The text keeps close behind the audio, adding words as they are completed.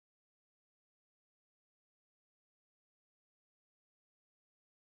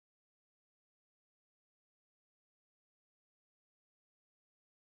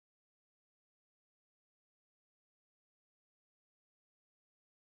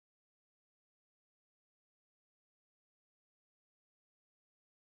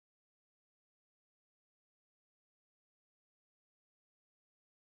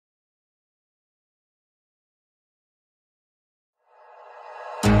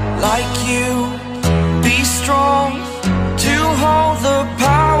like you, be strong to hold the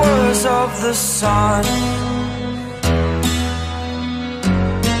powers of the sun.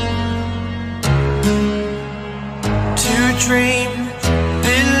 To dream,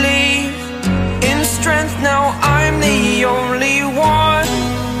 believe in strength. Now I'm the only one,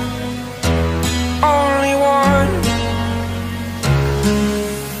 only one.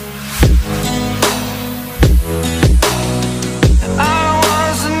 I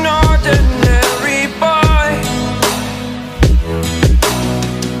was an ordinary boy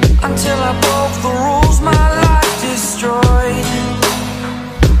until I broke the rules. My life destroyed,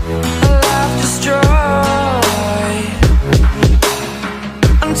 a life destroyed.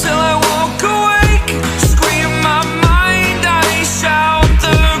 Until I woke awake, scream my mind, I shout,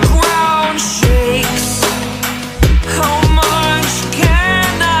 the ground shakes. How much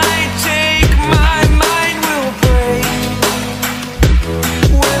can I take? My mind will break.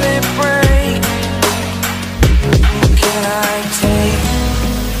 Will it break? What can I take?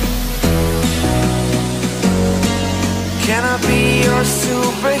 Can I be your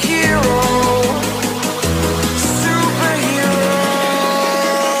superhero?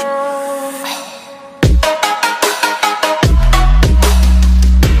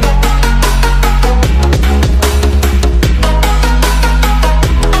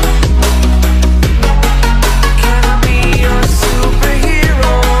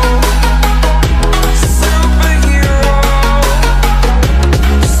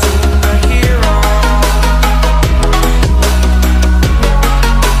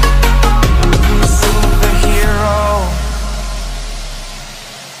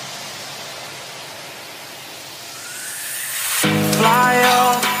 Fly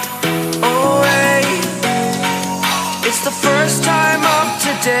up away. It's the first time of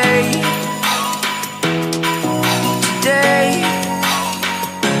today. Today.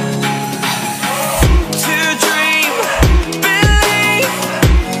 To dream, believe.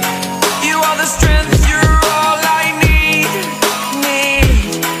 You are the strength, you're all I need.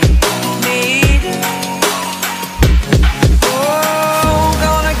 Need. Oh,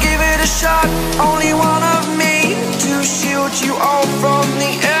 gonna give it a shot. Only one of me to shield you all from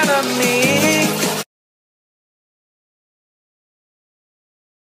the enemy.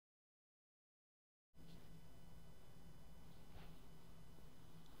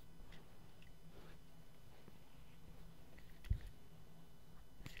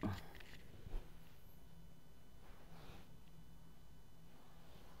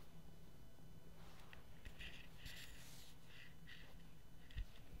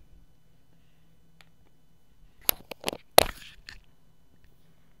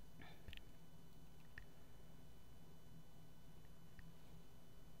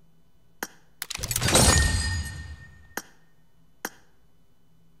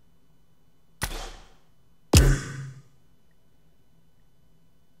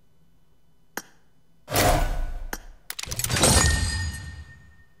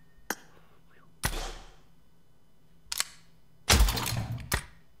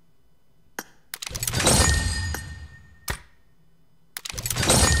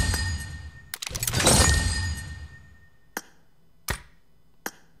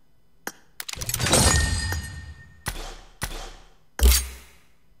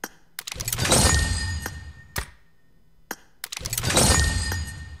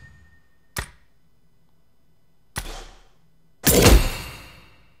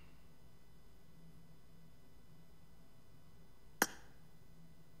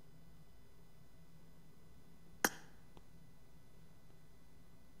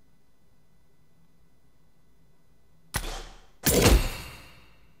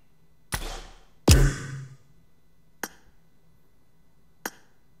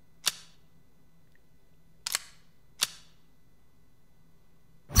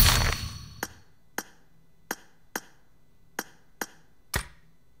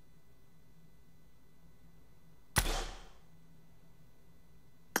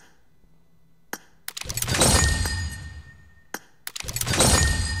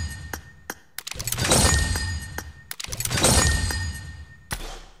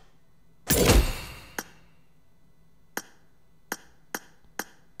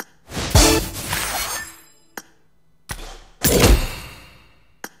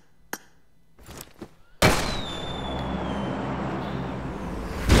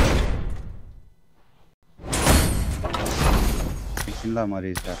 Hello,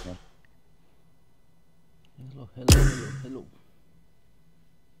 Marie Staffer. Hello.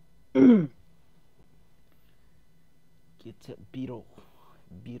 Kita biro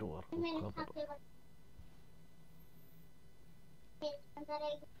aku kabar.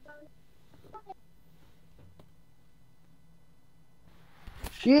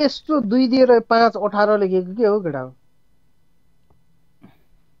 यस्तो 2 दिएर 5 18 लेखेको के हो केटा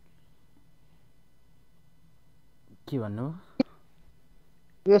के भन्नु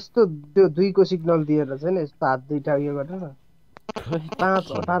यस्तो त्यो 2 को सिग्नल दिएर छैन यस्तो हात दुईटा उयो गरेर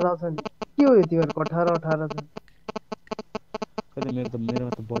 5 18 छ नि के हो यो तिमीहरुको 18 18 छ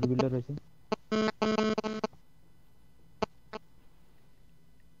मेरोमा त बडी बिल्डर रहेछ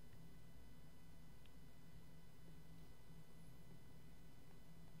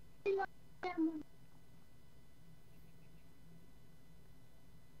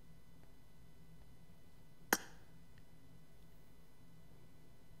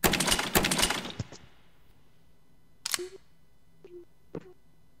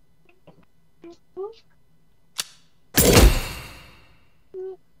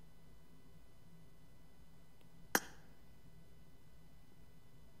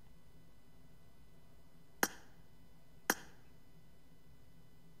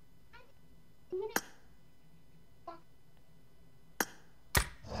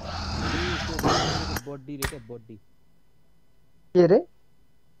बडी रे क्या बडी के रे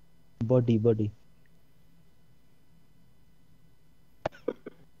body body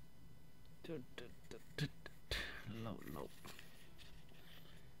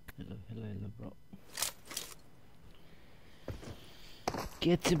Hello, bro.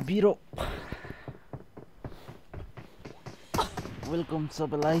 Get a biro. Welcome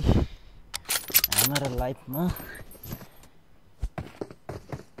सबैलाई हाम्रो लाइफमा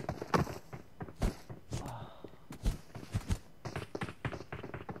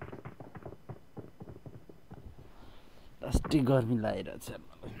अस्ति गर्मी लागिरहेछ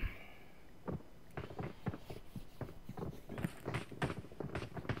मलाई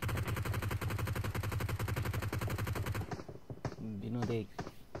विनोदे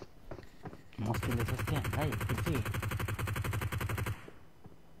मस्तीले जस्तै हामीलाई के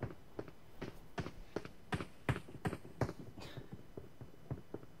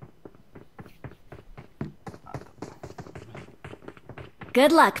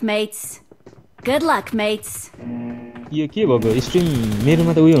Good luck, mates. Good luck, mates. यो के भएको स्ट्रिम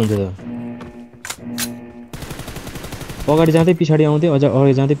मेरोमा त उयो हुन्छ त अगाडि जाँदै पछाडी आउँदै अझ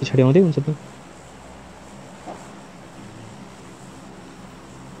अगाडि जाँदै पछाडी आउँदै हुन्छ त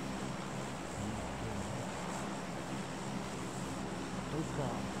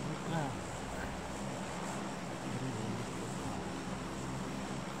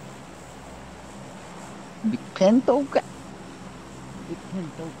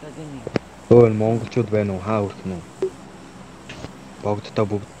Ôi mong chút về nó hao nó bọc tao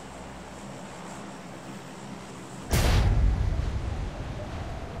bụng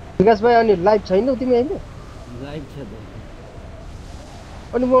विकास भाइ अनि लाइभ छैनौ तिमी अहिले लाइभ छ त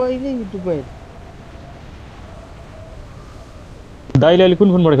अनि म अहिले युट्युबमा हेर्छु दाइले अहिले कुन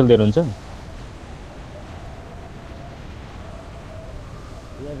फोनबाट खेल्दै हुनुहुन्छ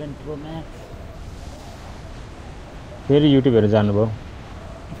 11 Pro Max फेरि युट्युब हेरेर जानुभयो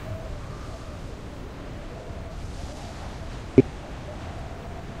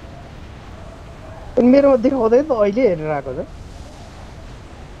अनि मेरोमा देखाउँदै त अहिले हेरेर आएको छ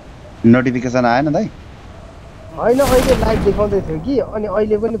नोटिफिकेसन आएन दाइ हैन अहिले लाइभ देखाउँदै थियो कि अनि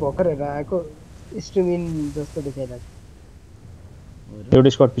अहिले पनि भर्खर हेरेर आएको स्ट्रिमिङ जस्तो देखाइरहेको एउटा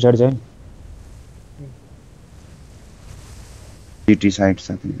स्क्वाड पछाडी छ नि टीटी साइड छ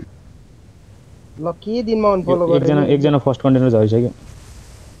ल के दिनमा अनफलो गरेर एकजना फर्स्ट कन्टेनर झरिसक्यो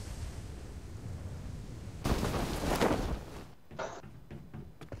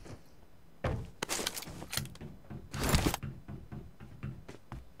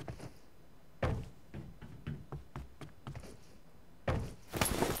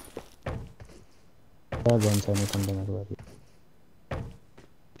भन्छ नि कन्टेनर गरी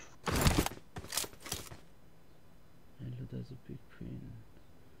हेलो दाजु बिग फ्रेन्ड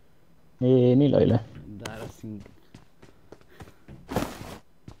ए नि लैला दारा सिंह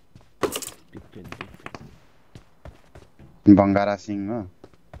बिग फ्रेन्ड बंगारा सिंह हो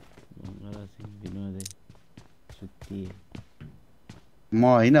दारा सिंह विनोदे सुत्ती म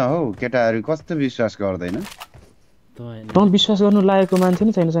हैन हौ केटाहरु कस्तो विश्वास गर्दैन त विश्वास गर्नु लागेको मान्छे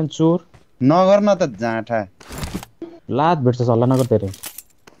नि छैन चोर नगर्न त जाँठा लात भेट्छ सल्लाह नगर तेरे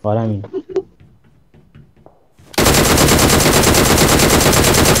हरामी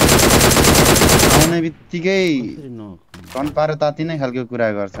आउने बित्तिकै कन पारो ताति नै खालको कुरा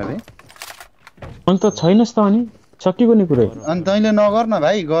गर्छ रे अनि त छैनस् त अनि सकिएको नि कुरै अनि तैले नगर्न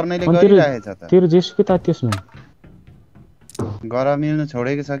भाइ गर्नेले गरिरहेछ त तेरो जेसुकै तातियोस् न गरम मिल्नु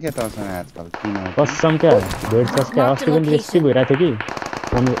छोडेको छ के तसँग आजकल किन हो? कसम क्या भेट्छस् क्या अस्ति पनि यस्तै भइरहेको थियो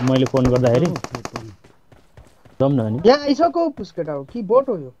कि मैले फोन गर्दाखेरि जाउँ न अनि यहाँ आइसक्यो पुस्केटा हो कि बोट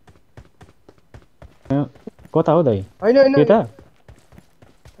हो यो कता हो दाइ हैन हैन त्यता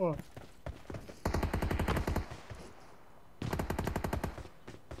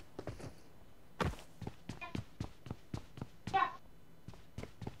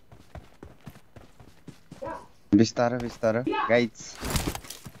बिस्तारो बिस्तारो गाइड्स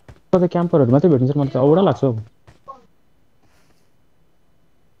कता क्याम्परहरु मात्रै भेट्नुहुन्छ मलाई त औडा लाग्छ हौ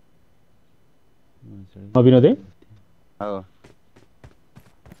अभिनोदे हो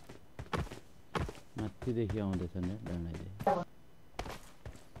माथिदेखि आउँदैछ नि डाँडाले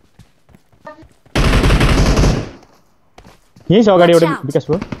यही छ अगाडि एउटा विकास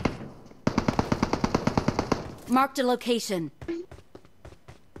भयो Marked a location.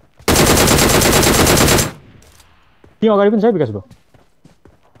 त्यहाँ अगाडि पनि छ विकास भयो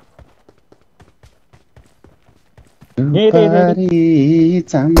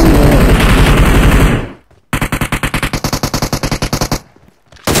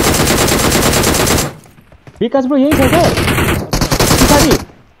विकास ब्रो यही छ क्या पछाडि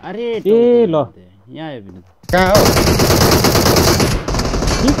अरे ए ल यहाँ आयो बिना कहाँ हो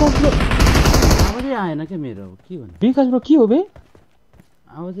विकास ब्रो आवाजै आएन क्या मेरो के भन्नु विकास ब्रो के हो बे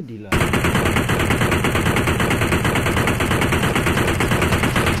आवाजै ढिलो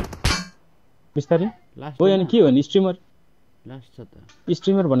बिस्तारै लास्ट हो अनि के हो नि स्ट्रिमर लास्ट छ त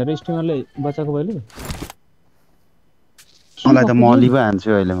स्ट्रिमर भनेर स्ट्रिमरले बचाएको मैले मलाई त मली पो हान्छु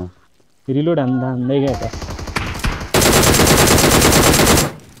अहिले म रिलोड हान्दै गयो त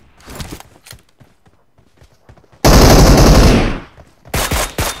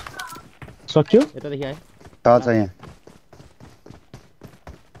सक्यो यतादेखि आयो छ यहाँ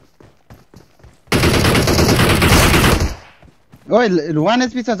ओइ 1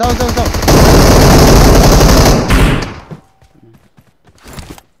 HP छ जाऊ जाऊ जाऊ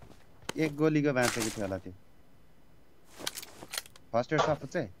एक गोलीको बाँचेको थियो होला त्यो फर्स्ट एड सपोर्ट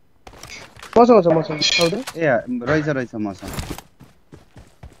चाहिँ मसँग आउँदै ए रहेछ मसँग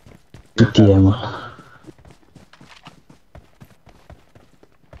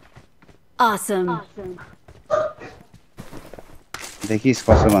Awesome. देखिस्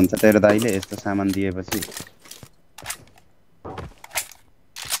कसो भन्छ तेरो दाइले यस्तो सामान दिएपछि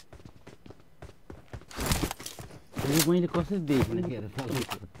मैले कसरी देखिन के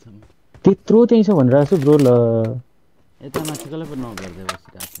त्यत्रो त्यही छ भनेर छु ब्रो ल यता माथिकोलाई पनि नगर्दै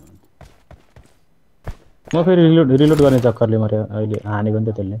बसिरहेको म फेरि रिलोड गर्ने चक्करले मरे अहिले हानेको नि त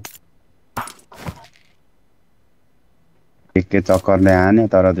त्यसले के चक्करले हान्यो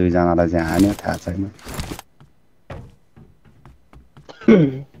तर दुईजनालाई चाहिँ हान्यो थाहा छैन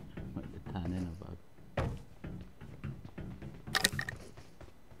थाहा नै नपाएको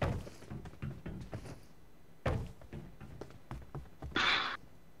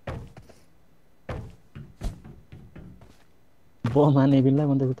बमाने बिल्ला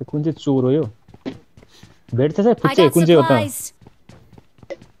भन्दा त कुन चाहिँ चोर हो यो भेट्छ चाहिँ I फुच्चे got कुन चाहिँ हो त supplies.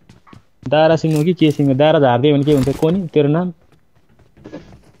 दारा सिंह हो कि के सिंह हो दारा झार्दियो भने के हुन्छ कोनी तेरो नाम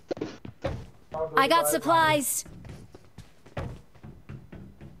I got supplies.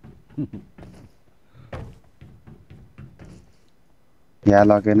 यहाँ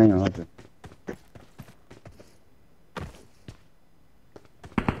लगे नै हो त्यो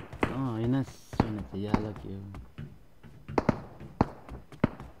होइन सुन त याला के हो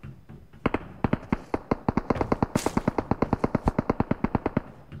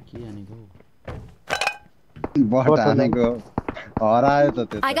के हानेको बट हानेको हरायो त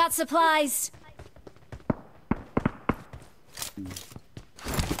त्यो I got supplies.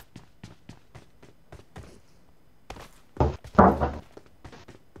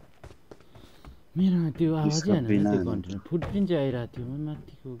 मेरो त्यो आवाजै होइन बिना त्यो कन्टेनर फुटप्रिन्ट चाहिँ आइरहेको थियो म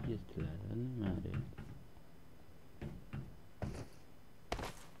माथिको के जस्तो लाग्यो नि मारे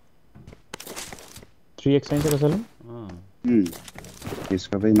 3x चाहिन्छ कसैलाई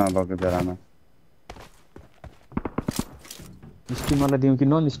त्यसको पनि नभएको बेलामा स्ट्रिमरलाई दिउँ कि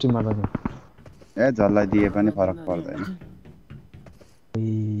नन स्ट्रिमरलाई दिउँ ए जसलाई दिए पनि फरक पर्दैन ए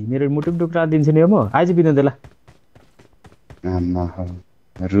मेरो मुटुक टुक्रा दिन्छु नि म आइज बिना देला आम्मा हो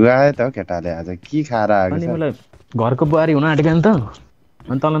रुवायो त केटाले आज के खाएर आएको अनि छ मलाई घरको बुहारी हुन आँटेको नि त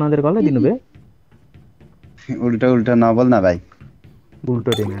अनि तल नदेर कसलाई दिनु भयो उल्टो उल्टो नबोल न भाइ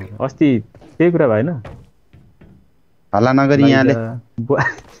उल्टो रे अस्ति त्यही कुरा भएन हल्ला नगरी यहाँले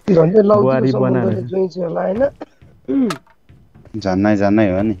बुहारी बनाएर होला हैन झन्नै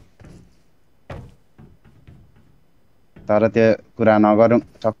हो नि तर त्यो कुरा नगरौँ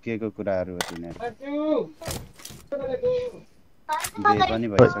सकिएको कुराहरू हो तिनीहरू बे पनि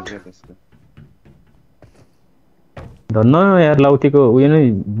भइसक्यो त्यसको धन्न यार लाउतीको उयो नै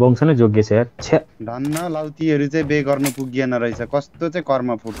वंश नै जोग्य छ यार छ्या धन्न लाउतीहरू चाहिँ बे गर्न पुगिएन रहेछ कस्तो चाहिँ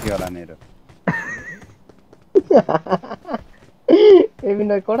कर्म फुट्यो होला मेरो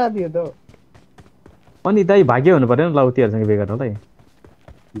एबिना कडा दियो त अनि दाइ भाग्य हुनु पर्यो नि लाउतीहरुसँग बे गर्नलाई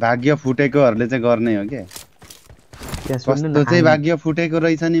भाग्य फुटेकोहरूले चाहिँ गर्ने हो के कस्तो चाहिँ भाग्य फुटेको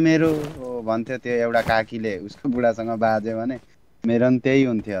रहेछ नि मेरो भन्थ्यो त्यो एउटा काकीले उसको बुढासँग बाजे भने मेरो पनि त्यही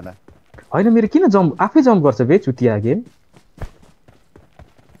हुन्थ्यो होला हैन मेरो किन जम्प आफै जम्प गर्छ बे चुतिया गेम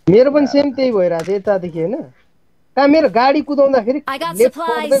मेरो पनि सेम त्यही भइराछ यतादेखि हैन का मेरो गाडी कुदाउँदाखेरि लेफ्ट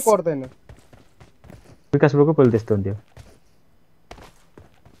पर्दै पर्दैन विकास ब्रोको पहिले त्यस्तो हुन्थ्यो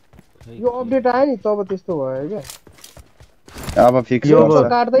यो अपडेट आयो नि तब त्यस्तो भयो क्या अब फिक्स यो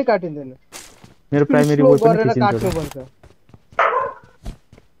काट्दै काटिँदैन मेरो प्राइमरी वेपन गरेर काट्नु पर्छ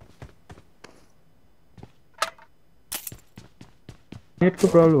नेटको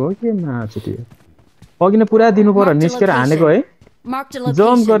प्रब्लम हो के माछ त्यो अघि नै पुरा दिनु पर्यो निस्केर हानेको है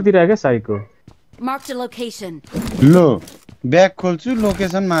jump गर्दिरहेको psycho Marked a location. Low bag खोल्छु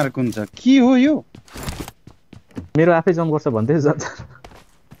लोकेसन मार्क हुन्छ के हो यो मेरो आफै जम्प गर्छ भन्दै जान्छ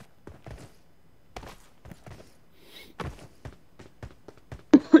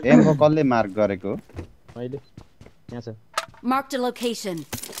एमको कसले मार्क गरेको अहिले यहाँ छ Marked a location.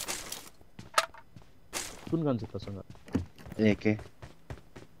 कुन गन छ तसँग एके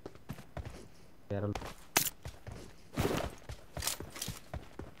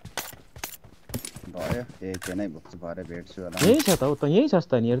भयो एके नै बोक्छु भरे भेट्छु होला यही छ त त यही छ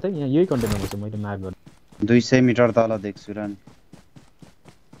त नि हेर त यहाँ यही कन्टेनरमा छ मैले मार्क गर्नु 200 मिटर तल देख्छु र नि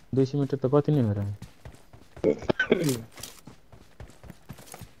 200 मिटर त कति नै हो र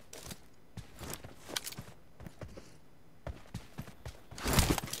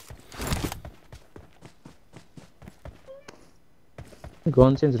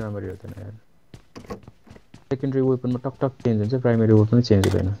गन चेन्ज राम्ररी हुँदैन यार सेकेन्डरी वेपनमा टक टक चेन्ज हुन्छ प्राइमरी वेपन चेन्ज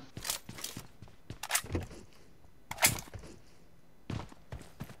हुँदैन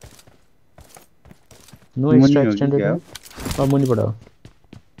नो एक्स्ट्रा एक्सटेन्डेड अब मुनिबाट हो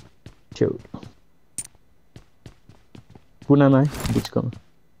छेउ कुनामा बिचकोमा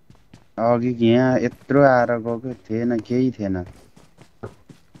अघि यहाँ यत्रो आएर गएको थिएन केही थिएन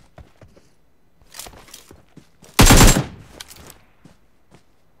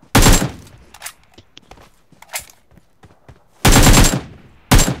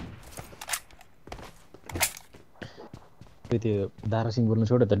त्यो दारासिंह बोल्नु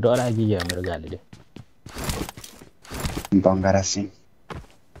छोड्यो त डराइगयो क्या मेरो गालीले बङ्गारा सिंह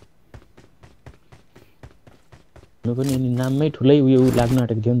म पनि नि नाममै ठुलै उयो लाग्न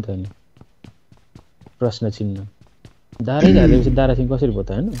आँटेको थियो नि त नि प्रश्न चिन्ह दारै झालेपछि दारासिंह कसरी भयो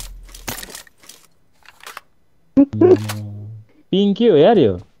त हैन पिङ के हो यार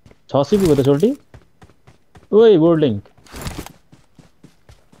यो 600 पुग्यो त छोटी ओइ बोर्डिङ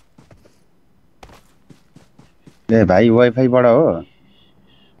ए भाइ वाइफाई बाट हो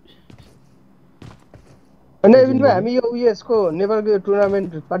अनि इभिन भाइ हामी यो उयसको नेपालको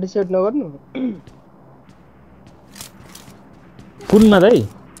टुर्नामेन्ट पार्टिसिपेट नगर्नु कुनमा दाइ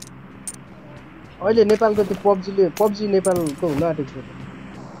अहिले नेपालको त्यो पब्जी नेपालको हुन आँटेको छ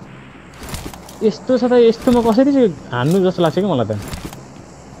यस्तो छ त यस्तोमा कसरी चाहिँ हान्नु जस्तो लाग्छ कि मलाई त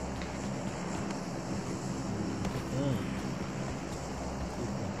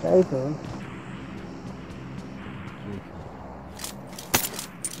त्यही त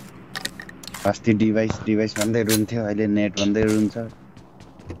अस्ति डिभाइस भन्दै रुन्थ्यो अहिले नेट भन्दै रुन्छ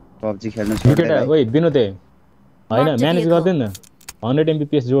पब्जी खेल्न छोड्दै ओइ विनोदे हैन म्यानेज गर्दैन 100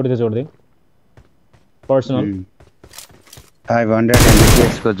 mbps जोड्दै पर्सनल 500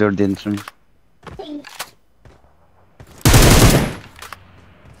 mbps को जोड दिन्छु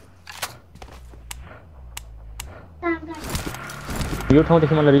यो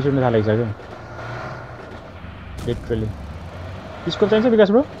ठाउँदेखि मलाई रिस उठ्न थालेको छ क्या लिटरली स्कोप चाहिन्छ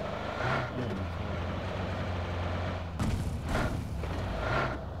विकास ब्रो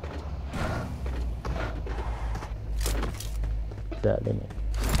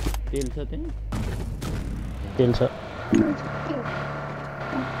तेल छ त्यहाँ तेल छ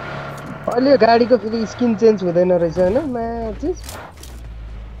अहिले गाडीको फेरि स्किन चेन्ज हुँदैन रहेछ हैन म्याचिस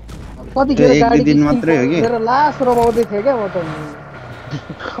कतिखेर गाडी दिन मात्रै हो कि मेरो लास्ट रमाउँदै थिए क्या म त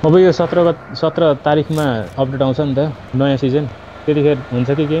अब यो 17 तारिखमा अपडेट आउँछ नि त नयाँ सिजन त्यतिखेर हुन्छ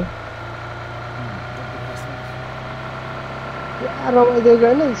कि के यार रमाइदिएको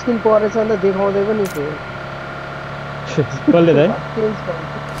हैन स्किन परेछ नि त देखाउँदै पनि थियो कसले दाइ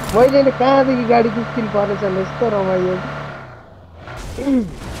मैले नि कहाँदेखि गाडीको स्किन परेछ यस्तो रमाइयो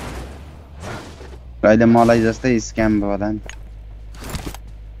अहिले मलाई जस्तै स्क्याम भयो होला नि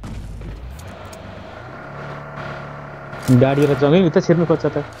गाडी र जमै त छिर्नु खोज्छ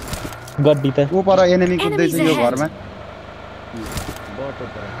त गड्डी त ऊ पर एनिमी कुद्दैछ यो घरमा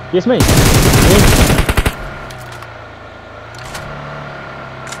यसमै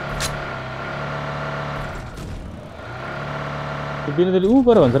बिनोदले ऊ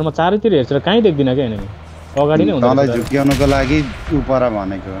पर भन्छ म चारैतिर हेर्छु र कहीँ देख्दिनँ क्या एनिमी अगाडि नै हुन्छ तँलाई झुक्याउनुको लागि ऊ पर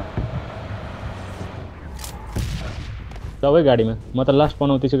भनेको सबै गाडीमा म त लास्ट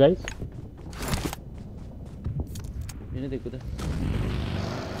बनाउँदैछु गाइस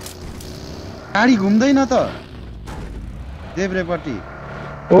गाडी घुम्दैन त देब्रेपट्टि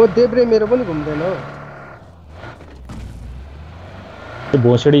हो देब्रे मेरो पनि घुम्दैन हो त्यो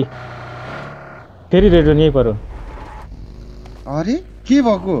भोसडी फेरि रेडियो यहीँ पर्यो अरे के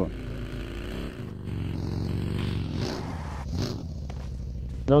भएको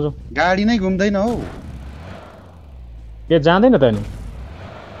जाउँ जाउँ गाडी नै घुम्दैन हौ ए जाँदैन त नि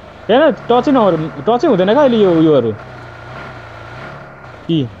हेर टचै हुँदैन क्या अहिले योहरू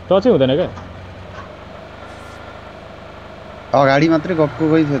कि टचै हुँदैन क्या अगाडि मात्रै गएको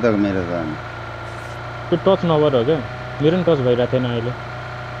गइ थियो त मेरो त त्यो टच नभएर हो क्या मेरो पनि टच भइरहेको थिएन अहिले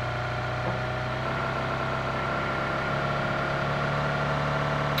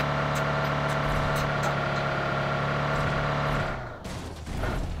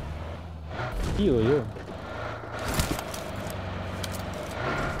के हो यो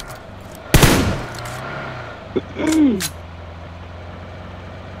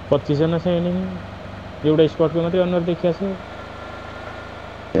पच्चीसजना छ एनिमी एउटा स्पटको मात्रै अनुहार देखिया छ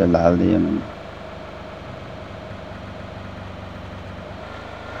त्यो लाल दिए मैले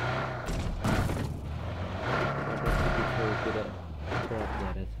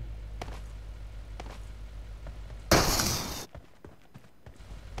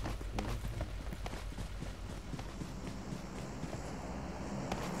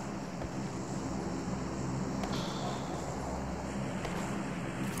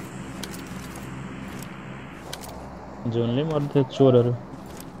जोनले मर्दै चोरहरू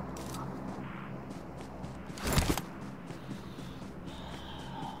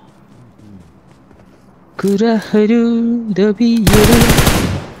कुराहरू दबिएर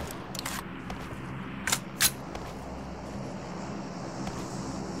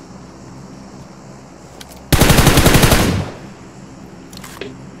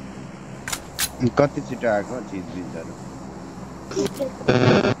कति छिटो आएको चिज बिजहरू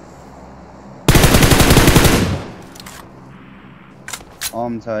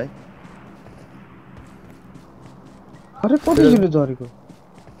अम छ है अरे कति छिटो झरेको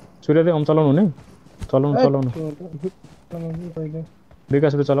सूर्यले अम चलाउनु हुने चलाउनु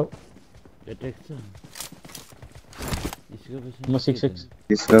विकासले चलाऊ म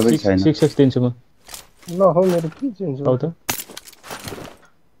 6x दिन्छु म ल हो मेरो के चेन्ज आउ त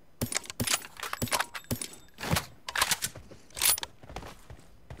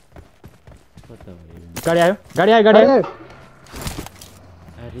गाडी आयो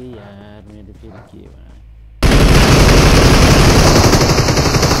अरे यार मैले फेरि के भने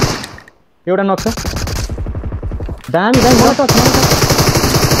एउटा नक्छ दामी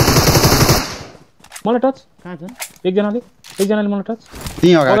मलाई टच कहाँ छ एकजनाले मलाई टच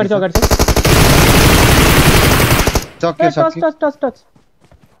त्यही अगाडि अगाडि छ चक्के टच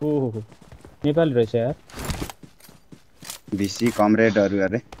ओहो नेपाली रहेछ यार भिसी कमरेडहरु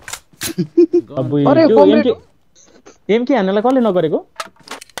अरे अब यो एमके हान्नलाई कसले नगरेको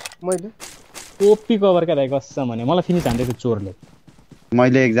मैले ओपी कभर क्या कसम भने मलाई फिनिस हान्दै थियो चोरले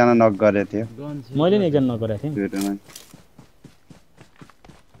मैले एकजना नक गरे थियो मैले नि एकजना नक गरेको थिएँ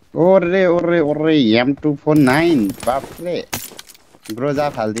ओरे M249 बापले ग्रोजा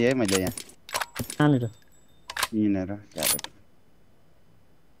फाल्दिए है मैले यहाँ कहाँनिर यिनेर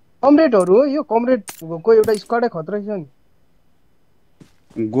कमरेडहरु हो यो कमरेडको एउटा स्क्वाडै खतरा छ नि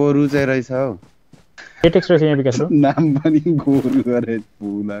गोरु चाहिँ रहेछ हौ एटेक्स रहेछ यहाँ विकास नाम पनि गोरु गरे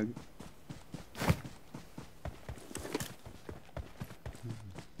फुलाको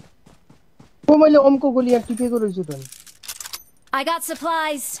को मैले अमको गोली यहाँ टिपेको रहेछु त I got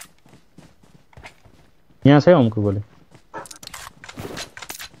supplies. यहाँ छ अमको गोली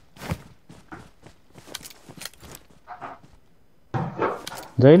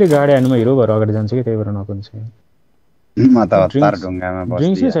जहिले गाडी हान्नुमा हिरो भएर अगाडि जान्छ कि त्यही भएर नकुन्छ म त हतार ढुङ्गामा बस्छु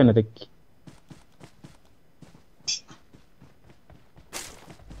ड्रिङ्क्स छैन त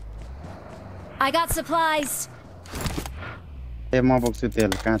I got supplies. ए म बोक्छु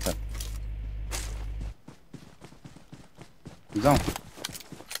तेल कहाँ छ जाऊ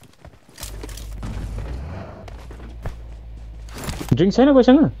ड्रिङ्क्स छैन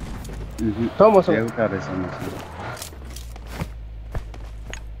कोहीसँग त मसँग एउटा रहेछ मसँग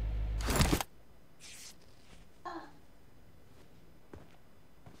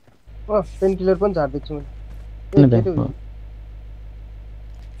पेन किलर पनि झार्दैछु मैले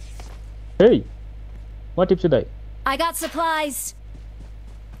Hey, what tips should I? I got supplies.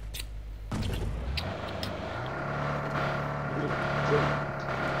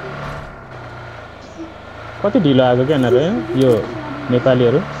 कति ढिलो आएको क्या यिनीहरू यो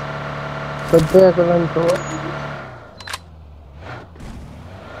नेपालीहरू सधैँको लागि त हो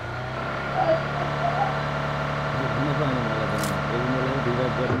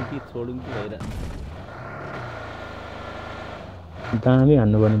दामी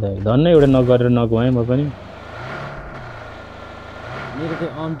हान्नु पर्ने त धन्नै एउटा नगरेर नगुवाएँ म पनि मेरो त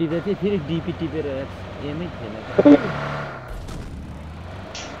अम्टी त फेरि डिपी टिपेर एमै थिएन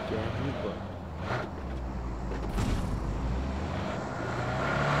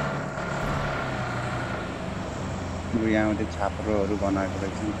यहाँ छाप्रोहरू बनाएको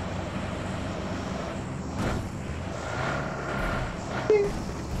रहेछ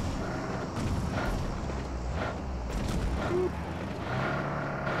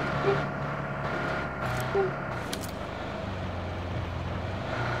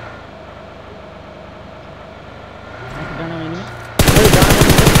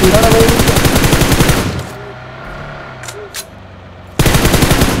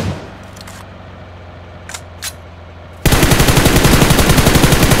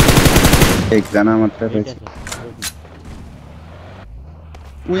एकजना मात्रै रहेछ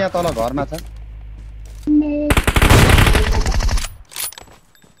उ यहाँ तल घरमा छ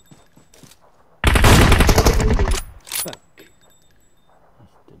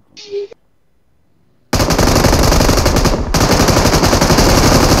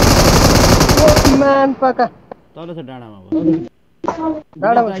मान पका तल छ डाँडामा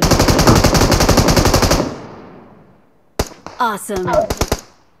Awesome.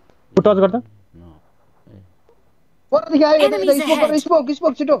 टच गर्दा परदेखि आयो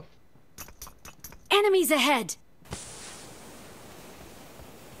स्मोक छिटो Enemies ahead.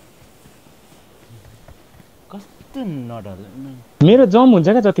 कस्तो नडर मेरो जम हुन्छ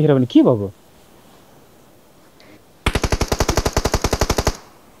क्या जतिखेर पनि के भएको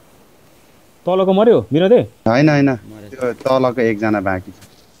तलको मर्यो विनोदे हैन त्यो तलको एकजना बाँकी छ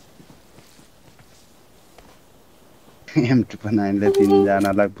M29 ले 3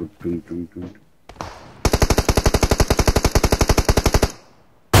 जनालाई टुङ टुङ टुङ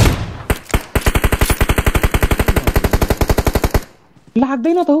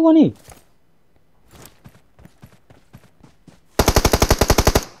लाग्दैन त हो अनि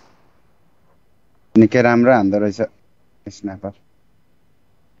निकै राम्रो हान्दो रहेछ स्नाइपर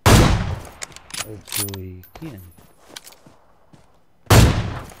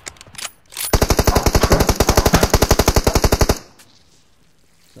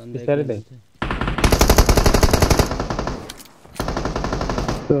बिस्तारै दे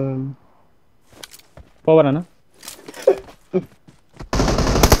पवर आना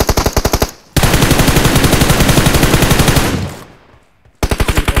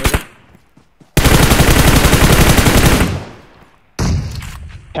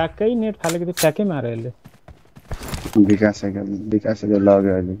ठ्याक्कै नेट फालेको थियो ठ्याक्कै मार्यो यसले विकासको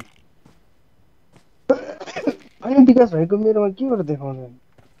लग्यो अहिले अनि विकास भएको मेरोमा के गरेर देखाउँदैन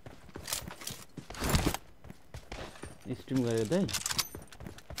स्ट्रिम गरेर त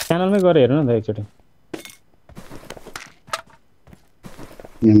च्यानलमै गएर हेर्नु न त एकचोटि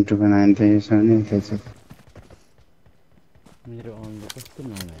M29 चाहिँ यसो नि खेल्छ मेरो अनले कस्तो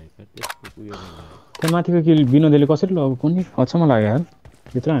नलागेको त्यसको उयो त्यहाँ माथिको किल विनोदले कसरी लगेको कुनै अचम्म लाग्यो यार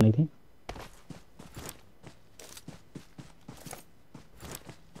भित्र हानेको थिएँ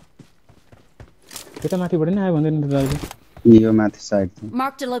त्यता माथिबाट नि आयो भन्दैन त अहिले यो माथि साइड थियो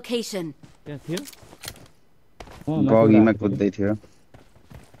Marked a location. त्यहाँ थियो बगीमा कुद्दै थियो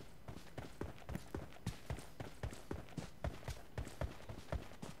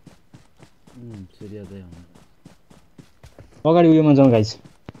अगाडि उयोमा जाउँ गाइस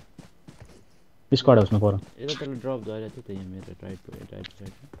स्क्वाड हाउसमा पर यता तल ड्रप गइरहेको थियो त यहाँ मेरो राइट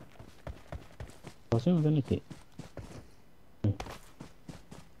साइड बस्यो त नि के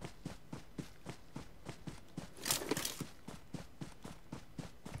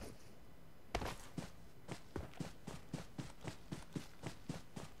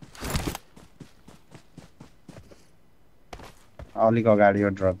अलिक अगाडि यो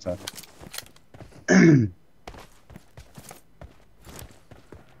ड्रप छ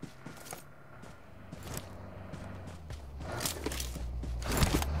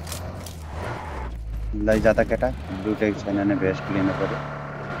लैजाता केटा लुटेको छैन भने भेस्ट लिनु पर्यो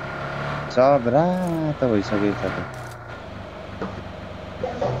सब रातो भइसकेको छ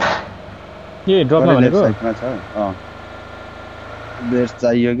के ड्रपमा भनेको साइडमा छ बेस्ट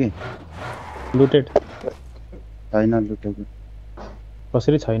चाहियो कि लुटेड छैन लुटेको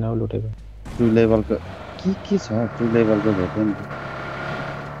कसरी छैन हो लुटेको 2 लेभलको के छ 2 लेभलको भेट्यो नि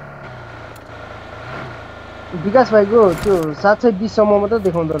विकास भाइको त्यो 720 सम्म मात्र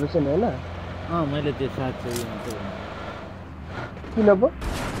देखाउँदो रहेछ नि हैन मैले त्यो 700 मात्र किन पो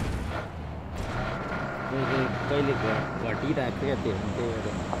कहिले घटिरहेको क्या त्यो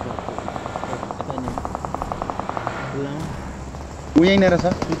उ यही नै रहेछ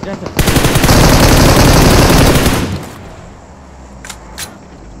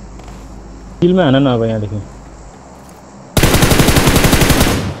किलमा हान न अब यहाँदेखि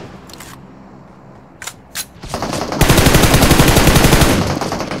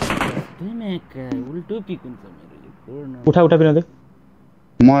उल्टो पिक हुन्छ मेरो उठा बिना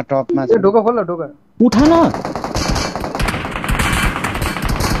म टपमा छु ढोका खोल ढोका उठा न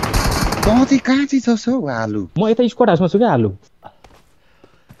तँ चाहिँ कहाँ चाहिँ छस् हौ आलु म यता स्क्वाड हाउसमा छु क्या आलु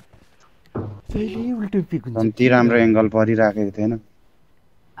जहिले उल्टो पिक हुन्छ कम्ती राम्रो एंगल परिराखेको थिएन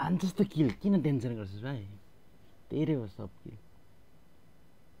अनि जस्तो किन टेन्सन गर्छस् भाइ तेरै हो सब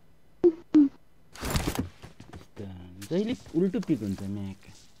जहिले उल्टो पिक हुन्छ म्याक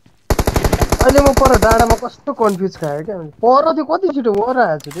अहिले म पर डाँडामा कस्तो कन्फ्युज खायो क्या पर त्यो कति छिटो वर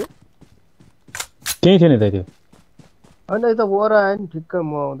आएछ त्यो केही थिएन त त्यो होइन यता वर आयो नि ठिक्क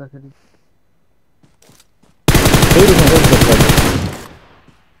म आउँदाखेरि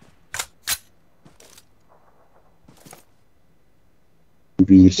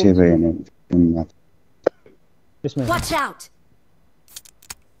बिर्से भयो नि Watch out!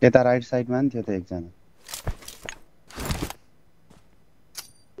 यता राइट साइडमा नि थियो त एकजना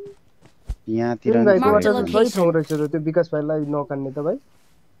यहाँतिर भाइ सही ठाउँ रहेछ त्यो विकास भाइलाई नकान्ने त भाइ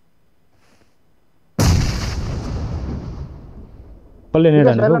कसले नेट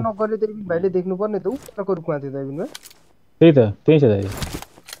हानेको भाइलाई नगर्ने त इबिन भाइले देख्नु पर्ने त उताको रुखमा थियो त इबिन भाइ त्यही त त्यही छ दाइ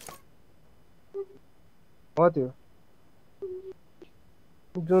हो त्यो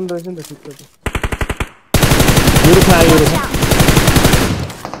जोन रहेछ नि त ठिक छ यो रुखमा आयो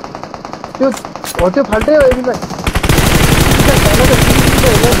त्यो हो त्यो फाल्टै हो इबिन भाइ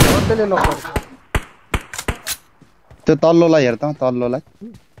त्यो तल्लोलाई हेर त तल्लोलाई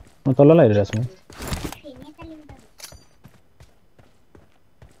तल्लोलाई हेरिरहेको छु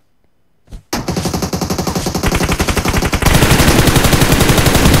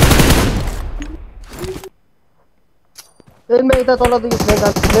म यता तलदेखि फ्ल्याङ्क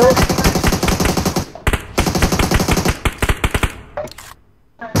हाल्छु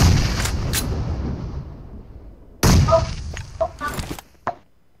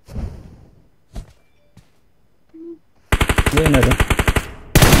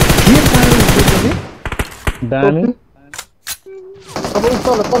दामी अब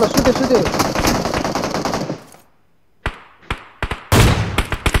तल सुते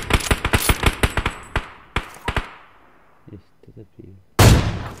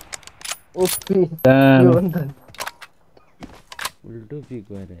ओपी उल्टो पिक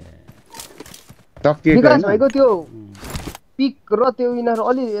गरे विकास भाइको त्यो पिक र त्यो यिनीहरू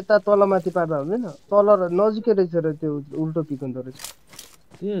अलि यता तलमाथि पार्दा हुँदैन तल र नजिकै रहेछ र त्यो उल्टो पिक हुँदो रहेछ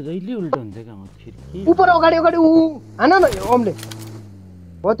त्यो जहिले उल्टो हुन्छ क्या म फेरि उपर अगाडि उ हान न ओमले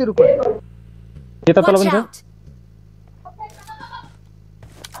हो त्यो रुखमा यता तल पनि छ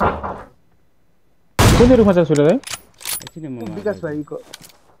कुन रुखमा छ सुले भाइ एकछिन म विकास भाइको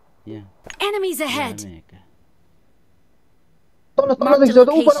यहाँ Enemies ahead! तलदेखि छ त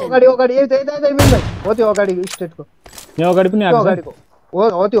उपर अगाडि यता इबिन भाइ हो त्यो अगाडि स्टेटको यहाँ अगाडि पनि आएको छ अगाडिको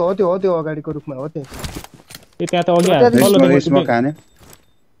हो त्यो अगाडिको रुखमा हो त्यो ए त्यहाँ त अघि स्मोक हाने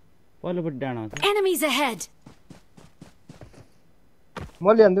पल्लोपट्टि डाँडा आउँछ Enemies ahead! म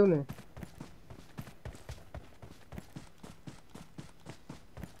ल्यान्छु नि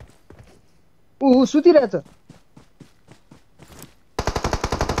सुतिरहेछ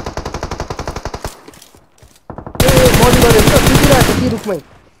सुतिरहेको ती रुखमै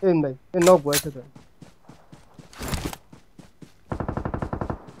एन भाइ नक भएछ त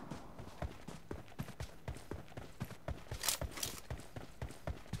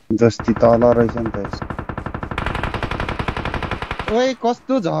जस्ती तल रहेछ नि त ओए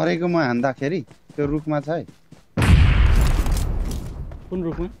कस्तो झरेको म हान्दाखेरि त्यो रुखमा छ है कुन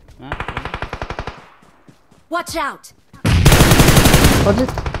रुखमा Watch out! हजुर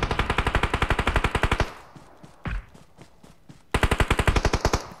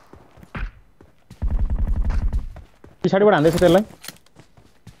पछाडिबाट हान्दैछ त्यसलाई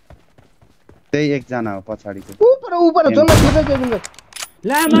त्यही एकजना हो पछाडिको उपर जोनमा छिर्दै गयो तिमीले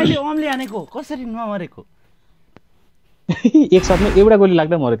ला मैले ओमले हानेको कसरी नमरेको एक साथमा एउटा गोली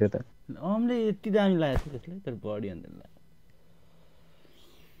लाग्दा मर्यो त्यो त ओमले यति दामी लागेको थियो त्यसले तर बडी हान्दैन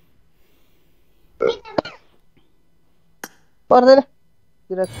पर्दैन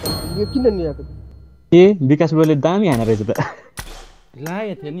यो किन निराको ए विकास ब्रोले दामी हानेर रहेछ त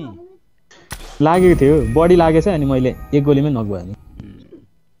लागेको थियो नि लागेको थियो बडी लागेछ अनि मैले एक गोलीमै नक भयो नि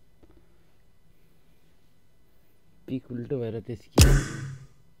पिक उल्टो भएर त्यसको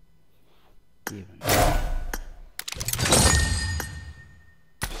के भन्नु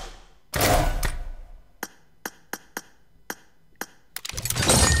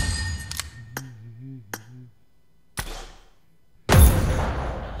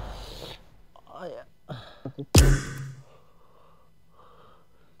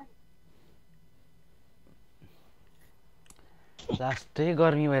लास्टै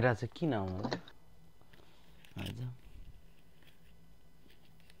गर्मी भइरहेछ किन आउनु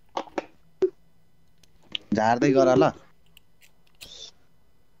झार्दै गर ल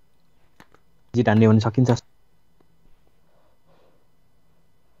जित हान्ने भने सकिन्छ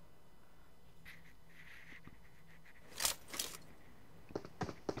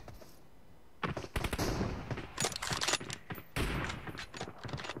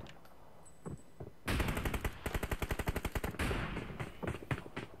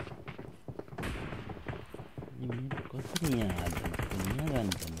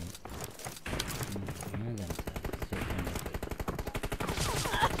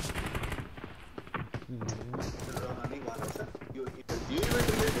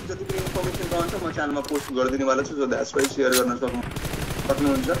च्यानलमा पोस्ट गरिदिने वाला छु सो द्याट्स वाइ शेयर गर्न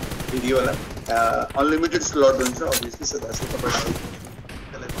सक्नुहुन्छ भिडियोलाई अनलिमिटेड स्लट हुन्छ अभियसली सो द्याट्स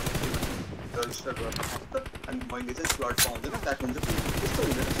तपाईहरुले रजिस्टर गर्नु अनि मैले चाहिँ स्लट पाउँदैन द्याट हुन्छ त्यस्तो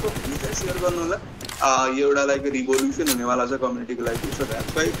हुँदैन सो भिडियो चाहिँ शेयर गर्नु होला यो एउटा लाइक रिभोल्युसन हुने वाला छ कम्युनिटीको लागि so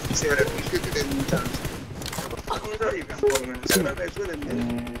that's why share appreciated in chance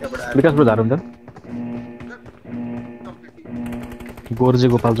विकास ब्रो झारौँ त गोर्जे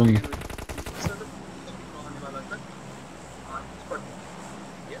गोपाल जाउँ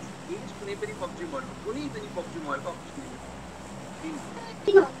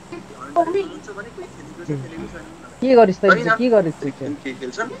के गरिस् त के गरिस् त के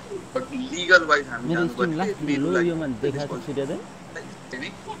खेल्छन् बट लिगल वाइज हामी मेरो स्क्रिन लो योमा देखाएको छिटो त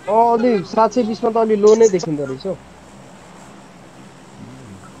अलि 720 मा त अलि लो नै देखिँदो रहेछ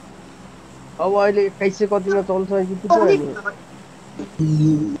अब अहिले 2100 कतिमा चल्छ कि पुग्छ हामी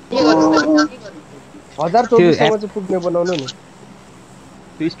 1024 सम्म चाहिँ पुग्ने बनाउनु नि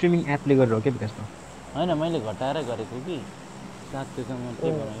त्यो स्ट्रिमिङ एपले गरेर हो के विकास ब्रो हैन मैले घटाएर गरेको कि 700 सम्म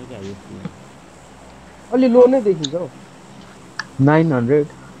चाहिँ बनायो कि आयो अलि लो नै देखिन्छ हौ 900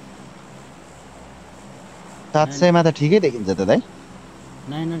 700 मा त ठिकै देखिन्छ त दाइ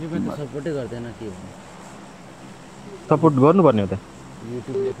 900 मा त सपोर्टै गर्दैन के भन्नु सपोर्ट गर्नुपर्ने हो त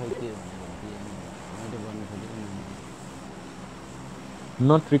युट्युबले खै के भन्नु मैले भन्नु खोजेको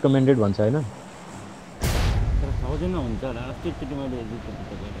नट रिकमेन्डेड भन्छ हैन तर 1000 मा हुन्छ होला अस्ति चोटी मैले युट्युबमा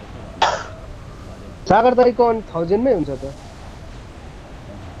त गरेको सागर दाइको 1000 मै हुन्छ त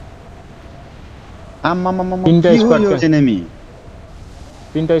आम्मामामा तीनटा के हो स्क्वाड यो एनिमी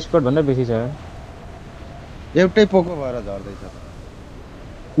तीनटा स्क्वाड भन्दा बेसी छ एउटै पोको भएर झर्दैछ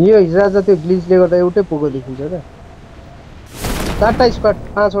यो हिजोआज त्यो ग्लिचले गर्दा एउटै पोको देखिन्छ त 4टा स्क्वाड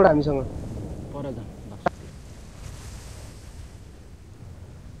 5 वटा हामीसँग पर जाम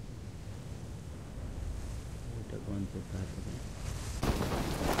एउटा कन्सेप्ट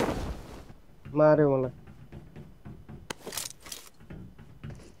मार्यो मलाई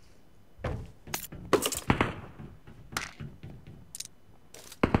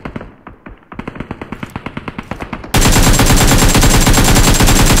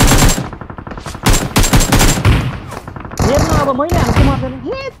अब मैले हान्छु मार्दैन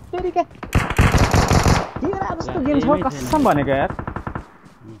हे तेरिका तेरा जस्तो गेम छ कसम भनेको यार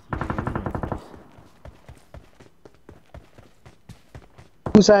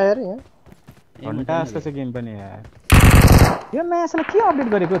पुसा यार यहाँ घण्टा जस्तो छ गेम पनि यार यो म्याचले के अपडेट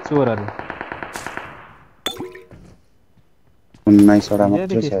गरेको चोरहरु 19 वटा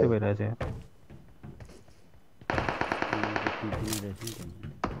मात्र छ यस्तो भइरहेछ यार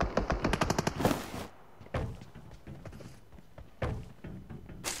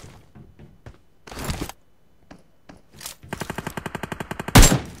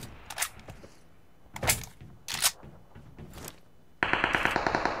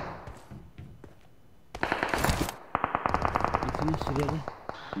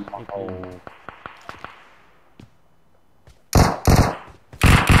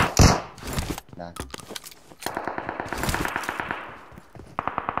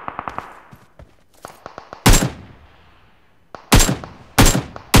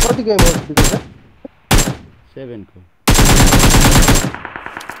कति गेम हो दिएको छ 7 को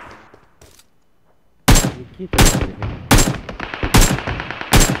के त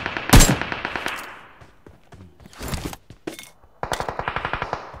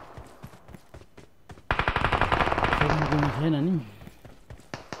छैन नि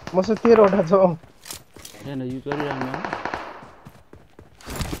मसँग 13 वटा छ छैन युज गरिरहनु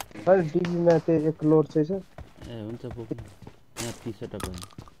अरे डिबीमा त्यो एक लोड चाहिँ छ ए हुन्छ बोक्नु यहाँ 30 वटा भयो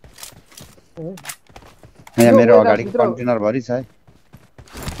यहाँ मेरो अगाडि कन्टेनर भरि छ है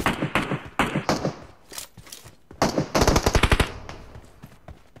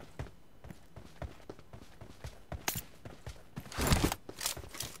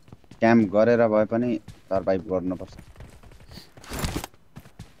क्याम्प गरेर भए पनि सर्भाइभ गर्नुपर्छ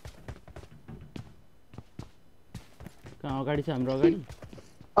कहाँ अगाडि छ हाम्रो अगाडि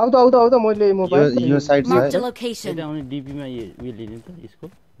आउँदा मैले मोबाइल यो साइड छ Marked a है location. यता आउने डिपीमा उयो लिने त यसको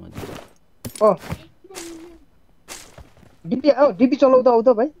डिबी चलाउँदा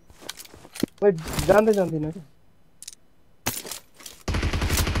आउँदा भाइ म जान्दिनँ के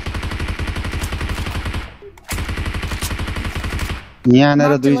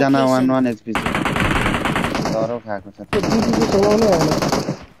यहाँनिर दुईजना 1-1 एचपी छ डरो खाएको छ त्यो डिबी चलाउनै आएन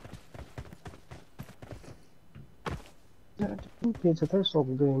के छ त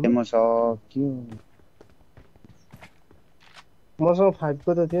सक्दैन म सक्यो मसँग 5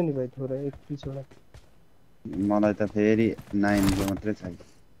 को त थियो नि भाइ थोरै एक पिछोडा मलाई त फेरि 9 को मात्रै छ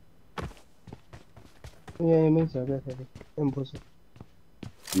यहाँ एमै छ क्या फेरि एम्फो छ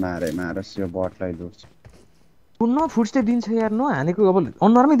मारस यो बटलाई लुट्छ पुनः फुट्दै दिन्छ यार न हानेको अब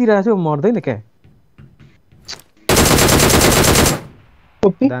अनुहारमै दिइरहेको छ मर्दैन क्या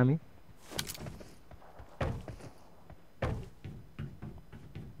टोपी दामी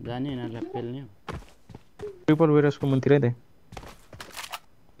जाने यिनीहरूलाई पेल्ने ट्रिपल वेरसको मनतिरै दे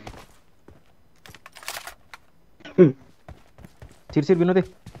चिरचिर बिनो दे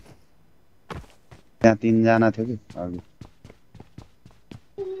त्यहाँ 3 जना थियो कि अघि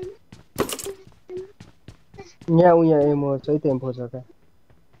यहाँ एमो छ टेम्पो छ क्या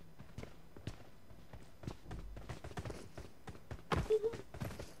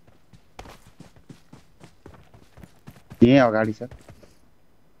यहीँ अगाडि छ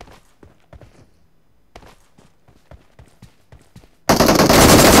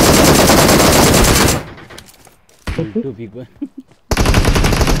टोपिक भयो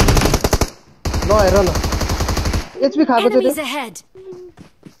ल हेर न एचपी खाएको थियो Enemies ahead.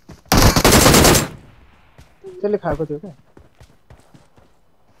 त्यसले खाएको थियो क्या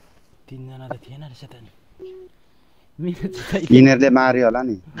 3 जना त थिएन रहेछ त नि मेरो चाहिँ यिनीहरूले मार्यो होला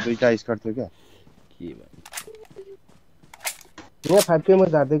नि दुईटा स्कट थियो क्या के भयो यहाँ 5 के म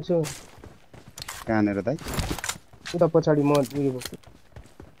झार्दैछु छु कहाँनिर दाइ उता पछाडि म उयो भएको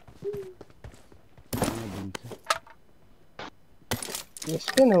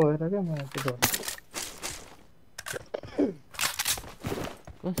यस्तै नभएर क्या मलाई त डर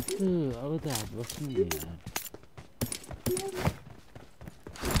कस्तो अब त हात बस्नु नि यार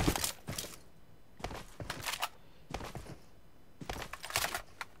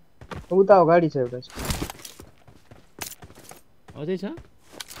उता अगाडि छ एउटा अझै छ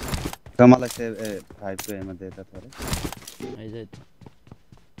त मलाई 5 को एमा दे त थोरै आइज त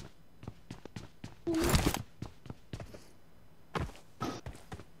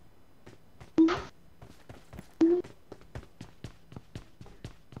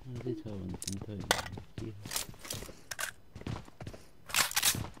अझै छ भने त के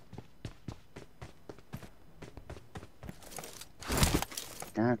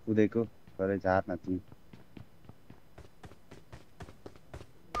कहाँ कुदेको थोरै झार न तिमी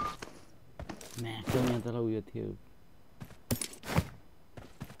म्याक्स यहाँ तल उयो थियो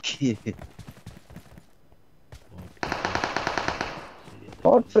के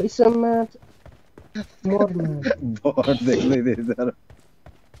hot pressure match more match but देख्दै देख्दै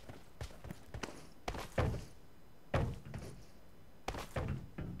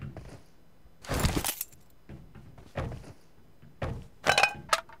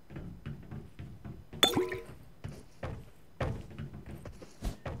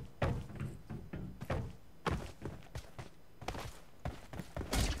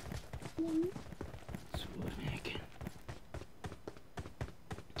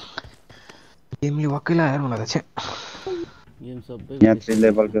गेमले वाक्कै लाग्यो यार मलाई त छे गेम सबै यहाँ 3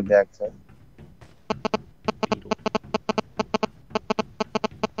 लेभलको ब्याग छ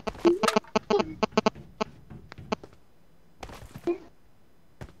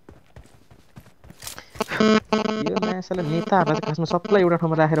यो मान्छेले नेताहरुलाई त खासमा सबलाई एउटा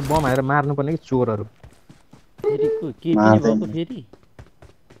ठाउँमा राखेर बम हालेर मार्नु पर्ने कि चोरहरु फेरि के पनि भएको फेरि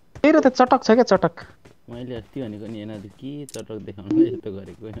फेरि त चटक छ के चटक मैले अस्ति भनेको नि एनाले के चटक देखाउनु यस्तो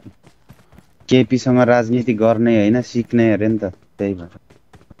गरेको केपीसँग राजनीति गर्ने हैन सिक्ने अरे नि त त्यही भएर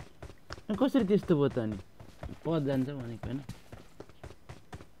कसरी त्यस्तो भयो त अनि पद जान्छ भनेको हैन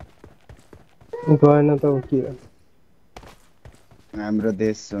गएन त के हो हाम्रो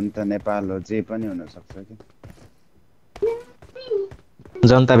देश हो नि त नेपाल हो जे पनि हुन सक्छ के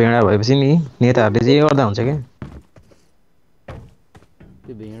जनता भेडा भएपछि नि नेताहरूले जे गर्दा हुन्छ के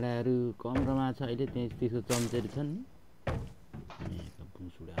त्यो भेडाहरू कम रमा छ अहिले त्यसको चम्चेरी छन् नि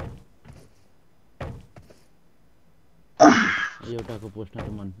एउटाको पोस्टमा त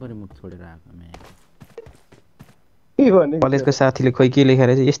मन पऱ्यो मुख छोडेर आएको के भने कलेजको साथीले खोइ के लेखेर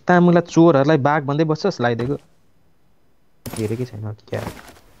चाहिँ यस्ता मुला चोरहरूलाई बाघ भन्दै बस्छस् लगाइदिएको हेरेकै छैन क्या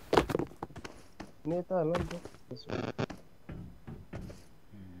नेताहरूलाई नि त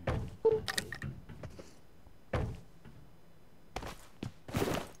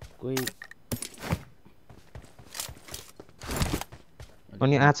कोही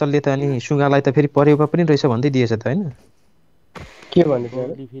अनि आँचलले त अनि सुगालाई त फेरि परेवा पनि रहेछ भन्दै दिएछ त हैन के भनेको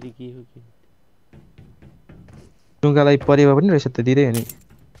बदली फेरि के हो के सुगालाई परेवा पनि रहेछ त दिदै अनि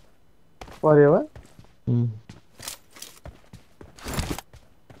परेवा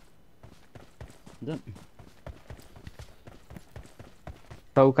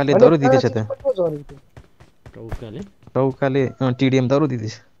टाउकाले दरो दिँदैछ त टाउकाले टिडिएम दरो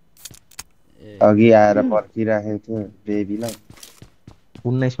दिँदैछ अघि आएर पर्खिराखेको थियो बेबीलाई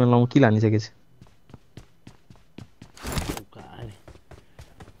 19 मा लौ कि लानिसकेछ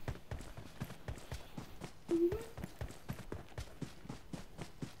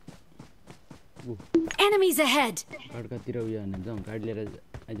Enemies ahead. अर्कातिर उयो भने जाउँ गाडी लिएर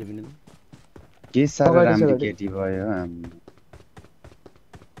आइज पनि के साह्रो राम्रो केटी भयो हाम्रो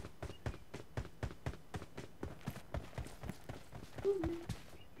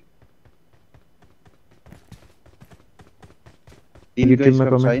युट्युबमा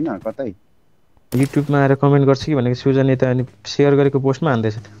कमेन्ट छैन कतै युट्युबमा आएर कमेन्ट गर्छ कि भनेको सुजनले त अनि शेयर गरेको पोस्टमा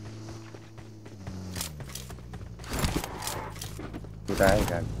हान्दैछ त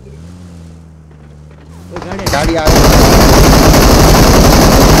गाडी आयो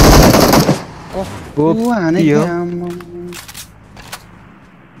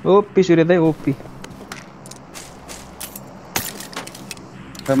ओपी सूर्य दाइ ओपी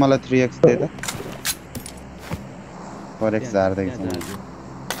खै मलाई 3x दे त 4x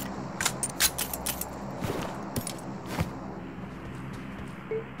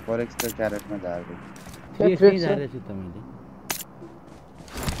झार्दैछ4x त क्यारेटमा झार्दै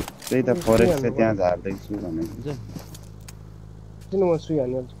त्यही त 4x चाहिँ त्यहाँ झार्दैछु भनेको किन म सुई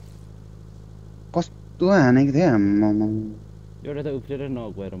हान्छु कस्तो हानेको थिएँ आम्मामा एउटा त उफ्रेर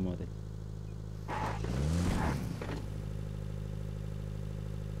नगएर म चाहिँ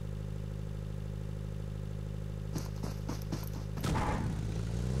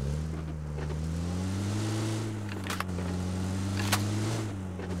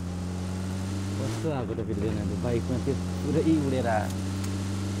कस्तो आएको त फेरि बाइकमा त्यो पुरै उडेर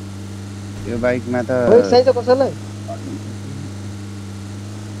यो बाइकमा त चाहिन्छ कसैलाई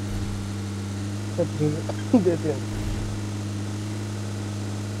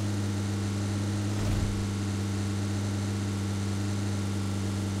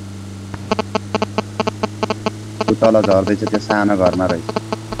तल झर्दैछ त्यो सानो घरमा रहेछ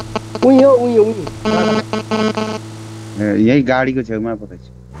यही गाडीको छेउमा पो रहेछ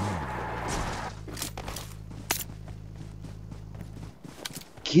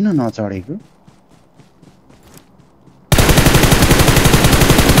किन नचढेको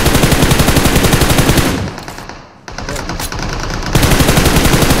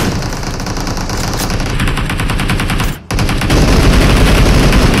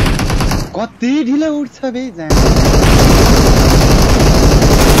कति ढिलो उठ्छ बे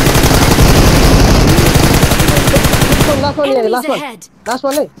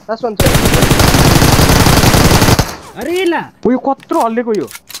अरे ला यो कत्रो हल्लेको यो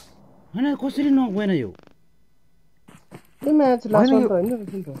हैन कसरी नगएन यो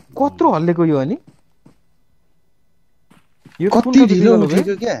कत्रो हल्लेको यो अनि यो कति ढिलो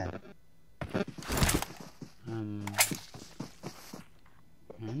उठेको क्या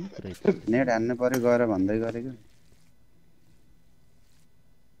नेट हान्नु पर्यो गएर भन्दै गरेको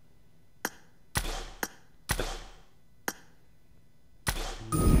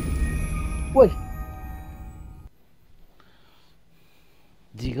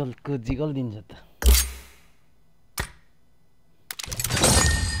जिगलको जिगल दिन्छ त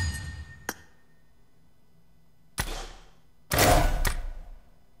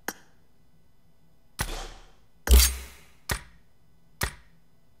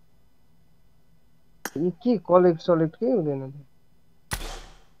के कलेक्ट सलेक्ट केही हुँदैन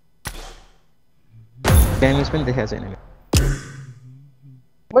ड्यामेज पनि देखाएको छैन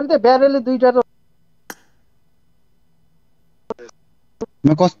मैले त ब्यारेलले दुईटा त म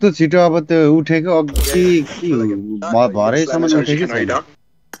कस्तो छिटो अब त्यो उठेको अघि भरेसम्म उठेको छैन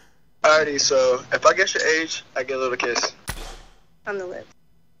Alrighty, so if I guess your age, I get a little kiss. On the lips.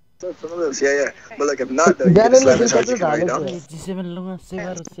 So it's on the lips, yeah. But like, if not, though, you get a slap as hard as you can right now. G7 लुगा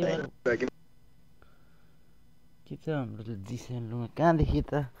सेवार के छ हाम्रो G7 लुगा कहाँदेखि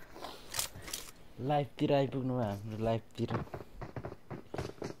त लाइभतिर आइपुग्नु भयो हाम्रो लाइभतिर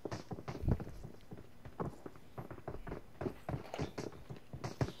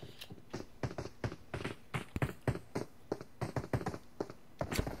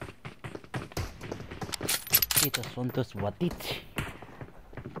के त सन्तोष भतिज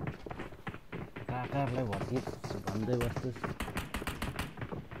काकाहरूलाई भतिज भन्दै बस्छस्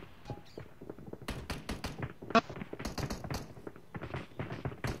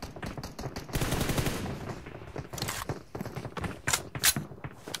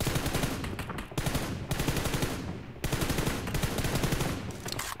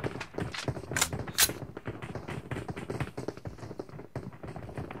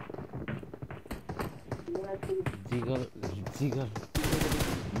जिगर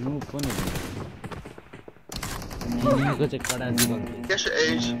नु पनि जिगरको चाहिँ कडा जिगर Guess your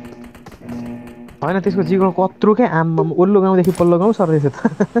age. होइन त्यसको जिगर कत्रो क्या आम्मा ओल्लो गाउँदेखि पल्लो गाउँ सर्दैछ त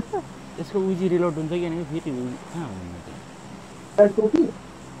त्यसको उजी रिलोड हुन्छ कि अनि फेरि कहाँ हुनु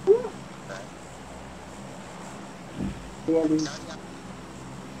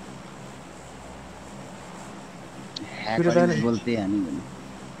ह्याकर बोल्थे हामी भने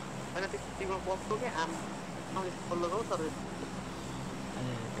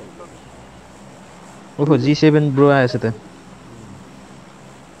ओहो G7 ब्रो आएछ त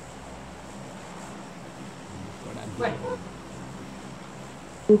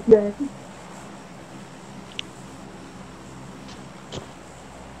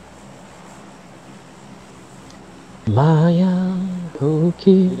माया हो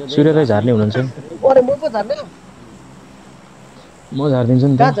कि सूर्यलाई झार्ने हुनुहुन्छ अरे म पो झार्ने म झार्दिन्छु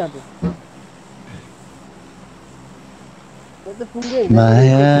नि कहाँ त झार्ने म त पुगे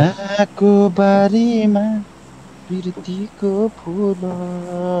मायाको बारीमा प्रीतिको फूल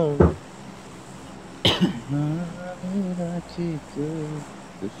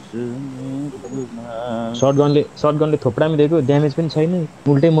शटगनले थोपडामा दिएको ड्यामेज पनि छैन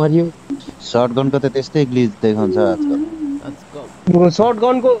उल्टै मरियो शटगनको त त्यस्तै ग्लिच देखाउँछ आजकल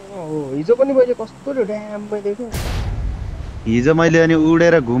शटगनको हिजो पनि मैले कस्तो ड्याममै देखेँ हिजो मैले अनि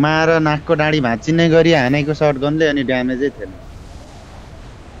उडेर घुमाएर नाकको डाँडी भाँचिने गरी हानेको शटगनले अनि ड्यामेजै थिएन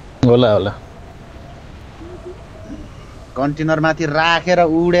होला कन्टेनर माथि राखेर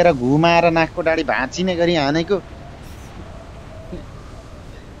उडेर घुमाएर नाकको डाँडी भाँचिने गरी हानेको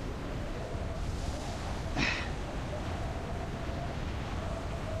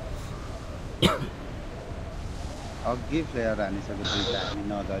अघि प्लेयर हानिसक्यो दुईटा हामी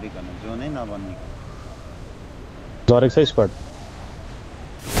नझरिकन जोनै नबन्ने झरेको छ स्क्वाड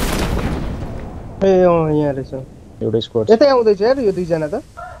ए यहाँ रहेछ एउटा स्क्वाड यतै आउँदैछ यार यो दुईजना त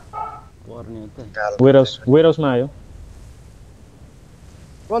पर्ने हो त वेयरहाउसमा आयो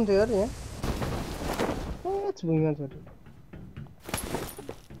कौन थियो यार यहाँ भुइँमा छ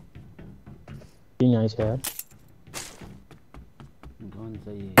पिङ आइछ यार गन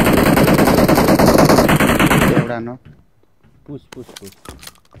चाहिए एउटा न पुश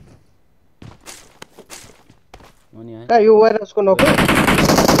अनि आयो कहाँ यो वेयरहाउसको नको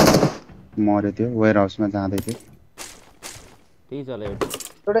मर्यो त्यो वेयरहाउसमा जाँदै थियो त्यही चला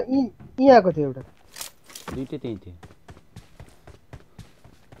एउटा यी आएको थियो एउटा दुईटै त्यही थियो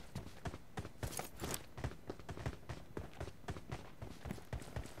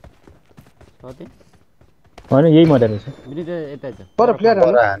होइन यही मर्या रहेछ बिनी त यता छ पर प्लेयर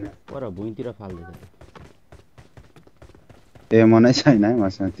पर भुइँतिर फाल्दैछ ए मनै छैन है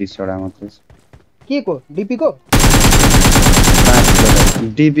मसँग 30 वटा मात्रै छ के को डीपी को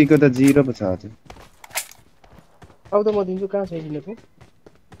डीपी को त 0 पो छ हजुर अब त म दिन्छु कहाँ छ दिनेको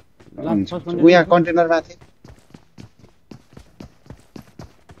उया कन्टेनर माथि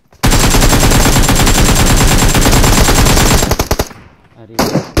अरे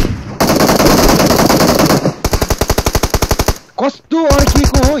कस्तो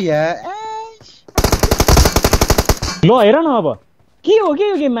अड्केको हो यार ल हेर न अब के हो के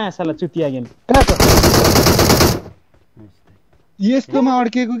यो गेममा साला चुतिया गेम कहाँ छ यस्तोमा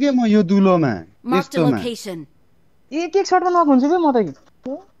अड्केको के म यो दुलोमा यस्तोमा एक शटमा नक हुन्छ के म त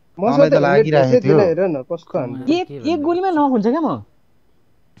मलाई त लागिरहेको थियो हेर न कस्तो एक गोलीमा नक हुन्छ के म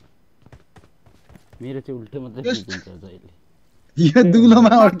मेरो चाहिँ उल्टो मात्रै हुन्छ जहिले यो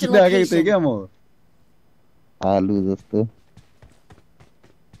दुलोमा अड्किरहेको थिएँ के म आलु जस्तो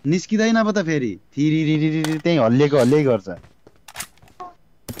निस्किदैन पो त फेरि थिरिरिरिरि त्यही हल्लिएको गर्छ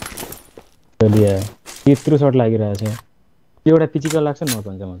चलिया त्यत्रो सर्ट लागिरहेछ एउटा पिचिकल लाग्छ न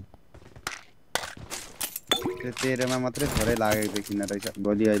भन्छ मलाई त्यो तेरोमा मात्रै थोरै लागेको देखिन रहेछ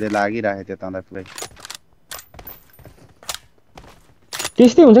गोली अहिले लागिरहेको थियो तँलाई पुरै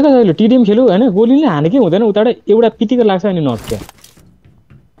त्यस्तै हुन्छ क्या जहिले टिडिएम खेल्यो हैन गोलीले हानेकै हुँदैन उताबाट एउटा पिचिकल लाग्छ अनि नक क्या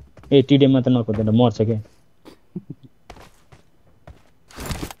ए टिडिएममा त नक हुँदैन मर्छ क्या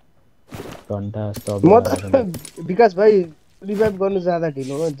घण्टा स्टप म त विकास भाइ रिभाइभ गर्नु जाँदा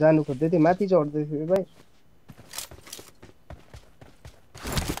ढिलो जानु खोज्दै थिएँ माथि चढ्दै थिएँ भाइ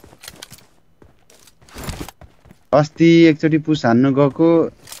अस्ति एकचोटि पुस हान्नु गएको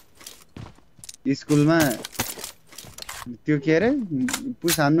स्कुलमा त्यो के अरे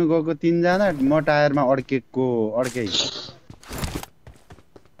पुस हान्नु गएको 3 जना म टायरमा अड्के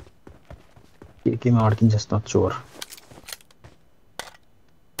केमा अड्किन्छ जस्तो चोर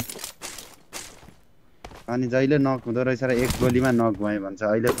अनि जहिले नक हुँदो रहेछ र एक गोलीमा नक भए भन्छ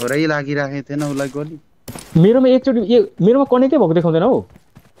अहिले थोरै लागिराखेको थिएन उसलाई गोली मेरोमा एकचोटि मेरोमा कनेक्टै भएको देखाउँदैन हौ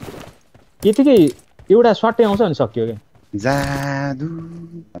यतिकै एउटा सर्टै आउँछ अनि सक्यो क्या जादु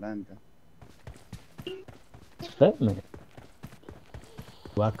होला नि त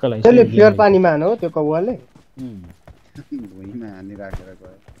वाक्कलाई त्यसले प्योर पानीमा हान्यो त्यो कौवाले भुइँमा हानिराखेर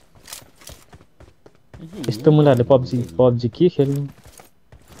गयो यस्तो मुलाहरूले पब्जी के खेल्नु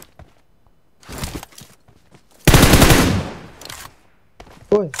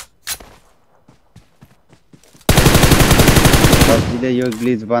पब्जीले यो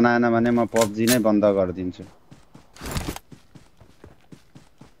ग्लिच बनाएन भने म पब्जी नै बन्द गरिदिन्छु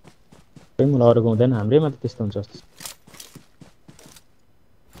मलाई अरूको हुँदैन हाम्रैमा त त्यस्तो हुन्छ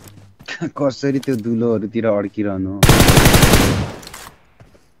कसरी त्यो दुलोहरूतिर अड्किरहनु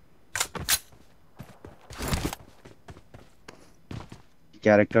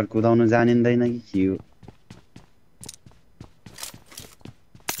क्यारेक्टर कुदाउनु जानिँदैन कि के हो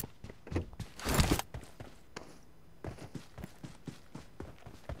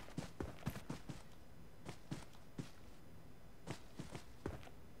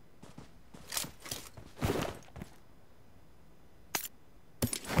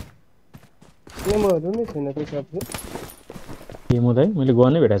गेमहरू नै छैन त्यो सबले गेम हुँदै मैले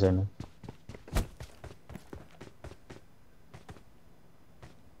गर्नै भेटेको छैन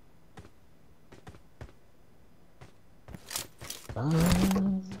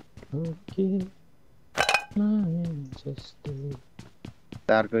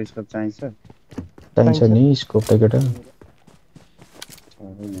तारको स्कोप चाहिन्छ नि स्कोप त केटा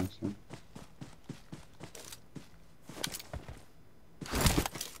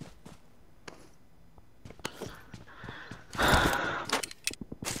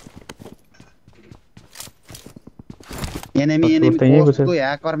एनेमी कस्तो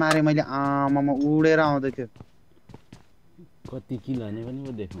ह्याकर मारे मैले आमामा उडेर आउँदै थियो कति किल हाने पनि म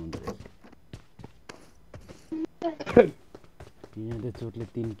देखाउँदै यहाँले चोटले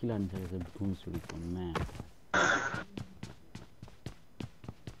 3 किल हानिसकेछ बुमसुडीको म्याच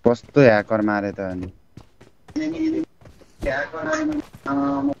कस्तो ह्याकर मारे त अनि ह्याकर मारे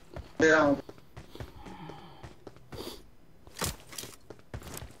उडेर आउँदै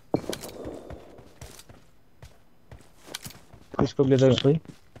स्कोप लिएर खोइ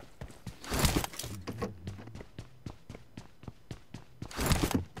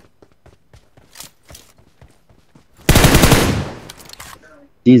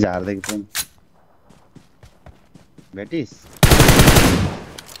चीज हार्दैको थिएँ भेटिस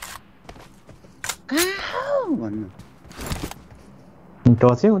भन्नु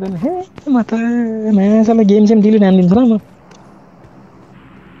टचै हुँदैन हे म त माछालाई गेम सेम डिलिट हानिदिन्छ ल म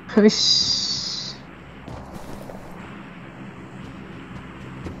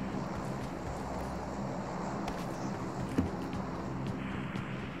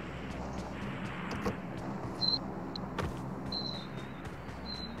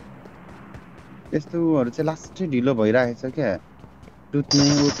यस्तोहरू चाहिँ लास्टै ढिलो भइरहेछ क्या टुट्ने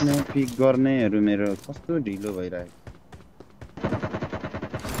उठ्ने पिक गर्नेहरू मेरो कस्तो ढिलो भइरहेको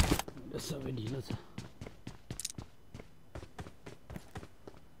सबै ढिलो छ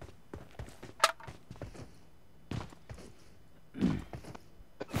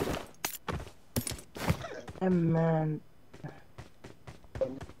man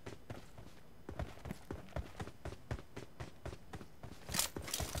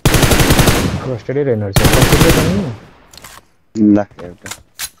फ्रस्ट्रेटेड रहेछ फ्रस्ट्रेटेड पनि ल एउटा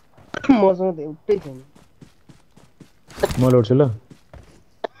मसँग त एउटै छैन म लोड्छु ल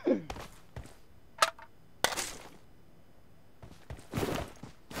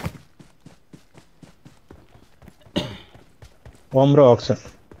ओम र अक्स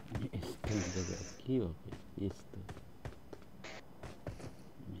यस्तो हुन्छ के हो यस्तो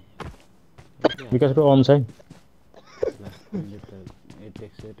विकासको ओम छ है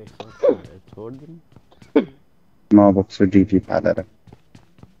छोड दिनु म बोक्छु डिपी फालेर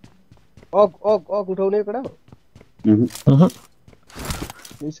अग उठाउने कडा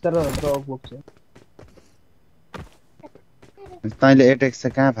निस्कर भनेर अग बोक्छ तैँले एटेक्स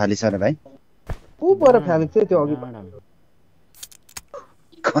चाहिँ कहाँ फालिस र भाइ ऊ पर फ्यालेको थियो त्यो अघि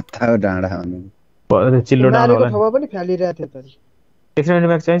कता हो डाँडा भन्नु चिल्लो डाउन नारीको होला ठाउँमा पनि फ्यालिरहेको थियो त एक्सटेन्डेड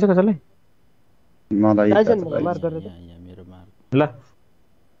ब्याग चाहिन्छ कसैलाई मलाई चाहिन्छ नि मलाई मार गरेर यहाँ मेरो मार ल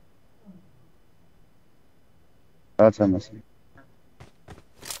छ मसँग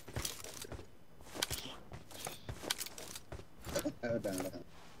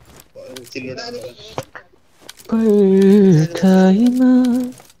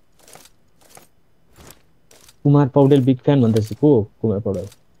कुमार पौडेल बिग फ्यान भन्दैछ को हो कुमार पौडेल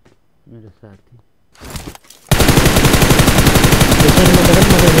मेरो साथी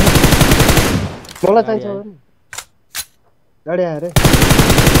मलाई चाहिन्छ गाडी आयो रे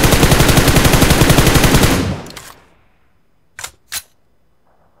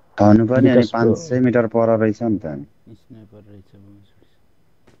भन्नु पर्ने अनि 500 मिटर पर रहेछ नि त अनि स्नाइपर रहेछ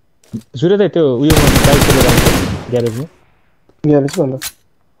सूर्य दाइ त्यो उयो बाइक चलेर आउँछ ग्यारेजमा ग्यारेज भन्नु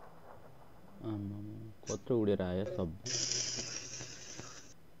कत्रो उडेर आयो सब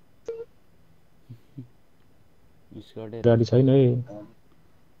गाडी छैन है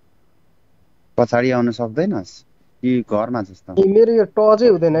पछाडि आउन सक्दैनस् कि घरमा जस्तो मेरो यो टचै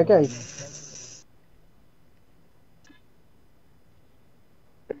हुँदैन क्या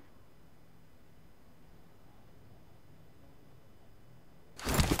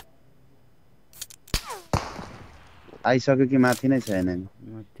आइसक्यो कि माथि नै छैन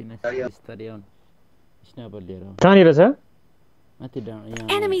माथि नै बिस्तारै आउनु स्नाइपर लिएर आउनु कहाँनिर छ माथि यहाँ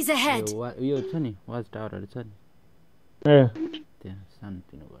Enemies ahead. उयो छ नि वाच टावरहरू छ नि ए त्यहाँ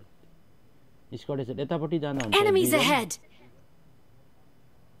सानोतिनो घर स्कॉट छ यतापट्टि जाँदा हुन्छ Enemies ahead.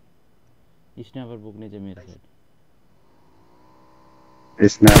 स्नाइपर बोक्ने चाहिँ मेरो साइड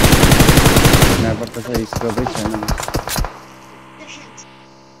स्नाइपर त छ स्कोपै छैन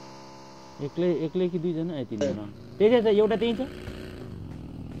एक्लै कि दुईजना यति न त्यही छ एउटा त्यही छ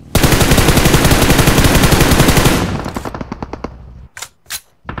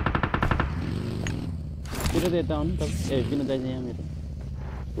मेरो त यता आउनु त ए किन जान्छ यहाँ मेरो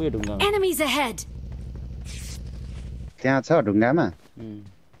उयो ढुङ्गा Enemies ahead. त्यहाँ छ ढुङ्गामा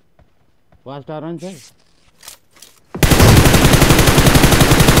वाच टावर पनि छ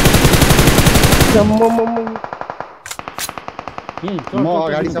म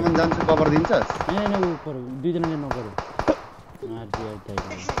अगाडिसम्म जान्छु कभर दिन्छस् ऊपर दुईजनाले नगर्यो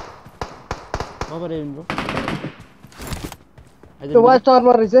कभर ब्रो त्यो वाच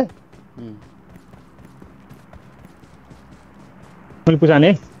टावरमा रहेछ मैले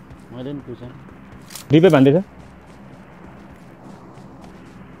पुछाने मैले नि पुछाँ रिपे भन्दैछ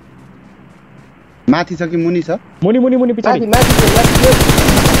माथि छ कि मुनि छ मुनि मुनि मुनि पछाडि माथि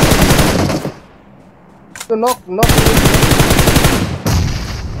त्यो नक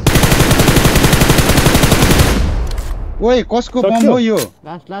ओइ कसको बम हो यो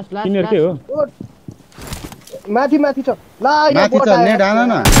लास्ट किनहरुकै हो माथि छ ल माथि छ नेट हान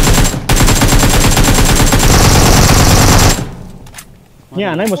न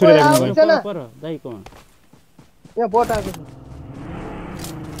यहाँ हानै म सूर्य दाइको पर दाइकोमा यहाँ बोट आएको छ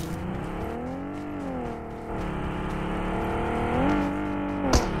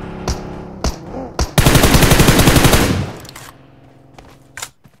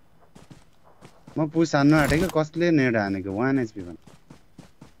म पुस हान्नु आँटेको कसले नेट हानेको 1 HP भन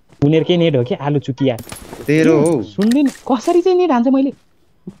उनीहरुकै नेट हो कि आलु चुकिया तेरो हो सुन्दिन कसरी चाहिँ नेट हान्छ मैले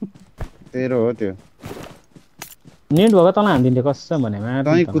तेरो हो त्यो नेट भगा तल हान्दिन्थे कसम भने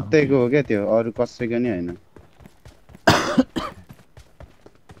तै कुत्तेको हो के त्यो अरु कसैको नि हैन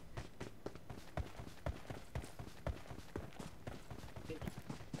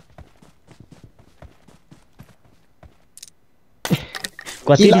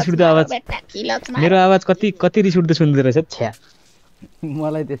कति रिस उठ्दो आवाज मेरो आवाज कति रिस उठ्दो सुन्दै रहेछ छ्या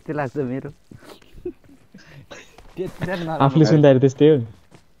मलाई त्यस्तै लाग्छ मेरो आफुले सुन्दाखेरि त्यस्तै हो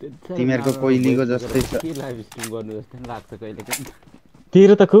तिमीहरुको कोइलीको जस्तै छ के लाइभ स्ट्रिम गर्नु जस्तै लाग्छ कहिले कहिले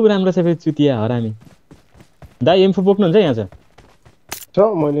तेरो त खुब राम्रो छ फेरि चुतिया हरामी दाइ एम्फो बोक्नुहुन्छ यहाँ छ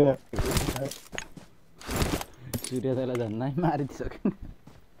मैले सूर्य दाइलाई झन्नै मारिदिसक्यो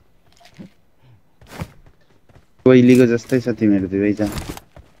कोइलीको जस्तै छ तिमीहरु दुवैजना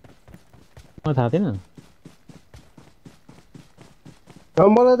म थाहा थिएन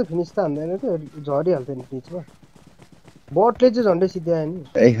मलाई त फिनिस त हान्दैन थियो झरिहाल्थ्यो नि पिचमा बटले चाहिँ झन्डै सिधै आयो नि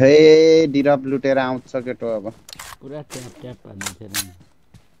ए हे डिरप लुटेर आउँछ केटो अब पुरा ट्याप ट्याप हान्नु थियो नि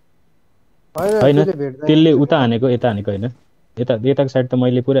हैन त्यसले उता हानेको यता हानेको हैन यताको साइड त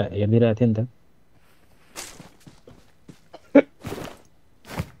मैले पुरा हेर्दिरहेको थिएँ नि त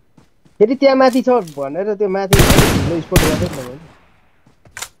फेरि त्यहाँ माथि छ भनेर त्यो माथि स्पोर्ट गर्दै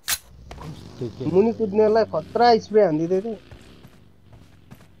थियो मुनि कुद्नेलाई खतरा स्प्रे हान्दिदै थियो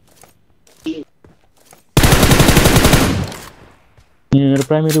मेरो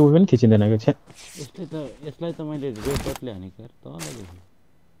प्राइमेरी उ पनि खिचिँदैन के छ्या यसलाई त मैले रेड डटले हानेको यार तलले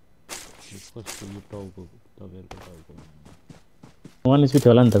कस्तो यो टाउको तपाईहरुको टाउको 1 स्पिड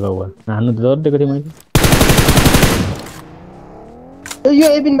होला नि त गाउँ हान्नु त डरदेको थिएँ मैले यो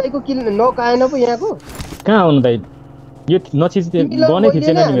एबिन भाइको किल नक आएन पो यहाँको कहाँ आउनु दाइ यो नचिज गनै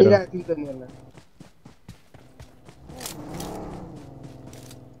थिचेन नि मेरो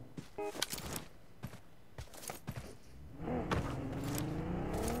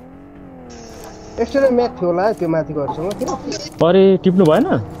एक्स्ट्रा म्याच थियो होला त्यो माथिकोहरुसँग किन अरे टिप्नु भएन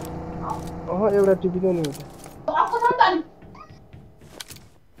एउटा टिपिदियो नि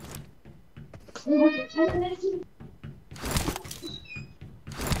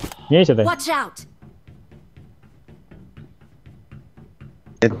यही छ त Watch out!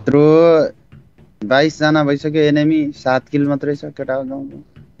 यत्रो 22 जना भइसक्यो एनिमी 7 किल मात्रै छ केटा गाउँको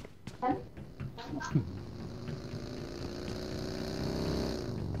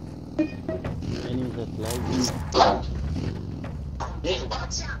एनिमी त लाइभ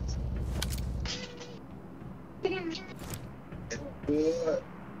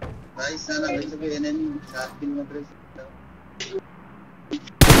 22 जना भइसक्यो एनिमी 7 किल मात्रै छ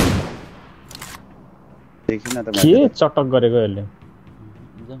देखिन त के चटक गरेको यसले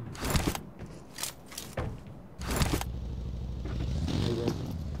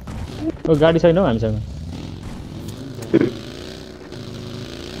ओ गाडी छैन हौ हामीसँग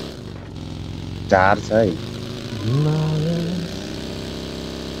 4 छ है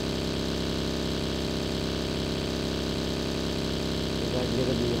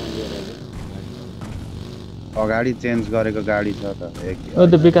अगाडि चेन्ज गरेको गाडी छ त ओ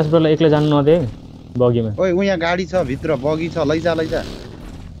त विकास ब्रोलाई एक्लै जानु नदे बगीमा ओइ उहाँ गाडी छ भित्र बगी छ लैजा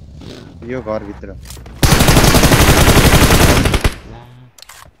यो घर भित्र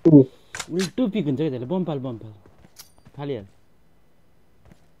उल्टो पिक हुन्छ के त्यसले बमपाल फालिहाल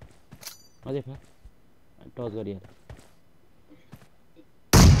अझै फाल टच गरिहाल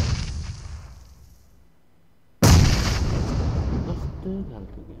कस्तो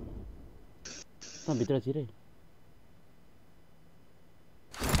खालको गेम त भित्र छिरै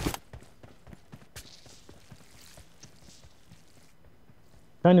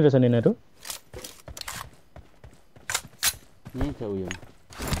कहाँनिर छ यिनीहरू यहीँ छ उयो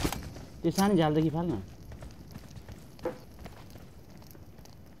त्यो सानो झालदेखि फाल न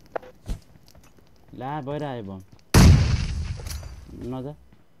ला भएर आयो बम नजा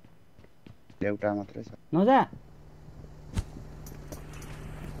एउटा मात्रै छ नजा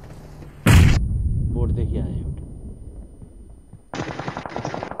बोर्डदेखि आयो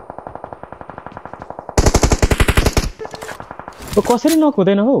एउटा कसरी नक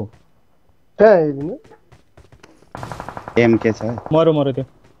हुँदैन हौ एमके छ मरो त्यो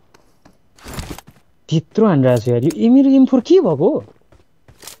त्यत्रो हानिरहेको छ यार यो मेरो M4 के भएको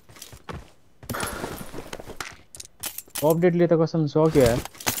अपडेटले त कसम सक्यो यार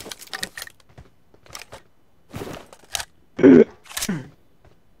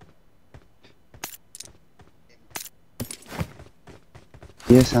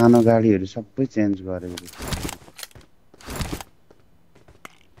यो सानो गाडीहरु सबै चेन्ज गरेको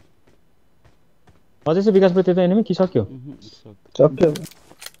अझै चाहिँ विकास प्रति त एनिमी कि सक्यो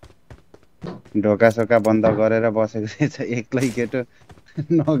ढोका सोका बन्द गरेर बसेको रहेछ एक्लै केटो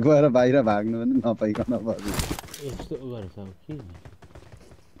नगएर बाहिर भाग्नु पनि नपाइकन बस्यो यस्तो गरेछ अब के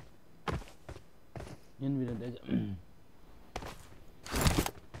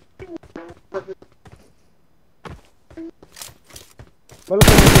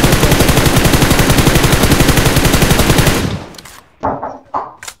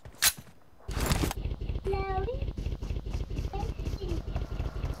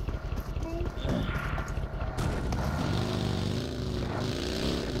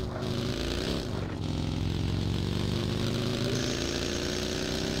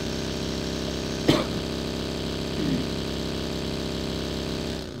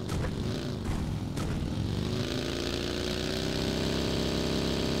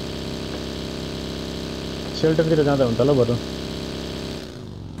सेल्टरतिर जाँदा हुन्छ ल बरु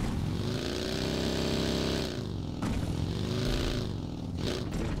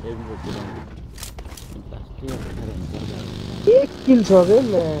एक किल छ बे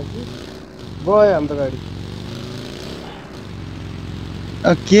म्याजी गयो हाम्रो गाडी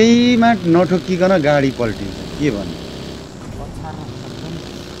केहीमा नठोकिकन गाडी पल्टिन्छ के भन्नु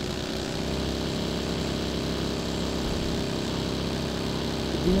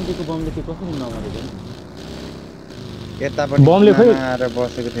दिनको बमले के कसरी नमरेको यतापट्टि बमले खोइ आएर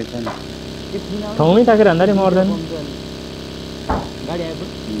बसेको थिएछ नि ठाउँमै ताकेर हान्दाखेरि मर्दैन गाडी आयो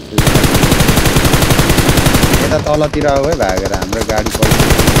यता तलतिर आऊ है भागेर हाम्रो गाडी पल्टिन्छ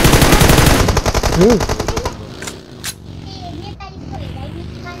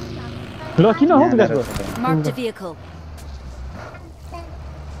ल किन हो विकास ब्रो Marked a vehicle.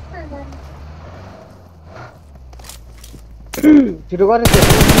 छिटो गरे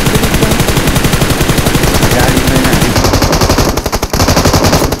गाडी छैन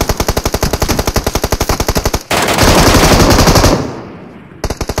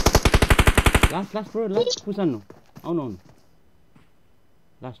लास्ट ब्रो लास्ट पुसान्नु आउनु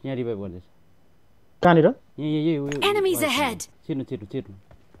लास्ट यहाँ रिभाइभ गर्दैछ कहाँनिर Enemies ahead. छिर्नु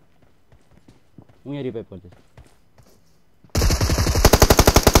यहाँ रिभाइभ गर्दैछ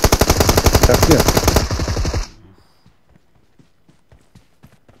सक्यो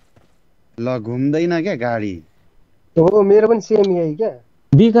ल घुम्दैन क्या गाडी हो मेरो पनि सेम यही क्या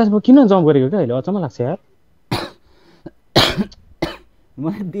विकास ब्रो किन जम्प गरेको क्या अहिले अचम्म लाग्छ यार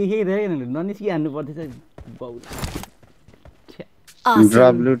मलाई देखिरहेन ननिस्कि हान्नु पर्दैछ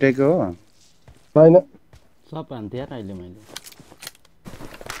ड्रप लुटेको हो हैन सब हान्थे यार अहिले मैले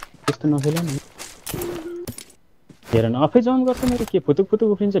त्यस्तो नखेल नि हेर न आफै जम्प गर्छ मेरो के फुतुक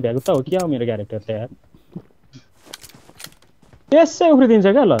उफ्रिन्छ भ्यागु त हो क्या हो मेरो क्यारेक्टर त यार त्यसै उफ्रिदिन्छ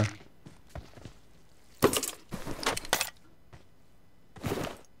क्या ल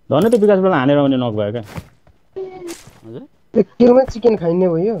धन्य त विकासबाट हानेर आउने नक भयो क्या हजुर किलमा चिकन खाइने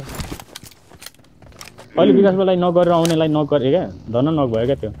भयो अहिले विकासलाई नक गरेर आउनेलाई नक गरे क्या धन नक भयो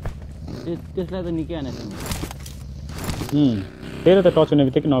क्या त्यो त्यसलाई त निकै हानेछ तेरो त टच हुने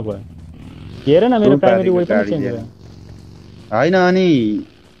बित्तिकै नक भयो हेर न मेरो प्राइमेरी वेपन चेन्ज भयो हैन अनि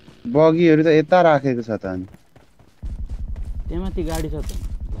बगीहरु त यता राखेको छ त अनि त्यहाँमाथि गाडी छ त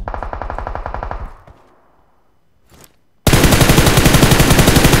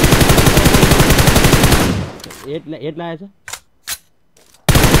एट लागेछ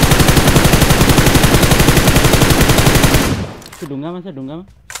त्यो ढुङ्गामा छ ढुङ्गामा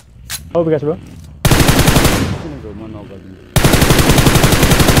औ विकास ब्रो म नगर्दिन्छु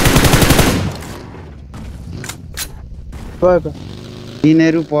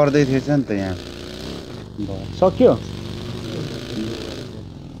तिनीहरु पर्दै थिएछ नि त यहाँ सक्यो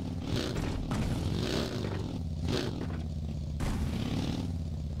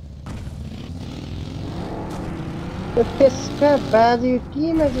त्यसका बाजे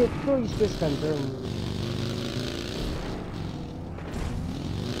किन चाहिँ यत्रो स्पेस खान्छ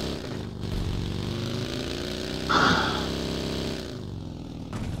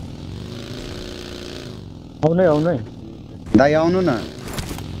आउनै दाइ आउनु न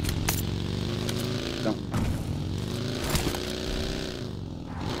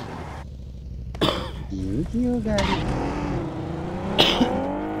यो गाडी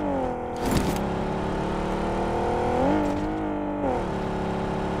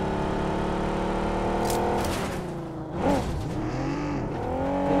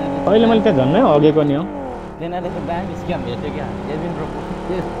अहिले मैले त्यहाँ झन्नै अगेको नि हो त्यहाँले त दामी स्क्याम हेर्थ्यो क्या एबिन ब्रोको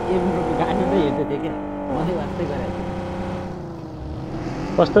गाडी नै हेर्थ्यो त्यो क्या मलाई वास्तै गरेको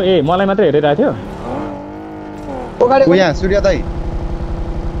कस्तो ए मलाई मात्रै हेरिरहेको थियो ओ यहाँ सूर्य दाइ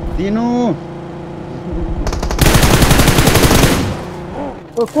दिनु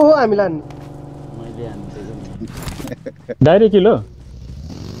को हो हामीलाई मैले हान्दिएको डाइरेक्ट किलो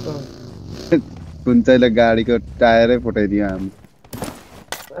कुन चाहिँले गाडीको टायरै फुटाइदियो हामी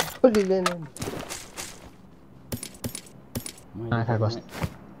आँखा कस्तो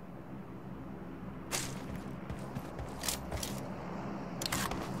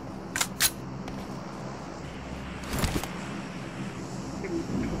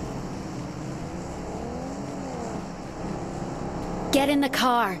Get in the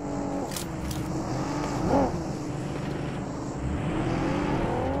car.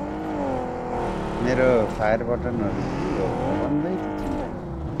 मेरो फायर बटनहरु बन्दै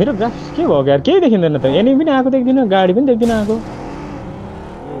मेरो ग्राफिक्स के भयो यार केही देखिँदैन त एनिमी पनि आएको देख्दिन गाडी पनि देख्दिन आएको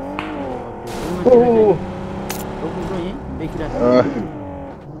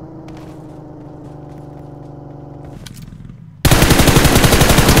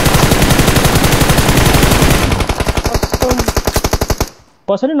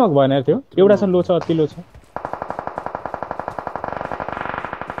कसरी नक भएन यार त्यो एउटा छ लो छ अति लो छ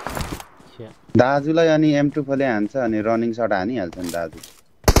दाजुलाई अनि M2 फले हान्छ अनि रनिङ शट हानिहाल्छ नि दाजु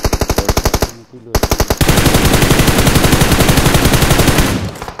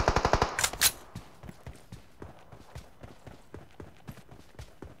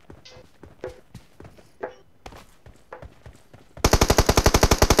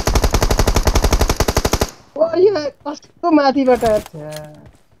ओइ कस्तो माथिबाट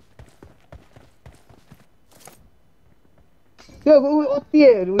त्यो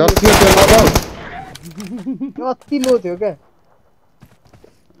अति लो थियो क्या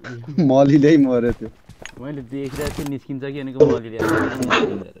मलिलै मर्यो त्यो मैले देखिरहेको थिएँ निस्किन्छ कि भनेको मलिले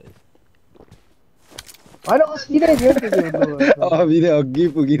होइन अस्ति नै थियो नि त्यो अभिले अघि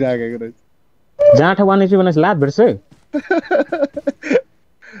पुगिराखेको रहेछ जाँठा बनेपछि भनेपछि लात भेट्छ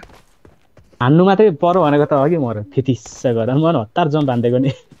हान्नु मात्रै परो भनेको त अघि मर्यो फितिस्स गरेर मन हतार जम्प हान्दिएको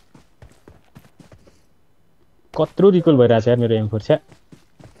नि कत्रो रिकल भइरहेछ यार मेरो M4 छ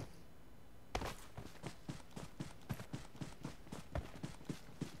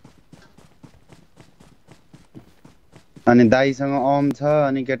अनि दाइसँग अम छ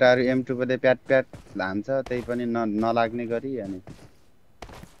अनि केटाहरु M2 पले प्याट प्याट हान्छ त्यही पनि नलाग्ने गरी अनि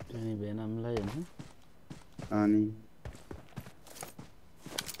भेनमलाई हैन अनि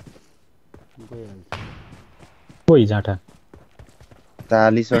कोही जाँठा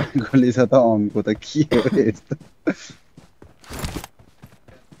 40 गोली छ त अमको त के हो यस्तो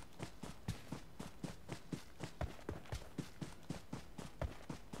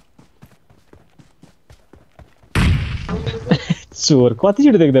चोर कति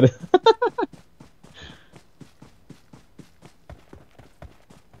छिटो देख्दै रहेछ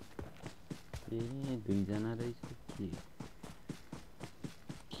दुई जना रहेछ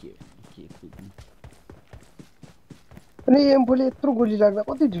के अनि M4 ले यत्रो गोली लाग्दा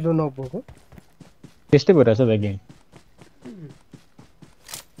कति ढिलो नपुग्यो त्यस्तै भइरहेछ त गेम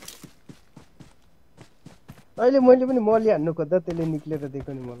अहिले मैले पनि मली हान्नु खोज्दा त्यसले निक्लेर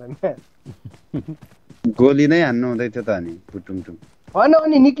देख्यो नि मलाई गोली नै हान्नु हुँदै थियो त अनि पुटुङटुङ हैन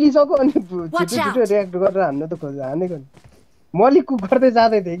अनि निक्लिसक्यो अनि छिटो छिटो रियाक्ट गरेर हान्न त खोज हानेको नि मली कुक गर्दै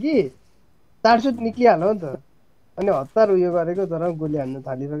जाँदै थिए कि चार्जसुट निक्लिहाल्यो नि त अनि हतार उयो गरेको तर गोली हान्न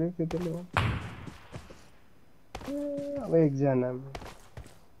थालिसकेको थियो त्यसले अब एकजना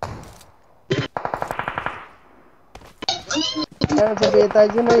यता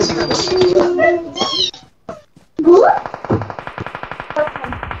चाहिँ नै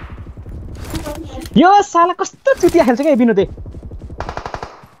यो साला कस्तो चुतिया खेल्छ के विनोदे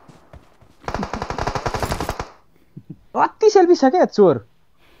अति सेल्फी छ क्या चोर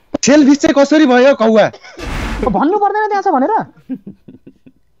सेल्फी चाहिँ कसरी भयो कौवा भन्नु पर्दैन त्यहाँ छ भनेर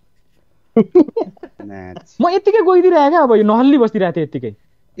म यतिकै गइदिरहेको क्या अब यो नहल्ली बसिरहेको थिएँ यतिकै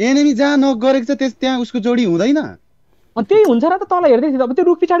एनिमी जहाँ नक गरेको छ त्यहाँ उसको जोडी हुँदैन अनि त्यही हुन्छ र त तल हेर्दै थिएँ अब त्यो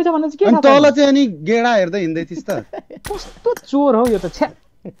रुख पछाडि छ भने चाहिँ के अनि तल चाहिँ अनि गेडा हेर्दै हिँड्दै थिइस् त कस्तो चोर हो यो त छ्या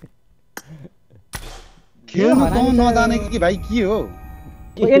खेल्न त नजाने कि भाइ के हो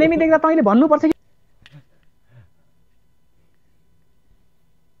एनिमी देख्दा तैँले भन्नुपर्छ कि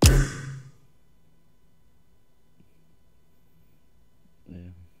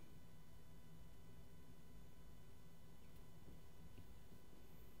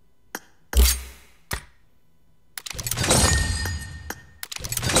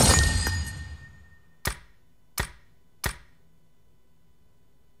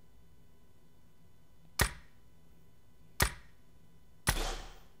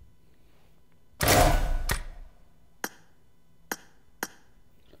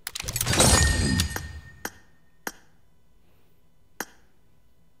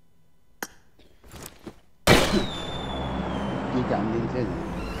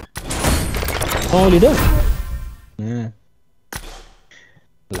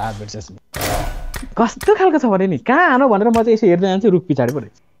कस्तो खालको छ भने नि कहाँ हानो भनेर म चाहिँ यसो हेर्दै जान्छु रुख पछाडि पऱ्यो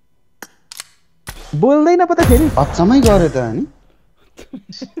बोल्दैन पो त फेरि अचम्मै गरे त अनि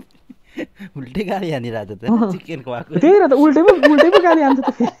उल्टै गाडी हानिरहेको त चिकनको आको त्यही र त उल्टै पो गाडी हान्छ त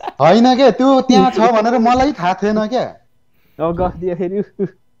फेरि हैन के त्यो त्यहाँ छ भनेर मलाई थाहा थिएन क्या अब गफ दियो फेरि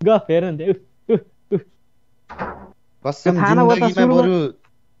गफ हेर नि कसम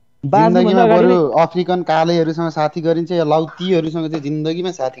जिन्दगीमा बरु अफ्रिकन कालेहरूसँग साथी गरिन्छ या लाउतीहरूसँग चाहिँ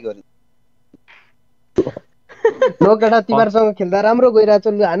जिन्दगीमा साथी गरिन्छ नोकेटा तिमीहरुसँग खेल्दा राम्रो गइरहेछ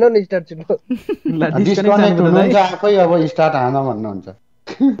लु हानो न स्टार्ट छिटो डिस्कनेक्ट हुनुहुन्छ आफै अब स्टार्ट हान भन्नुहुन्छ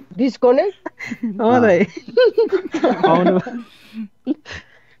डिस्कनेक्ट दाइ आउनु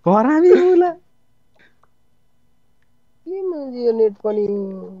हरामी मुला के यो नेट पनि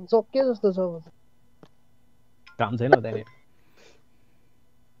सक्यो जस्तो छ काम छैन दाइ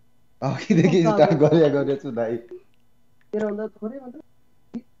अघिदेखि स्टार्ट गरेछु दाइ तेरो भन्दा थोरै मात्र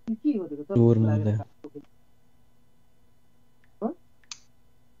के हो त्यो टुरमा हुँदा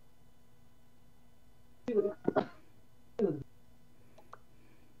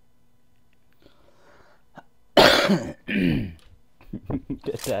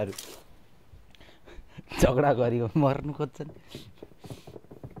केटाहरू झगडा गरी मर्नु खोज्छन्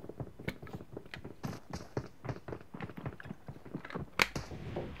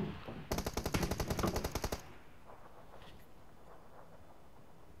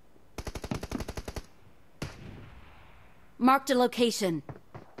Marked a location.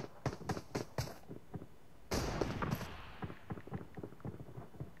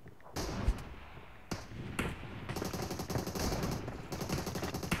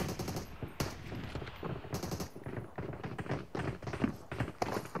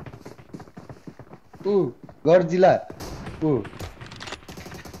 गर्जिला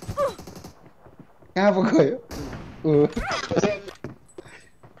कहाँ पो गयो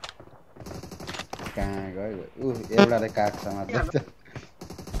कहाँ गयो एउटाले काठ समात्छ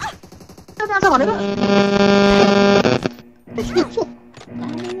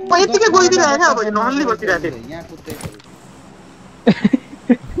यतिकै गइदिरहेको अब ननले बसिरहेको थिएँ यहाँ कुद्दै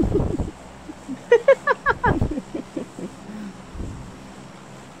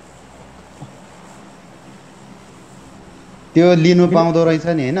त्यो लिनु पाउँदो रहेछ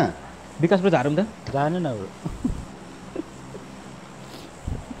नि हैन विकास ब्रो झारौँ त जानु न ब्रो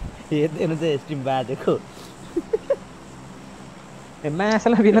हेर्दैन चाहिँ स्ट्रिम बाजेको ए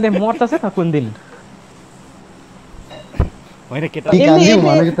मासला बिनाले मर्छ छ त कुन दिन होइन केटा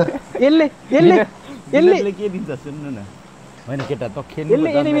यसले के दिन्छ सुन्नु न होइन केटा त खेल्नु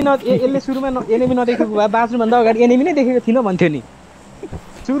यसले यसले सुरुमा एनिमी नदेखेको भए बाँच्नुभन्दा अगाडि एनिमी नै देखेको थिइनँ भन्थ्यो नि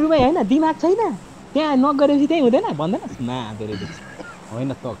सुरुमै होइन दिमाग छैन त्यहाँ नक गरेपछि त्यही हुँदैन भन्दैन मादो रहेछ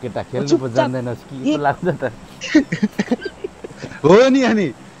होइन त केटा खेल्नु पो जान्दैनस् कि लाग्छ त हो नि अनि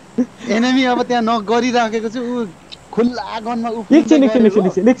एनिमी अब त्यहाँ नक गरिराखेको छु उ खुल्ला गनमा एकछिन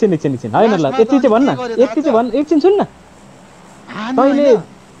होइन ल यति चाहिँ भन्न एकछिन सुन्न तैले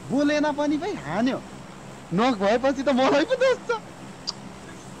बोलेन पनि भाइ हान्यो नक भएपछि त मलाई पो दोष छ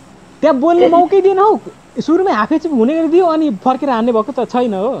त्यहाँ बोल्ने मौकै दिएन हौ सुरुमै हाफे चाहिँ हुने गरिदियो अनि फर्केर हान्ने भएको त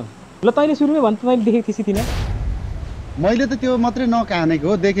छैन हो ल तैँले सुरुमै भन् त मैले देखेको थिएँ थिइनँ मैले त त्यो मात्रै नक हानेको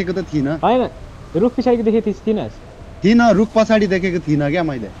हो देखेको त थिइनँ होइन रुख पछाडि देखेको थिइनँ थिइनँ रुख पछाडि देखेको थिइनँ क्या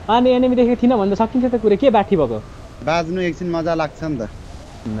मैले अनि एनिमी देखेको थिइनँ भन्दा सकिन्छ त कुरा के बाठी भएको बाज्नु एकछिन मजा लाग्छ नि त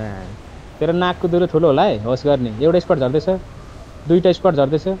तेरो नाकको दुरो ठुलो होला है होस् गर्ने एउटा स्पट झर्दैछ दुईटा स्पट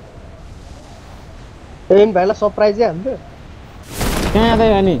झर्दैछ एन भाइलाई सरप्राइजै हान्थ्यो कहाँ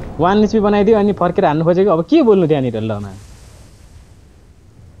गयो अनि 1 HP बनाइदियो अनि फर्केर हान्नु खोजेको अब के बोल्नु त्यहाँनिर लमा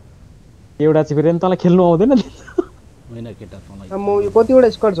एउटा चाहिँ फेरि तँलाई खेल्नु आउँदैन होइन केटा तँलाई म यो कतिवटा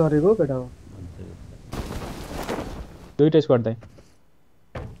स्क्वाड झरेको हो केटा दुईटा स्क्वाड दाइ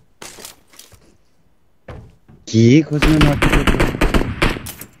के खोज्नु नपुगेको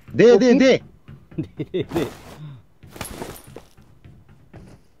दे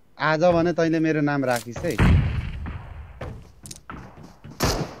आज भने तैँले मेरो नाम राखिस् है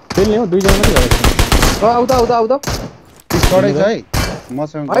खेल्ने हो दुईजना मात्रै झरेको आउँदा स्क्वाडै छ है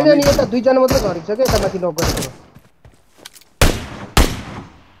मसँग होइन नि यता दुईजना मात्रै झरेको छ क्या यता माथि नक गरेको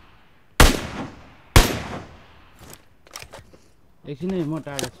एकछिन म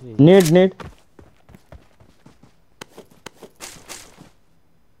टाढा छु नेट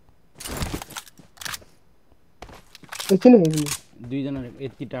एकछिन दुईजना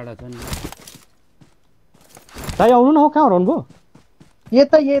यति टाढा छ नि दाइ आउनु न हो कहाँ हराउनु भयो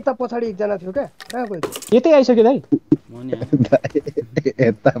यता पछाडि एकजना थियो क्या कहाँ गयो यतै आइसक्यो दाइ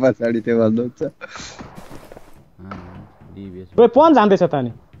यता पछाडि त्यो भन्नुहुन्छ ओए पन जान्दैछ त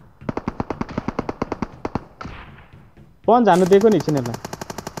अनि पन जानु दिएको नि एकछिन यसलाई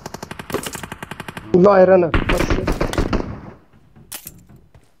ल हेर न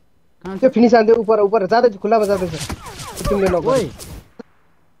त्यो फिनिस हान्थ्यो उपर जाँदैछ खुल्लामा जाँदैछ तिमीले नगोइ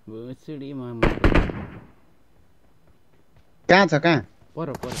कहाँ छ कहाँ पर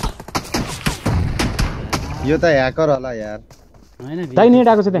यो त ह्याकर होला यार हैन दाइ नेट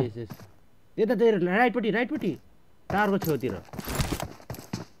आएको छ त्यहाँ यतातिर राइटपट्टि टारको छेउतिर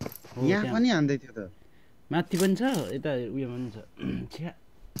यहाँ पनि हान्दै थियो त माथि पनि छ यता उयो पनि छ छ्या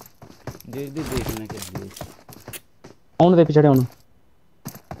देख्दै देखिन के आउनु त पछाडि आउनु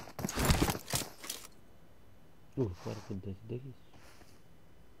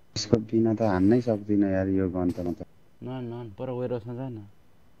यसको बिना त हान्नै सक्दिन यार यो गन त म त न पर वेयरहाउसमा जा न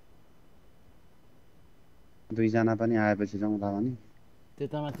दुईजना पनि आएपछि जाउँला भने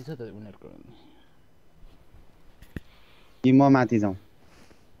त्यता माथि छ त उनीहरुको कि म माथि जाउँ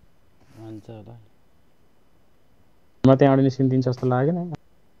भन्छ होला म त्यहाँबाट निस्किन दिन्छ जस्तो लागेन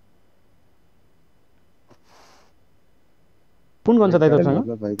कुन गन्छ दाइ तपाईसँग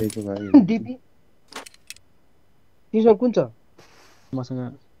भाइको भाइ डिपी तिमीसँग कुन छ मसँग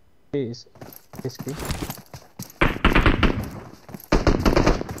एसके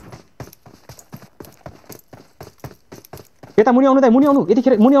यता मुनि आउनु दाइ मुनि आउनु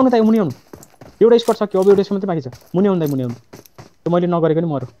यतिखेर मुनि आउनु दाइ मुनि आउनु एउटा स्पट सक्यो अब एउटा स्पट मात्रै बाँकी छ मुनि आउनु दाइ मुनि आउनु त्यो मैले नगरेको नि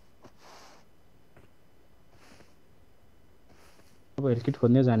मरो अब हेल्किट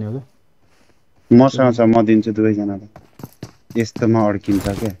खोज्ने जाने हो क्या मसँग छ म दिन्छु दुवैजनालाई यस्तोमा अड्किन्छ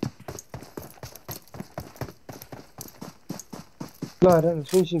क्या ल हेर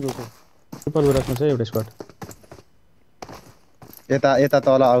सुइसीको छ सुपर बुरासमा छ एउटा स्पट यता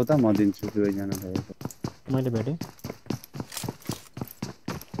तल आउ त म दिन्छु दुवैजनालाई मैले भेटेँ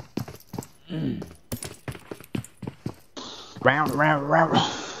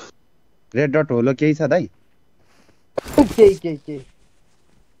रेड डट होलो केही छ दाइ केही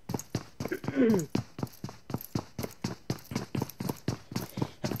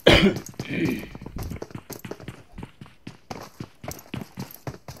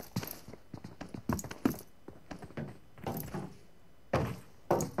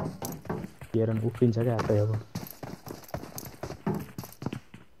हेर न उफ्रिन्छ क्या आफै अब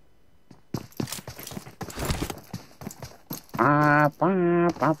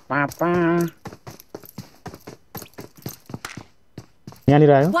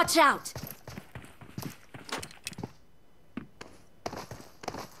यहाँनिर आयो Watch out!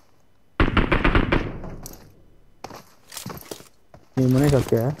 मनै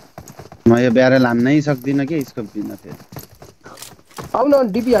सक्यो म यो ब्यारेल हान्नै सक्दिनँ के स्कोप बिना फेरि आउ न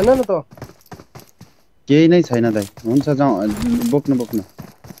डिपी हान न त केही नै छैन दाइ हुन्छ जाउँ बोक्नु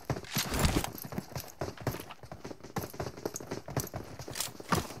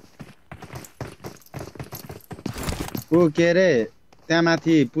ओ के अरे त्यहाँ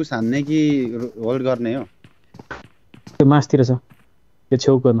माथि पुस हान्ने कि होल्ड गर्ने हो त्यो मासतिर छ त्यो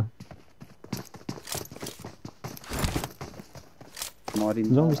छेउकोमा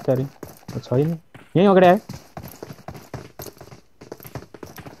जाउँ बिस्तारै छैन यहीँ अगाडि आयो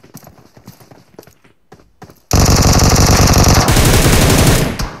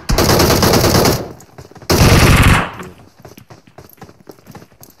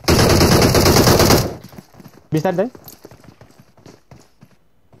बिस्तारै दाइ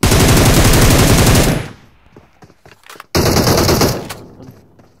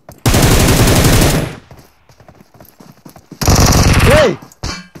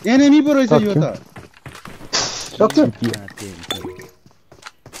एनिमी पो रहेछ यो त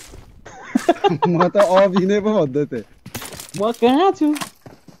म त अभिनय पो भन्दै थिएँ म कहाँ छु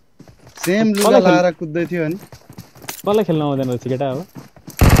सेम लुगा लाएर कुद्दै थियो अनि कसलाई खेल्न आउँदैन रहेछ केटा हो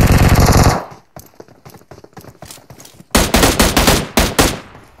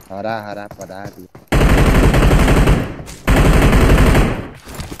हरा हरा परा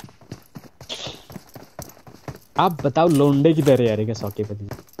आप बताओ लौंडे किधर है यार क्या सकेपछि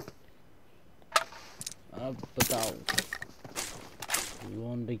अब बताओ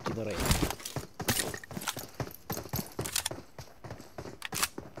लौंडे किधर है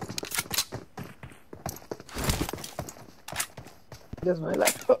यस भाइ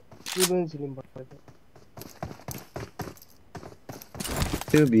लाग्यो पुरोन सिलिम भएको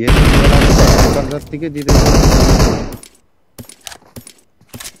त्यो भिएफको जतिकै दिँदै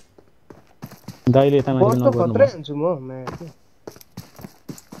दाइले यता माथि बस त खत्रै हान्छु म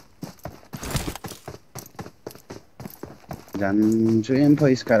जान्छु एम्फो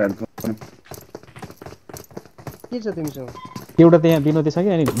स्कारहरुको के छ तिमीसँग एउटा त्यहाँ बिनोते छ कि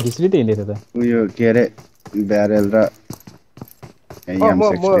अनि घिस्री त हिँड्दै थियो त उयो के अरे ब्यारेल र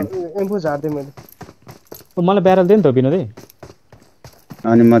एम्फो झार्दै मैले मलाई ब्यारल दे नि त बिनोदे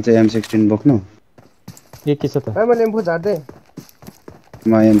अनि म चाहिँ M16 बोक्नु ए के छ त मैले एम्फो झार्दै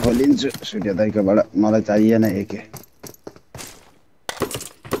म एम्फो लिन्छु सूर्य दाइकोबाट मलाई चाहिएन एके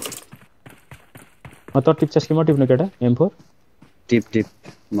त टिप्छस् कि म टिप्नु केटा M4 टिप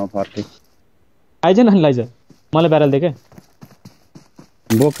म फर्के आइज न लाइज मलाई ब्यारल दे के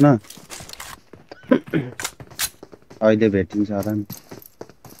बोक्न अहिले भेटिन्छ होला नि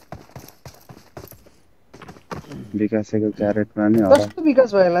विकासको क्यारेटमा नि होला कस्तो विकास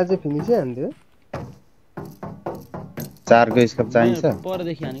भएला चाहिँ फिनिसै हान्दियो 4 को स्कोप चाहिन्छ पर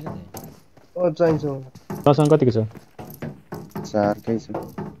देखि हाने के ओ चाहिन्छ तसँग कतिको छ 4 कै छ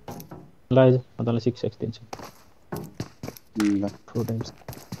लाइज म तँलाई 6x दिन्छु ल 4 टाइम्स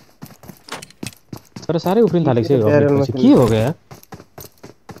तर सारै उफ्रिन थालेको छ के हो गया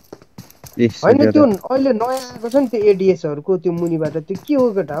हैन त्यो अहिले नयाँ आएको छ नि त्यो एडीएस हरुको त्यो मुनिबाट त्यो के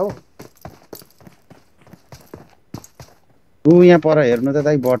हो केटा हो उ यहाँ पर हेर्नु त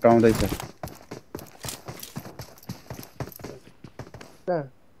दाइ बट आउँदै छ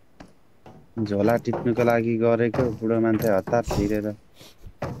झोला टिप्नुको लागि गरेको बुढो मान्छे हतार छिरेर ए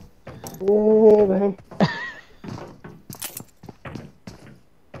भाइ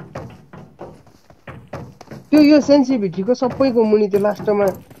त्यो यो सेन्सिटिभिटीको सबैको मुनि त्यो लास्टमा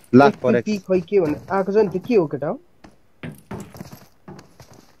लाख FPP फरेक्स खै के भने आएको छ नि त्यो के हो केटा हो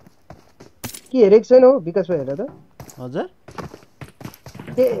के हेरेको छैन हो विकास भाइ हेर त हजुर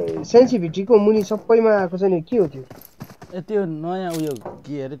ए सेन्सिटिभिटीको मुनि सबैमा आएको छ नि के हो त्यो ए त्यो नयाँ उयो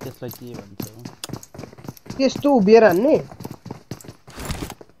के अरे त्यसलाई के भन्छ त्यस्तो उभिएर हान्ने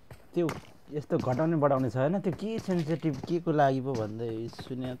त्यो यस्तो घटाउने बढाउने छ हैन त्यो के सेन्सिटिभ के को लागि पो भन्दै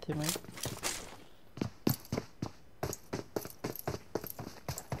सुनेको थिएँ मैले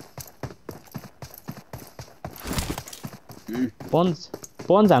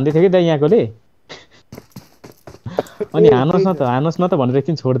पन्च हान्दै थियो कि दाइ यहाँकोले अनि हान्नुहोस् न त भनेर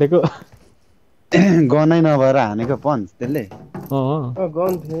एकछिन छोडिदिएको गनै नभएर हानेको पन्च त्यसले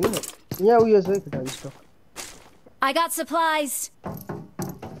गन थिएन यहाँ उयो छ केटा स्टक I got supplies.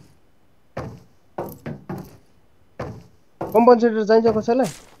 कम्पनसेटर चाहिन्छ कसैलाई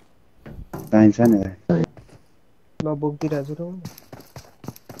चाहिन्छ नि ल बोक्दिरहेको छु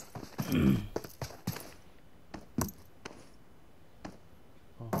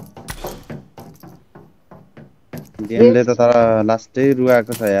गेमले त तर लास्टै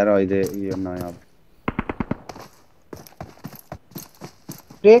रुवाएको छ यार अहिले यो नयाँ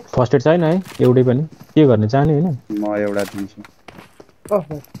फर्स्ट एड छैन है एउटै पनि के गर्ने चाहने हैन म एउटा दिन्छु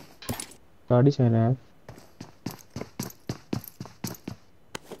गाडी छैन यार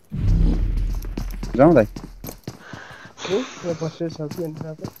जाउँ दाइ फर्स्ट एड छ कि अनि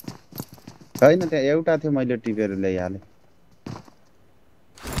छैन त्यहाँ एउटा थियो मैले टिपेर ल्याइहालेँ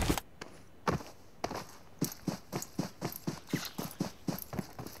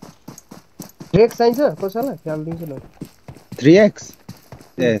ब्रेक चाहिन्छ कसैलाई ख्याल दिन्छु न 3x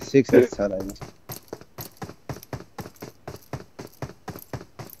ए 6x छ दाइ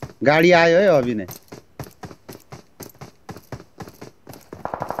गाडी आयो है अभिनय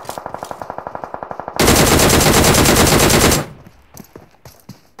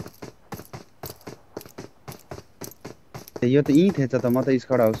यो त यहीँ थिएछ त म त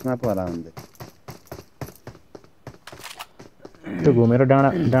स्कट हाउसमा पो होला हुन्थे त्यो घुमेर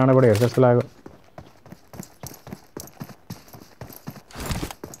डाँडाबाट हेर्छ जस्तो लाग्यो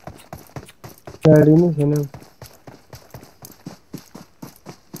गाडी नै छैन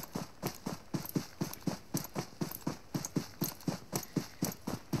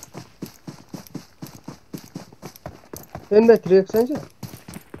एन बाई 3x चाहिन्छ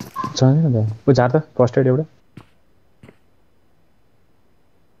छैन दाइ उ झार त फर्स्ट एड एउटा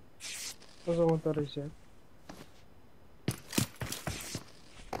कसमा त रहेछ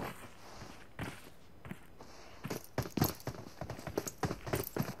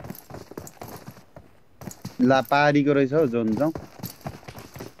ला पारीको रहेछ हौ जोन जाउँ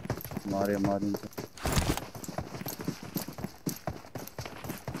मरिन्छ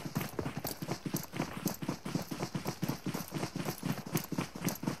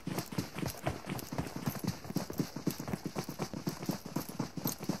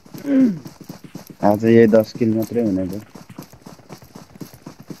आज यही 10 किल मात्रै हुने भयो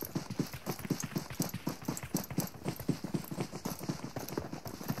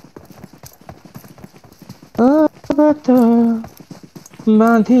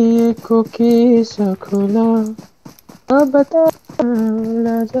बाँधिएको केश खोला अब त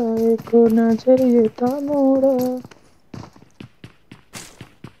जाएको नजरिए त मोड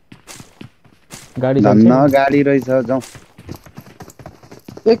गाडी धन्न गाडी रहेछ जाउँ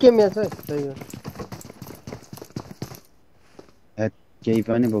एके म्याच है त्यही हो केही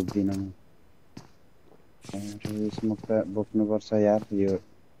पनि बोक्दिनँ म स्मोक त बोक्नुपर्छ यार यो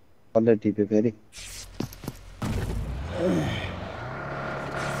कसले टिप्यो फेरि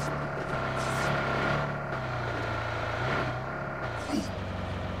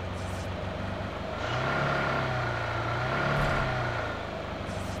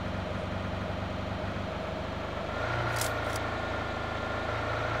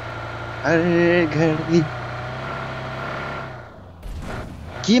अरे घडी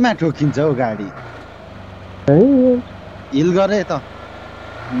केमा ठोकिन्छ हौ गाडी हिल गरे त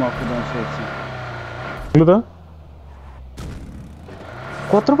म कुदाउँछु एकछिन लु त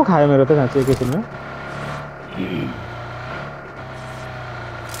कत्रो पो खायो मेरो त साँच्चै एकैछिनमा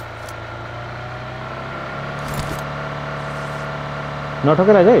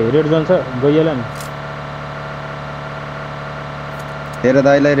नठोकेर है रेड जोन छ गइएला नि तेरो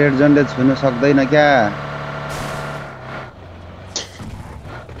दाइलाई रेड जोनले छुन सक्दैन क्या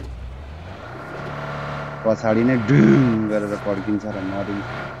पछाडि नै डुङ गरेर पड्किन्छ र मरिन्छ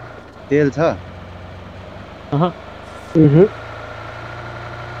तेल छ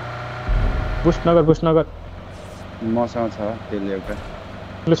पुस्ट नगर मसँग छ तेल एउटा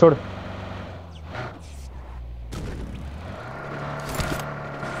ल छोड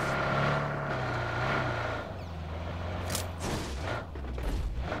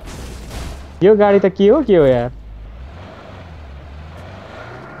यो गाडी त के हो यार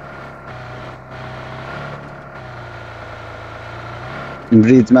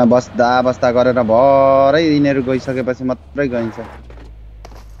ब्रिजमा बस्दा गरेर भरै यिनीहरू गइसकेपछि मात्रै गइन्छ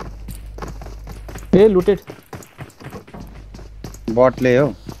ए लुटेड बटले हो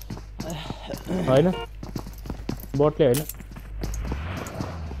हैन बटले हैन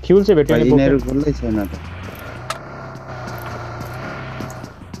फ्युल चाहिँ भेट्यो नि यिनीहरू खुल्लै छैन त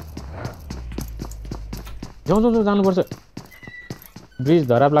जाउँ जानुपर्छ ब्रिज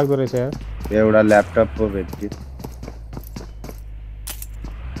धराप लाग्दो रहेछ यार एउटा ल्यापटप पो भेट्यो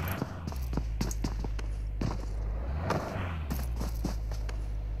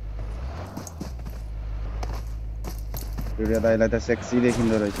सूर्य दाइलाई त सेक्सी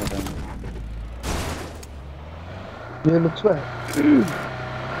देखिँदो रहेछ त यो लुक्समा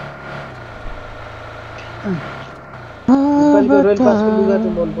रोयल पासको लुगा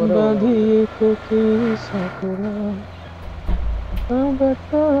चाहिँ मन पर्यो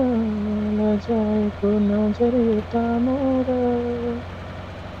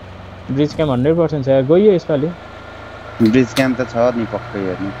ब्रिज क्याम्प 100% छ यार गइयो यसपालि ब्रिज क्याम्प त छ नि पक्कै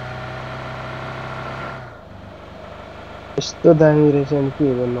हेर्नु यस्तो दामी रहेछ नि के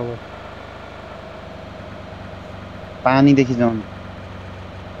भन्नु अब पानीदेखि जाउँ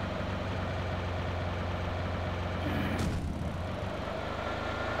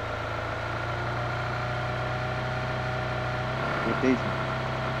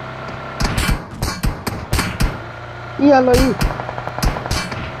यहाँ ल यी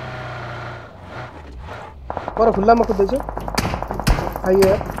पर खुल्लामा कुद्दैछ आइयो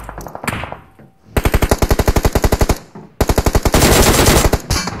यार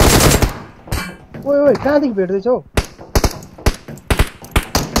ओइ कहाँदेखि भेट्दैछौ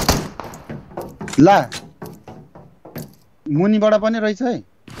ला मुनिबाट पनि रहेछ है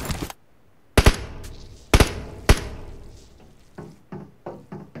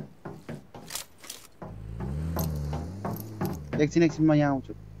एकछिन म यहाँ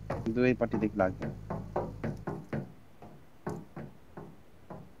आउँछु दुवैपट्टिदेखि लाग्छ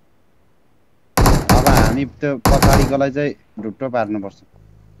अब हामी त्यो पछाडिकोलाई चाहिँ ढुट्टो पार्नुपर्छ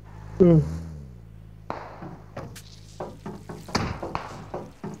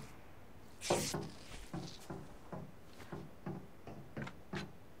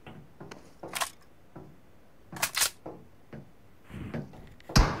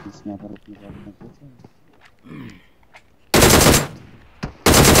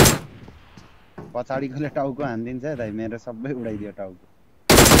पछाडिकोले टाउको हान्दिन्छ है दाइ मेरो सबै उडाइदियो टाउको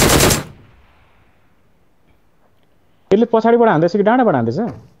यसले पछाडिबाट हान्दैछ कि डाँडाबाट हान्दैछ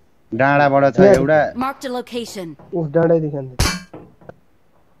डाँडाबाट छ एउटा Marked a location. उफ डाँडादेखि हान्दै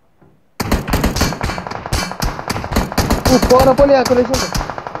उफ पर पनि आएको रहेछ नि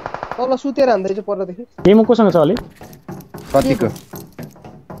तल सुतेर हान्दैछ परदेखि एमो कोसँग छ अलि कतिको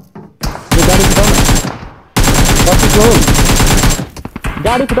यो गाडी फुटाउ न कतिको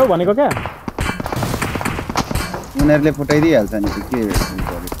गाडी फुटाउ भनेको क्या उनीहरूले फुटाइदिइहाल्छ नि के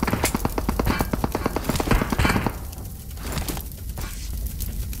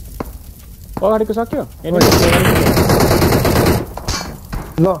अगाडिको सक्यो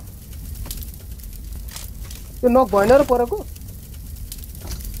ल त्यो नक भएन र परको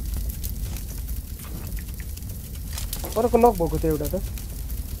नक भएको थियो एउटा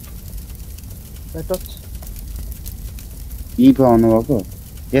त यी पो आउनुभएको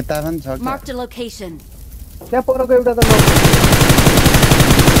यता पनि छ Marked a location. त्यहाँ परको एउटा त नक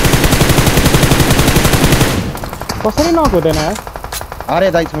कसरी नक हुँदैन यार अरे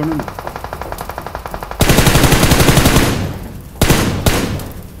दाइ छोड्नु न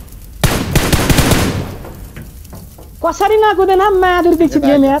कसरी नक हुँदैन माधुरी दीक्षित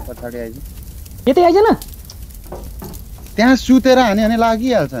गेम यार पछाडि आइज यतै आइज न त्यहाँ सुतेर हाने भने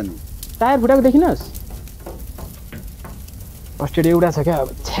लागिहाल्छ नि टायर फुटाएको देखिनस् फर्स्ट एउटा छ क्या अब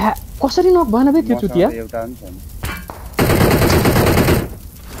छ्या कसरी नक भएन बे त्यो चुतिया एउटा पनि छैन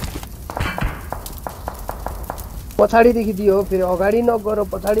पछाडिदेखि दियो फेरि अगाडि नक गर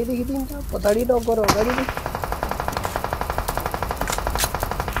पछाडिदेखि दिन्छ पछाडि नक गर अगाडि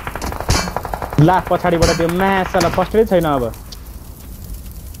ला पछाडिबाट त्यो म्याचला फर्स्टै छैन अब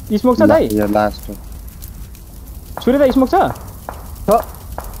स्मोक छ दाइ यो लास्ट हो सूर्य दा स्मोक छ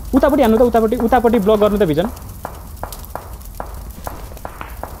उतापट्टि हान्नु त उतापट्टि ब्लक गर्नु त भिजन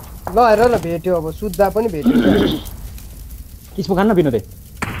ल हेर ल भेट्यो अब सुत्दा पनि भेट्यो स्मोक खान्न बिनो दे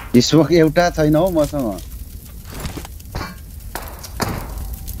स्मोक एउटा छैन हौ मसँग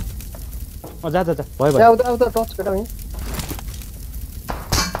जा जा जा भयो भयो आउ त टच केटा है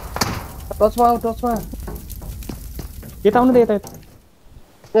टचमा आउ टचमा यता आउनु दे यता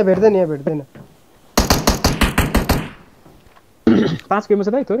यहाँ भेट्दैन 5 गेम छ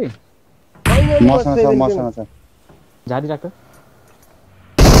दाइ थोरै मसँग छ झाडी राख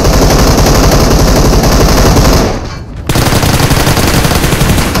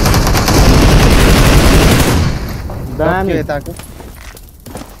दामी यताको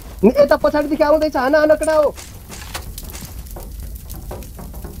यता पछाडिदेखि आउँदैछ हान केटा हो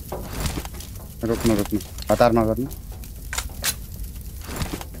रोक्नु हतार नगर्नु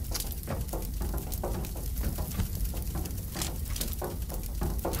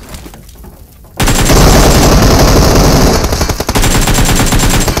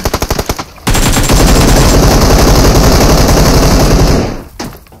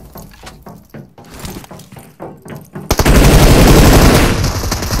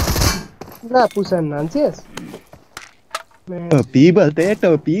ना पुसन नान्छेस टोपी बलते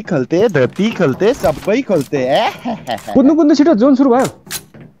टोपी खलते धरती खलते सबै खलते कुद्नु छिटो जोन सुरु भयो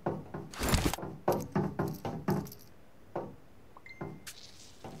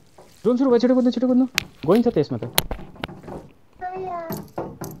छिटो कुद्नु गइन्छ त्यसमा त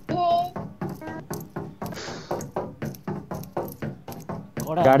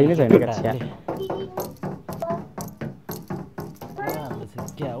गाडी नै छैन क्या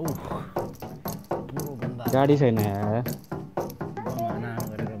गाडी छैन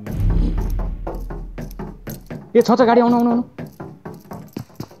ए छ गाडी आउनु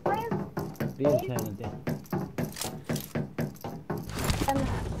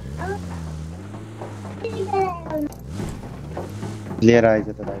लिएर आइज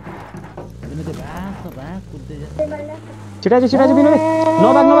त भाइ छिटाइज बिनु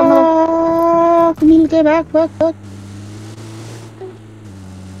नभाग मिल्के भाग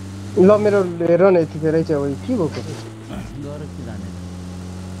ल मेरो हेर न यतिखेरै चाहिँ अब के भएको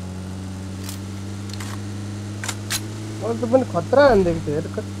अरू त पनि खतरा हान्दैको थियो हेर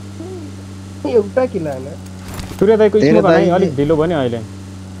एउटा किला होइन सूर्य दाइको स्मोक अलिक ढिलो भयो नि अहिले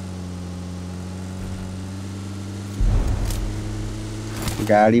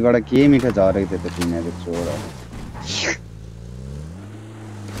गाडीबाट के मिठो झरेको थियो त तिनीहरू चोर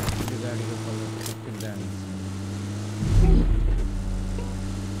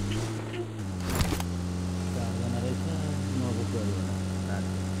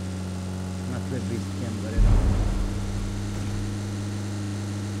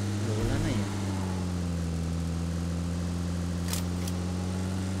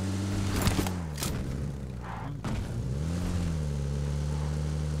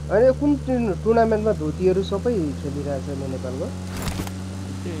अनि कुन टुर्नामेन्टमा धोतीहरू सबै खेलिरहेछ नि नेपालमा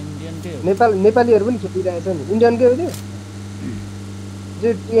नेपालीहरू पनि खेलिरहेछ नि इन्डियनकै हो त्यो जो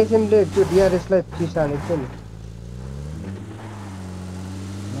टिएसएमले त्यो डिआरएसलाई फिस हानेको छ नि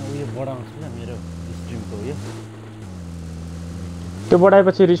त्यो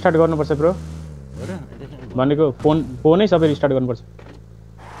बढाएपछि रिस्टार्ट गर्नुपर्छ ब्रो भनेको फोनै सबै रिस्टार्ट गर्नुपर्छ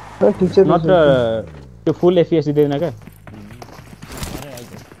नत्र त्यो फुल एफपीएस दिँदैन क्या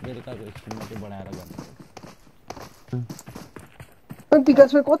विकास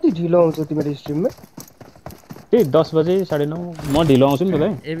भाइ कति ढिलो आउँछ तिम्रो स्ट्रिममा त्यही 10 बजे 9:30 म ढिलो आउँछु नि त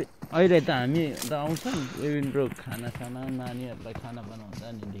भाइ अहिले त हामी त आउँछौँ एभिन ब्रो खाना नानीहरूलाई खाना बनाउँदा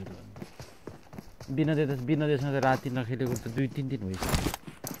नि ढिलो बिनोदेशमा त राति नखेलेको त 2-3 दिन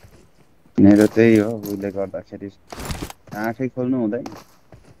भइसक्यो मेरो त्यही हो उले गर्दाखेरि आँखै खोल्नु हुँदैन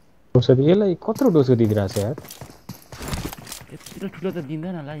औषधि यसलाई कत्रो डोजको दिइरहेछ यार यत्रो ठुलो त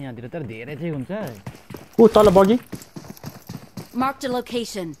दिँदैन होला यहाँतिर तर धेरै चाहिँ हुन्छ ऊ तल बगी Marked a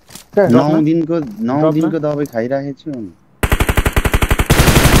location. 9 दिनको दबाई खाइराखेको छु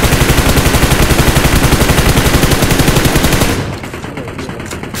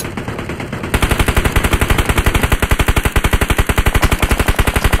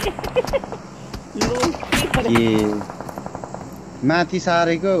के माथि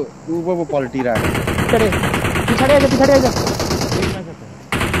सारेको ऊबो पल्टिराको पछाडी आइज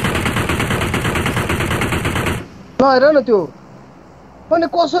ल हेर न त्यो पनि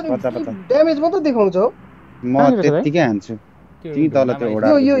कसरी ड्यामेज मात्र देखाउँछ हो म त्यतिकै हान्छु ती तल त्यो ओडा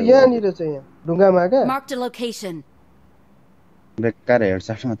यो यहाँनिर चाहिँ यहाँ ढुङ्गामा क्या Marked a location. बेकार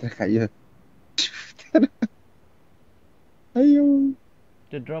हेडसट मात्र खाइयो अयो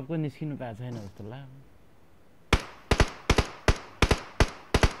त्यो ड्रपको निस्किनु पाएको छैन जस्तो लाग्यो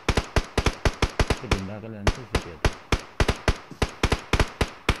त्यो ढुङ्गाको लान्छ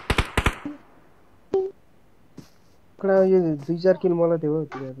कडा यो 2-4 किल मलाई देऊ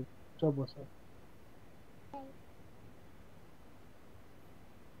तिमीहरु सब बस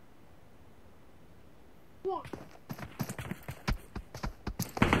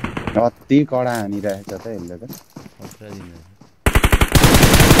अति कडा हानिरहेछ त यसले त खतरा दिन्छ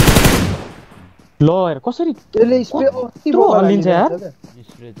ल यार कसरी यसले स्प्रे अति कत्रो हल्लिन्छ यार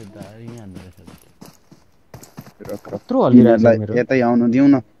स्प्रे चाहिँ दामी हान्दो रहेछ कत्रो हल्लिरहेछ मेरो यतै आउनु दिउ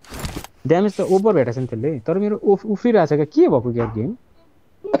न ड्यामेज त ओभर भेटेछ नि त्यसले तर मेरो उफ्रिरहेछ के भएको क्या गेम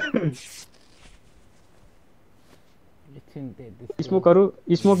स्मोकहरु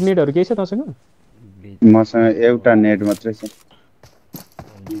स्मोक नेटहरु केही छ तसँग मसँग एउटा नेट मात्रै छ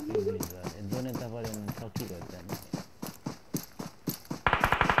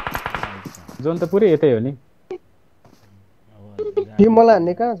जोन त पुरै यतै हो नि यो मलाई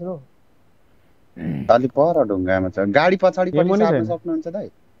हान्ने कहाँ छ अलि पर ढुङ्गामा छ गाडी पछाडी पनि सार्न सक्नुहुन्छ दाइ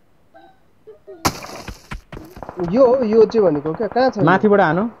यो चाहिँ भनेको के कहाँ छ माथिबाट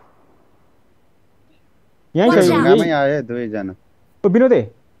हानु यही छ ढुङ्गामै आयो दुई जना ओ विनोदे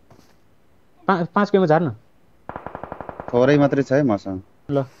 5 केमा झार्न थोरै मात्रै छ है मसँग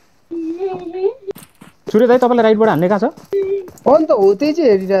ल सूर्य दाइ तपाईलाई राइटबाट हान्ने कहाँ छ अन्त हो त्यही चाहिँ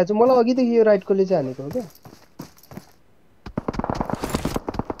हेरिरहेको छु मलाई अघिदेखि यो राइटकोले चाहिँ हानेको हो क्या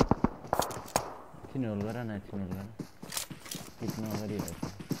चिनोल गर न चिनोल गर कितना गरिरहेछ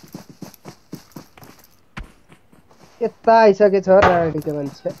यता आइसकेछ राइटको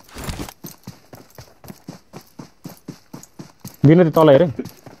मान्छे विनोदे तल हेरे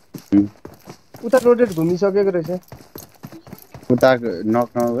उता रोटेट घुमिसकेको रहेछ उता नक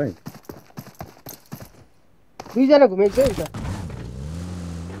है 2 जना घुमेको छ उता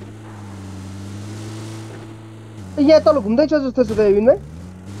यहाँ तल घुम्दैछ जस्तो छ त एबिन भाइ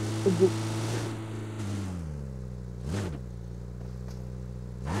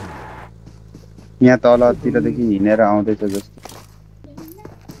यहाँ तलतिरदेखि हिँडेर आउँदैछ जस्तो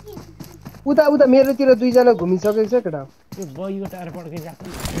उता मेरोतिर 2 जना घुमिसकेको छ केटा त्यो बइको टायर पड्कै जान्छ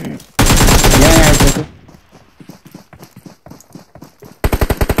यहाँ आइसक्यो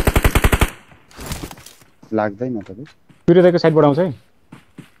लाग्दैन त सूर्यदाइको साइडबाट आउँछ है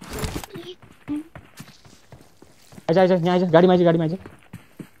आइज यहाँ आइज गाडीमा आइज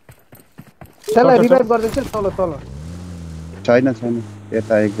त्यसलाई रिभाइभ गर्दैछ तल छैन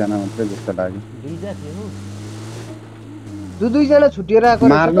यता एकजना मात्रै जस्तो लाग्यो दुई जना छुटिएर आएको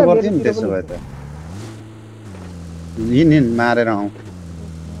मार्नु पर्थ्यो नि त्यसो भए त हिँड मारेर आऊ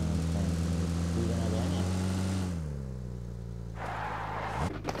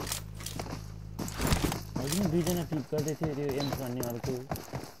दुई जना फ्लिप गर्दै थियो त्यो एम भन्ने अर्को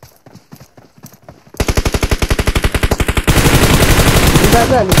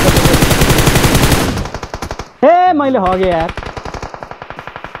ए मैले हगे यार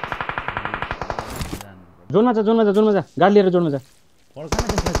जोनमा जा गाडी लिएर जोनमा जा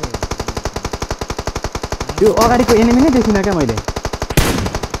त्यो अगाडिको एनिमी नै देखिन क्या मैले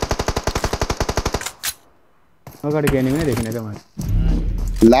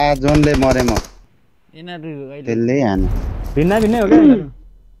ला जोनले मरे म त्यसले हाने भिन्नै हो क्या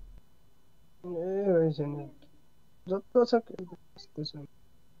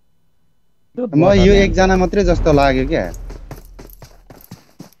म यो एकजना मात्रै जस्तो लाग्यो क्या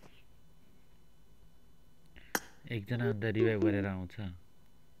एकजना अन्त रिभाइभ गरेर आउँछ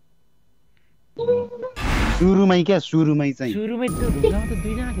सुरुमै चाहिँ सुरुमै त्यो ढुङ्गामा त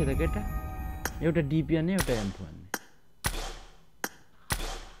 2 जना थियो त केटा एउटा डिपिएन एउटा एम4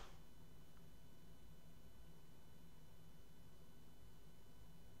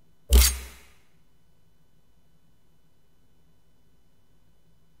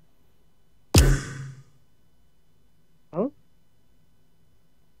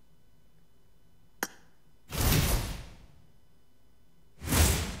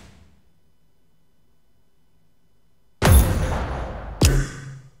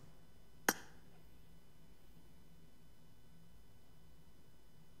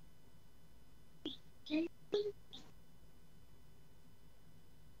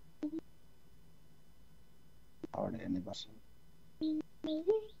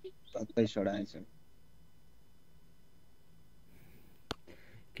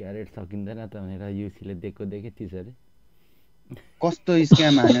 क्यारेट सकिँदैन त भनेर युसीले दिएको देखे थिस अरे कस्तो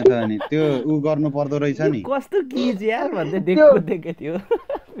स्क्याम हाने त अनि त्यो उ गर्नु पर्दो रहेछ नि कस्तो किज यार भन्दै दिएको देखे थियो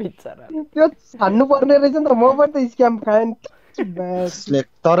बिचारा त्यो छान्नु पर्ने रहेछ नि त म पनि त स्क्याम खाएँ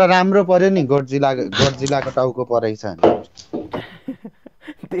तर राम्रो पर्यो नि गडजिलाको टाउको परेछ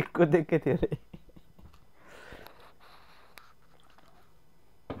दिएको देखे थियो रे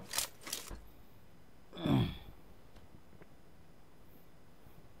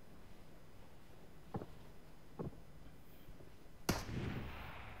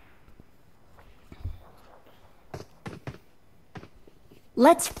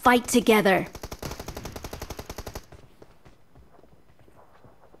Let's fight together.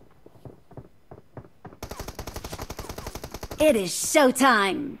 It is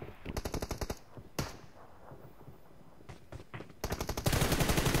showtime.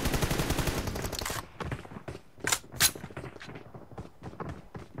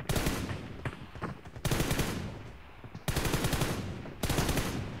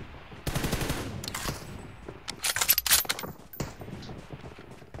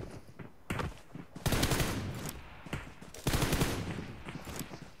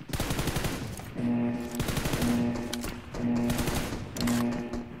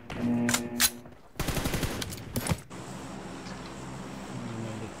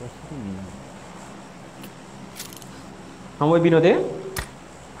 हम विनोदे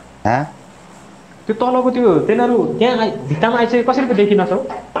त्यो तलको त्यो तिनीहरु त्यहाँ भित्तामा आइसके कसरी पो देखिनछौ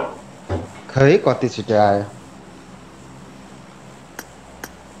खै कति छिटो आयो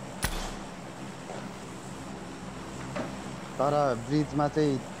तर ब्रिजमा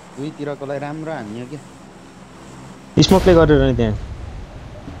चाहिँ दुईतिरकोलाई राम्रो हान्यो के स्मोकले गरेर नि त्यहाँ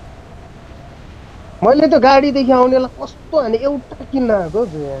मैले त गाडी देखि आउनेलाई कस्तो हाने एउटा किन्न आको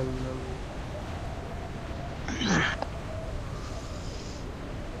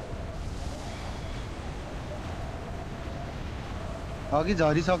अघि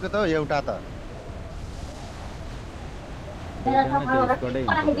झरिसक्यो त एउटा त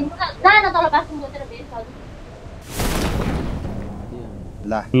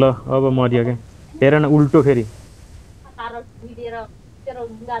ल अब मरियो के हेर न उल्टो फेरि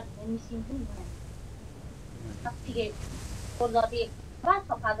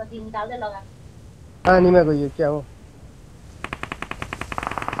पानीमा गयो क्या हो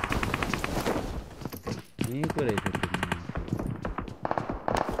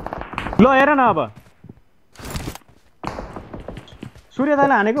ल हेर न अब सूर्य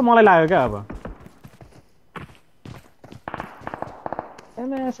दाइले हानेको मलाई लाग्यो क्या अब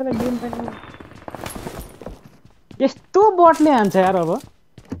यस्तो बटले हान्छ यार अब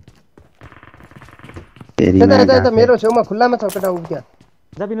यता मेरो छेउमा खुल्लामा छ केटा उ क्या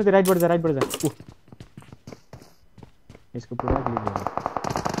जा बिनु त्यो राइटबाट जा यसको पुरा क्लिक गरे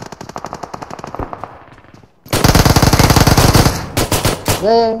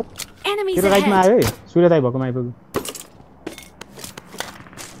तेरो राइटमा आयो है सूर्य दाइ भएकोमा आइपुग्यो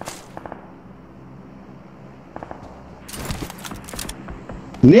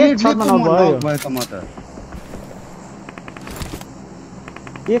नेट शटमा नक भयो त म त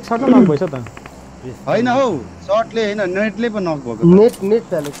एक शटमा नक भइस त हैन हौ शटले हैन नेटले पो नक भएको नेट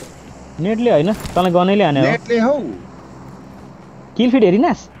फालेको नेटले हैन तँलाई गनैले हाने हो नेटले हौ किल फिड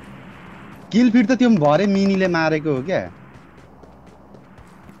हेरिनास किल फिड त त्यो भरे मिनीले मारेको हो क्या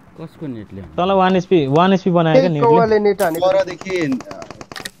कसको नेटले तँलाई 1 एचपी बनायो क्या कोले नेट हाने परदेखि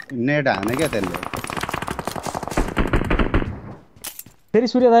नेट हाने क्या त्यसले फेरि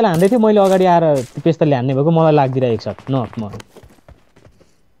सूर्य दाइले हान्दै थियो मैले अगाडि आएर पेस्तलले हान्ने भएको मलाई लाग्दिरा एक शट नक म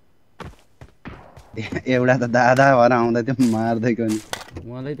एउटा त दादा भएर आउँदा थियो मार्दैको नि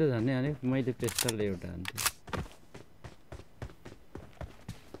मलाई त झन् हाने मैले पेस्तलले एउटा हान्थे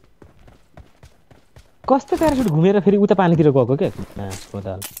कस्तो प्यारासुट घुमेर फेरि उता पानीतिर गएको के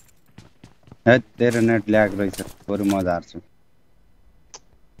अस्पताल हे तेरो नेट ल्याग रहेछ बरु म झार्छु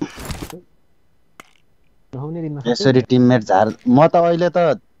नहुने दिनमा यसरी टिममेट झार म त अहिले त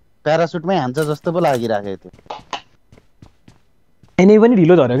प्यारासुटमै हान्छ जस्तो पो लागिराखेको थियो एनै पनि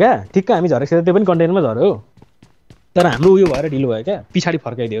ढिलो झर्यो क्या ठिक्क हामी झरेको त्यो पनि कन्टेनरमा झर्यो तर हाम्रो उयो भएर ढिलो भयो क्या पछाडि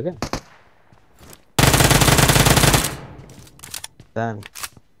फर्काइदियो क्या दामी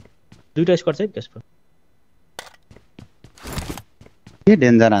दुईटा स्क्वाड छ त्यसको के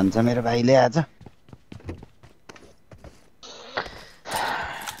डेन्जर हान्छ मेरो भाइले आज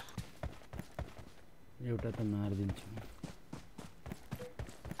एउटा त मार्दिन्छु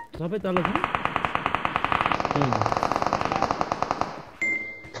सबै तल छ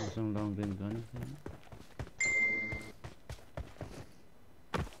लङ रेन्ज गर्ने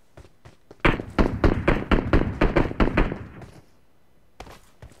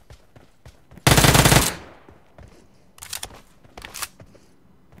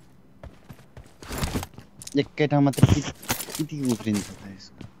एकै ठाउँ मात्र कति उफ्रिन्छ त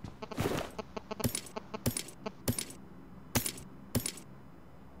यसको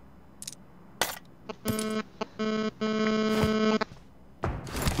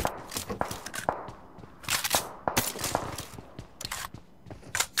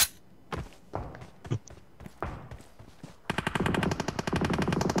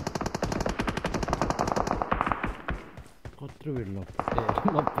कत्रो बेड लप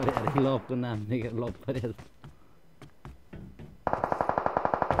परे लपको नाम नै लप परे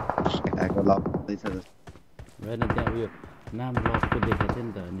आएको लप्दैछ जस्तो होइन त्यहाँ उयो नाम लभको देखाएको थियो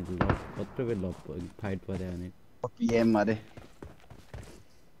नि त अनि लभ कत्रो बेर लभ फाइट पऱ्यो भने पिएम अरे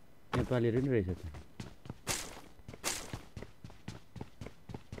नेपाली नि रहेछ त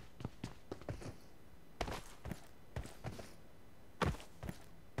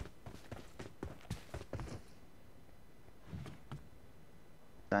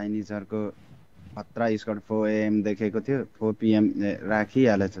चाइनिजहरुको खतरा स्कट 4 AM देखेको थियो 4 PM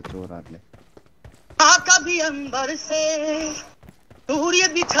राखिहालेछ चोरहरुले कभी अंबर से सूर्य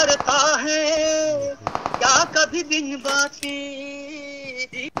बिछड़ता है क्या कभी दिन बाती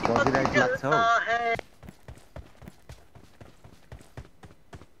कॉपीराइट लाग्छ हौ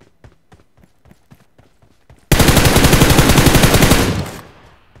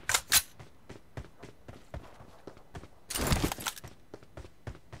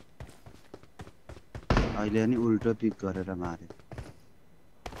अहिले नि उल्टो पिक गरेर मारे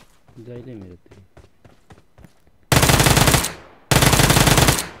जहिले मेरो त्यो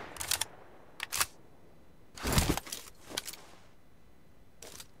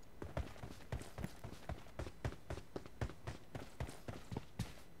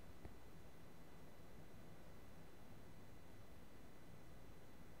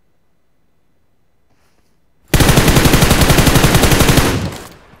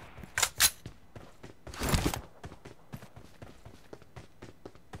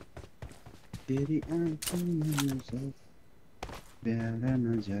तेरी आँखों में नजर प्यारा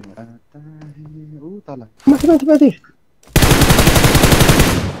नजर आता है ऊ तल माथि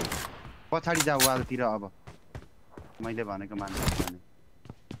पछाडी जाऊ वालतिर अब मैले भनेको मान्नु भने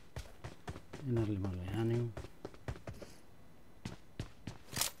यिनीहरूले मलाई हान्यो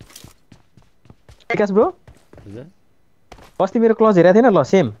विकास ब्रो हजुर अस्ति मेरो क्लज हेरेको थिएन ल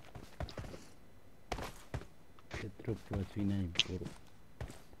सेम त्यत्रो पछि नै पुरो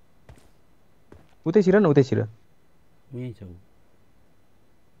उतैतिर न उतैतिर यही छ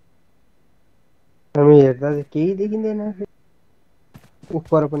हामी हेर्दा चाहिँ केही देखिँदैन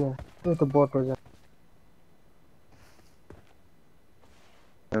उपर पनि त्यो त बट हो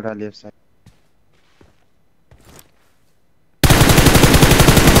एउटा लेफ्ट साइड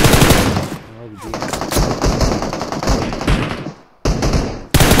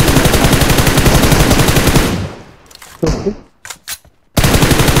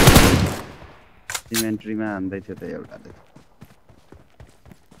इन्भेन्ट्रीमा हान्दै थियो त एउटाले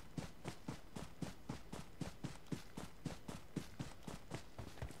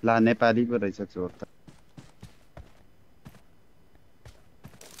ला नेपाली पो रहेछ चोर त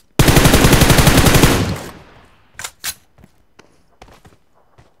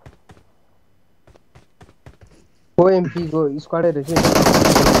ओएमपी को स्क्वाडै रहेछ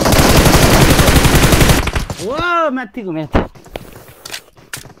ओ माथिको म्याच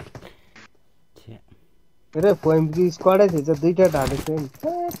अरे ओएमपी स्क्वाडै थिएछ दुईटा ढालेको थियो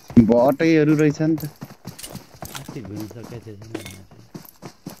नि बटैहरु रहेछ नि त अस्ति घुमिसकेको थिएछ नि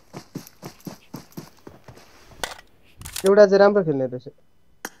एउटा चाहिँ राम्रो खेल्ने रहेछ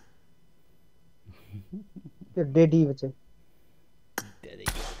त्यो डेडी चाहिँ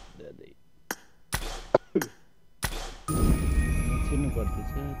छिर्नु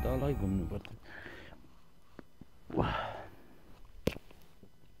पर्दैछ तलै घुम्नु पर्छ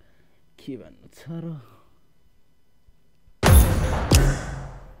के भन्नु छ र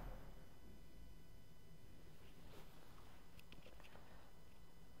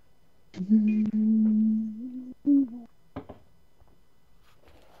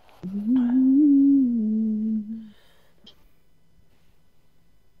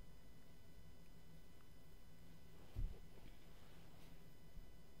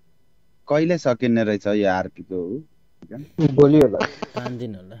कहिले सकिने रहेछ यो आरपी को भोलि होला 5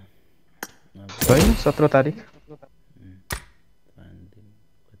 दिन होला होइन 17 तारिक 5 दिन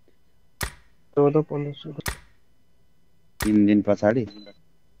 14 15 3 दिन पछाडी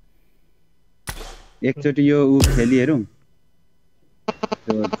एकचोटी यो उ खेली हेरौँ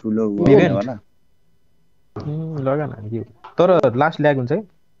त्यो ठुलो हुने होला लगा न यो तर लास्ट ल्याग हुन्छ है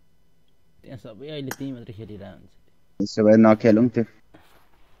त्यहाँ सबै अहिले त्यही मात्र खेलिरहेको हुन्छ त्यसो भए नखेलौँ त्यो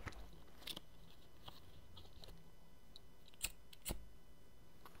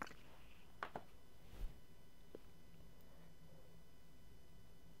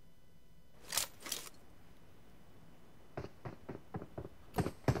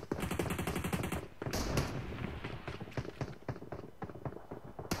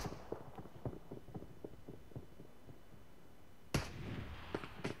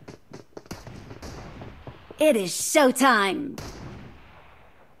It is showtime.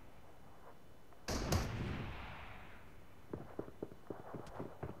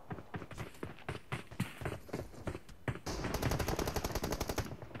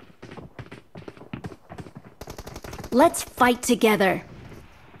 Let's fight together.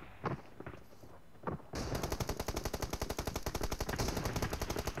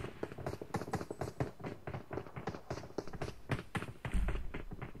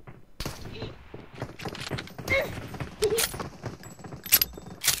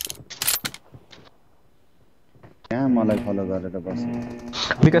 यहाँ मलाई फलो गरेर बस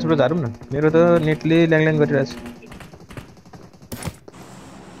विकास ब्रो झारौँ न मेरो त नेटले ल्याङ गरिरहेछ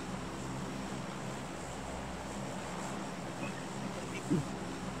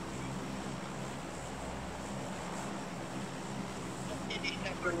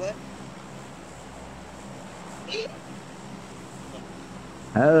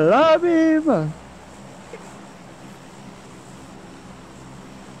हेलो बेबा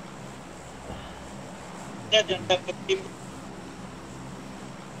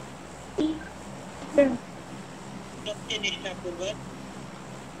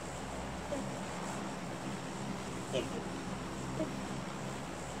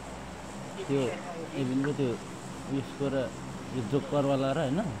त्यो इभिनको त्यो उयसको र यो जोकरवाला र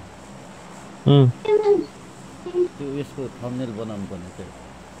हैन त्यो उयसको थम्बनेल बनाउनु पर्ने थियो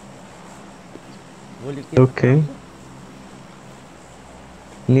भोलि के ओके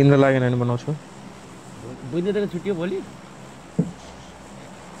निन्द्रा लागेन भने बनाउँछु बुझ्दैन छुट्टी हो भोलि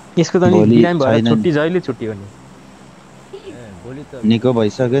यसको त नि बिरामी भएर छुट्टी जहिले छुट्टी हो नि ए भोलि त निको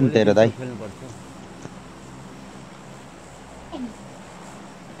भइसक्यो नि तेरो दाइ खेल्नु पर्छ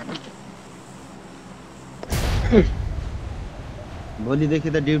भोलिदेखि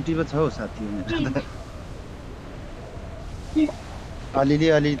त ड्युटी पो छ हौ साथी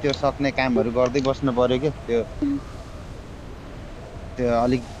अलिअलि त्यो सक्ने कामहरू गर्दै बस्नु पर्यो के त्यो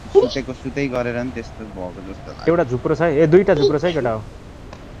अलिक सुतै गरेर नि त्यस्तो भएको जस्तो लाग्छ एउटा झुप्रो छ ए दुईटा झुप्रो छ केटा हो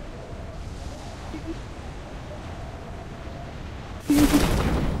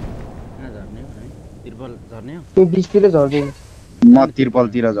तिरपल झर्ने हो तँ बिचतिर झर्दिन म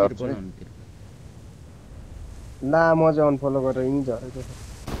तिरपलतिर झर्छु ला म चाहिँ अनफलो गरेर यहीँ झरेको छ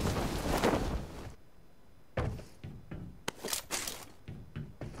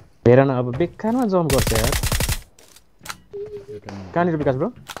हेर न अब बेकारमा जम्प गर्छ यार कहाँनिर विकास ब्रो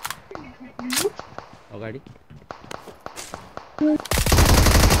अगाडि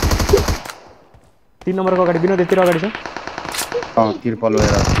 3 नम्बरको अगाडि विनोद यतिर अगाडि छ तिरपल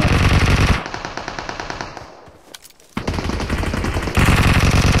भएर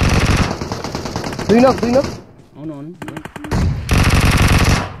दुई नक आउनु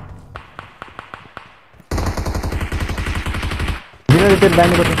विनोद यतिर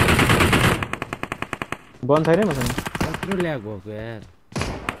दाहिनेको छ बन्द छैन मसँग कत्रो ल्याग भएको यार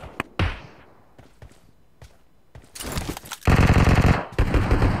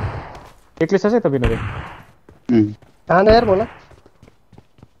एक्लै छ त विनोद कहाँ यार बोला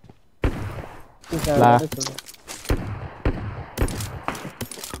ला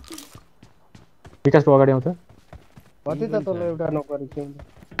विकास को अगाडि आउँछ कति त तल एउटा नोकरी थियो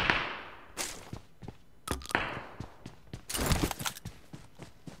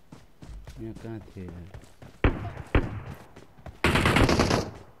यहाँ कहाँ थियो यार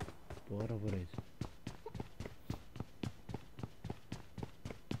बराबर रहेछ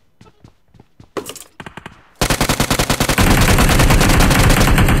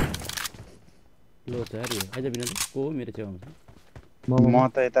लो छ यार यो आइज बिना को मेरो छेउमा छ म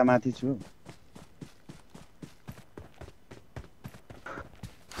त यता माथि छु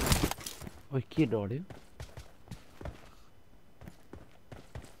ओइ के डढ्यो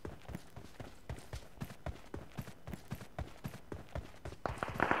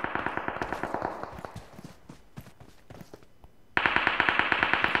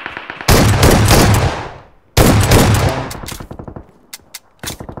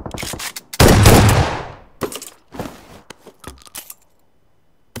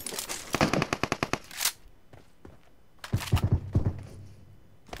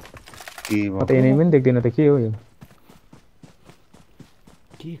पता नहीं मैंने देख देना देखिए हो ये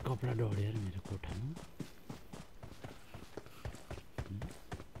के कपड़ा डढ्यो यार मेरो कोठामा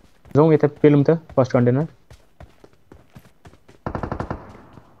जाउँ यता पेलुम त फर्स्ट कन्टेनर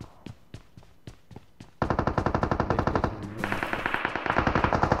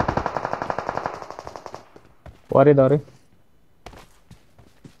परे दरे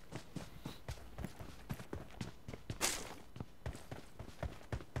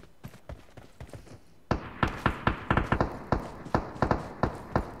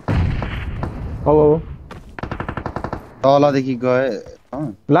तलदेखि गए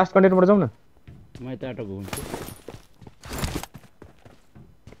लास्ट कन्टेनरबाट जाउँ न म यता आटो घुम्छु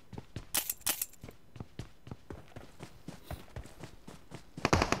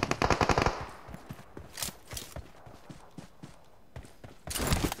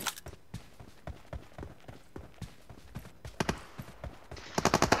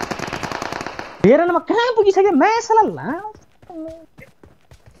हेर न म कहाँ पुगिसके मासला ला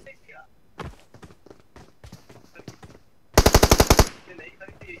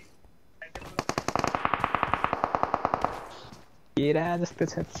केरा जस्तो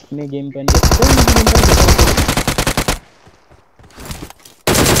छ छिने गेम पनि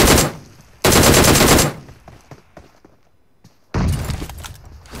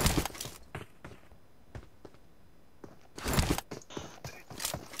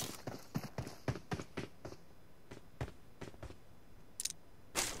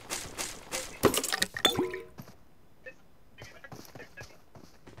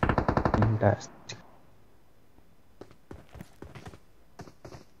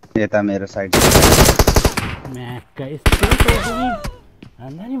यता मेरो साइड म्याक्का यस्तो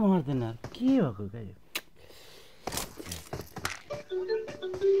हान्दा नि मर्दैन के भएको क्या यो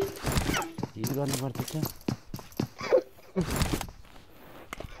हिट गर्नुपर्छ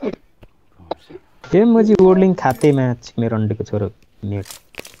गेम मजी ओर्लिङ खाते म्याच मेरो अन्डीको छोरो नेट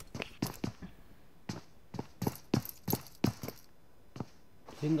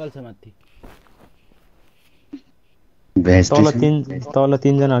सिंगल छ माथि तल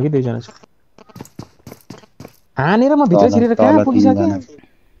 3 जना हो कि 2 जना छ हानेर म भित्र छिरेर कहाँ पुगिसके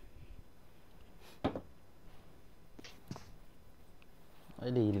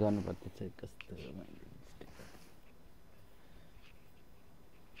अहिले हिल गर्नुपर्छ कस्तो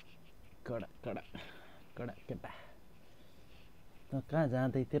कडा कडा कडा केटा त कहाँ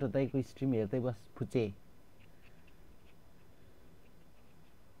जाँदै तेरो दाइको स्ट्रिम हेर्दै बस फुचे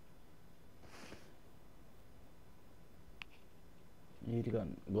हिट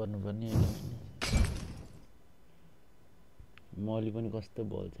गर्नुपर्ने मली पनि कस्तो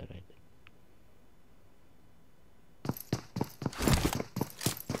बोल्छ राइट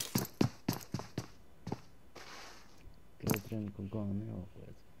क्लोजरेनको गाउने हो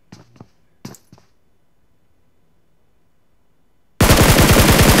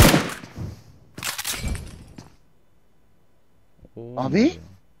अबे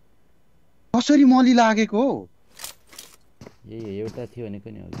कसरी मली लागेको यही एउटा थियो भनेको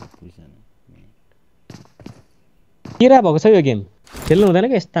नि अघि पुछन केरा भएको छ यो गेम खेल्नु हुँदैन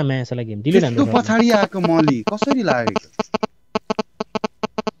के यस्ता म्याचला गेम डिलिट हान्नु त्यस्तो पछाडी आएको मली कसरी लागेको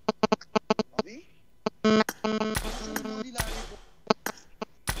अबे मली लागेको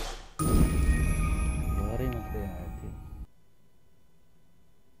भरे मात्रै आएको थियो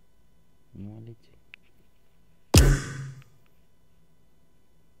मली चाहिँ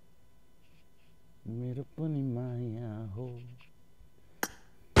मेरो पनि माया हो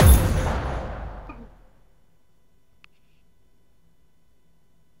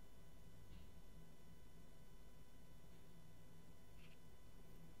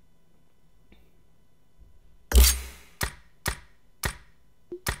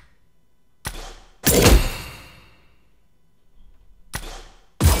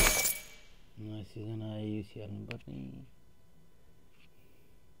सीजन आयो हाल्नु पर्ने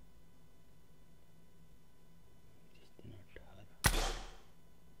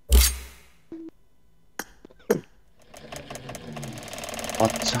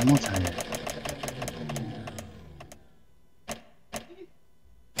अच्छा म छैन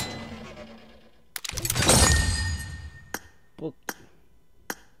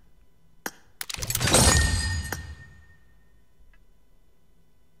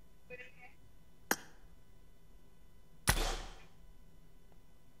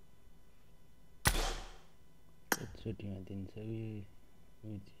छुट्टीमा दिन्छ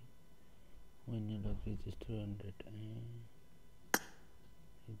when you log register 100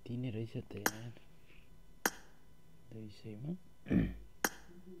 दिने रहेछ त यार 200 मा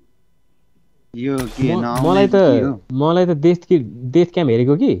यो के नाम मलाई त देश क्याम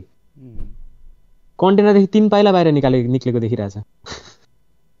हेरेको कि कन्टेनरदेखि 3 पाइला बाहिर निक्लेको देखिरहेछ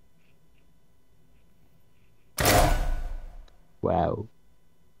वाउ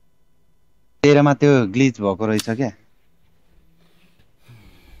तेरामा त्यो ग्लिच भएको रहेछ क्या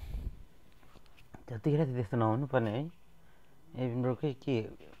त्यतिखेर त्यस्तो नहुनु पर्ने है एभिन ब्रोकै के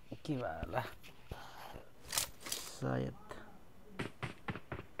होला सायद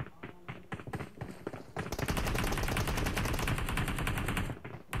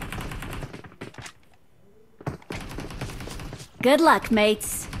Good luck,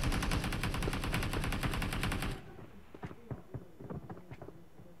 mates.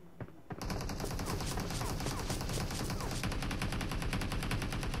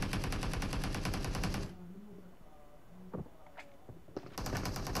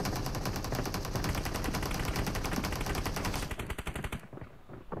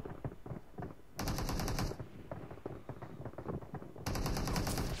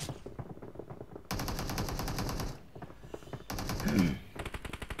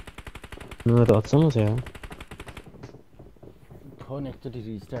 म त अचम्म छ यार फोन एकचोटि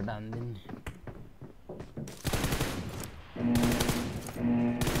रिस्टार्ट हान्दिन्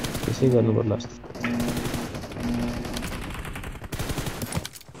त्यसै गर्नु पर्ला जस्तो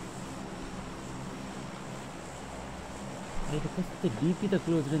अहिले कस्तो डिपी त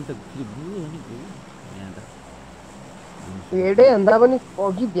क्लोज रेन्ज त बुझ्यो नि यहाँ त हेडै भन्दा पनि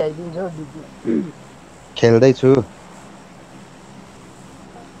अघि भ्याइदिन्छ डिपी खेल्दै छु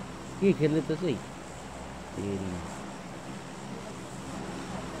के खेल्दै त चाहिँ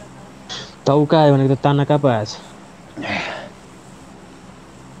तौका आयो भनेको त तानाका पो आएछ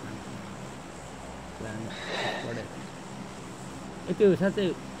त्यो साँच्चै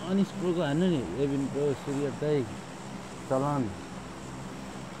अनिस प्रोको हान्नु नि एबिन प्रो सूर्य दाइ चलन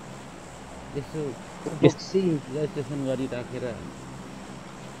यसो रेजिस्ट्रेसन गरिराखेर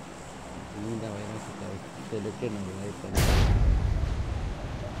लिँदा भइरहेको छ सेलेक्टेड नभए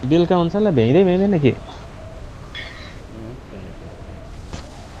बेलुका हुन्छ होला भ्याइँदैन के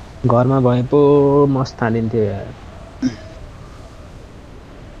घरमा भए पो मस्त हालिन्थ्यो यार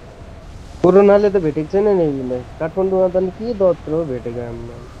कोरोनाले त भेटेको छैन नि यसलाई काठमाडौँमा त के दत्रो भेटेको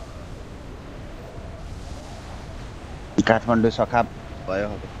हामीलाई काठमाडौँ सखाप भयो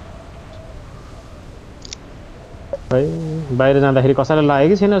है बाहिर जाँदाखेरि कसैलाई लाग्यो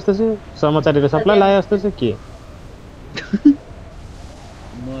कि छैन जस्तो छ समाचारहरू सबलाई लाग्यो जस्तो छ के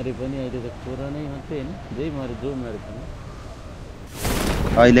मरे पनि अहिले त कोरोनै मात्रै हैन जे मरे जो मरे पनि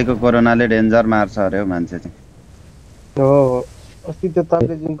अहिलेको कोरोनाले डेन्जर मार्छ अरे हो मान्छे चाहिँ हो अस्ति त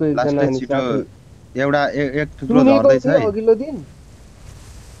ताप्लेजुङको एकजना नि एउटा एक थुप्रो झर्दै छ है अघिल्लो दिन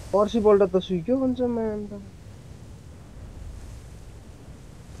पर्सिपल्ट त सुक्यो भन्छ मान त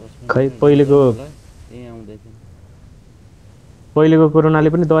खै पहिलेको कोरोनाले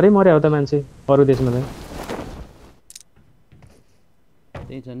पनि डरै मर्यो त मान्छे अरु देशमा त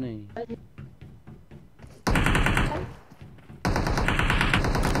त्यही छ नि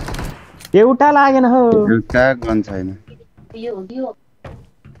एउटा लागेन हो एउटा गन छैन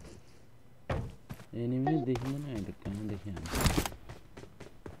एनिमी देखिँदैन अहिले कहाँ देखियो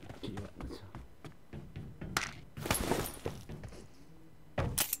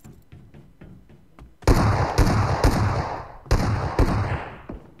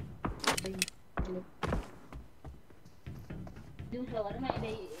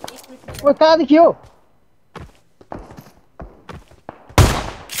ओ कहाँ देखियो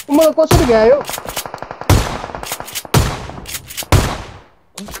मलाई कसरी भ्यायो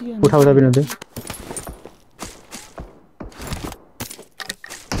उठाउँदा पनि हुँदैन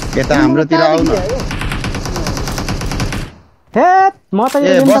यता हाम्रोतिर आउ न हे म त ए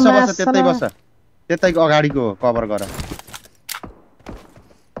बस त्यतै बस त्यतैको अगाडिको कभर गर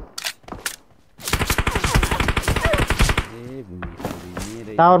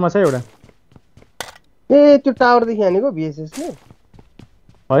टावरमा छ एउटा ए त्यो टावर देखि हानेको भिएसएस ले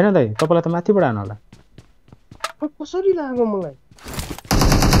हैन दाइ तपाईलाई त माथिबाट हान होला कसरी लाग्यो मलाई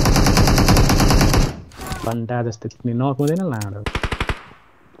घण्टा जस्तो किन्ने नहुँदैन लाडो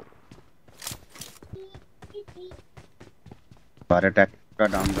भरे ट्याक्क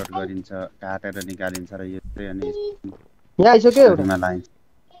डाउनलोड गरिन्छ काटेर निकालिन्छ र यो चाहिँ अनि यहाँ आइसक्यो एउटा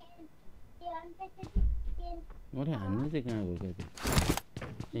मैले हान्नु चाहिँ कहाँ गयो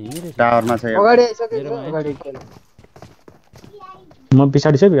टावरमा छ अगाडि आइसक्यो अगाडि म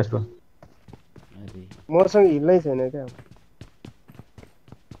पछाडी छ विकास ब्रो मसँग हिल्नै छैन क्या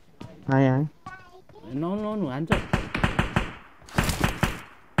आए नौनु हान्छ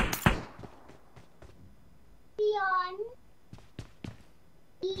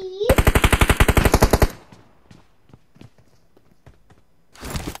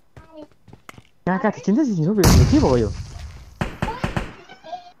कहाँ चिन्छ के भयो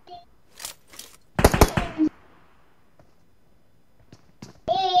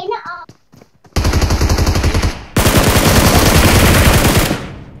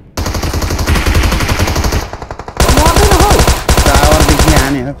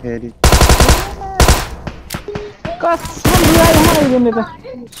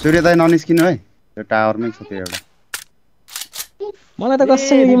सूर्यदाय ननिस्किनु है त्यो टावरमै छ त्यो एउटा मलाई त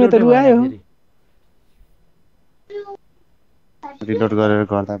कसरी गेमले त रुवायो रिलोड गरेर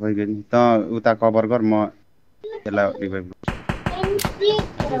गर्दा पइ गयो नि त उता कभर गर म त्यसलाई रिभाइभ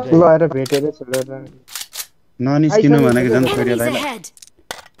गएर भेटेर छोडेर ननिस्किनु भनेको झन् सूर्यदायलाई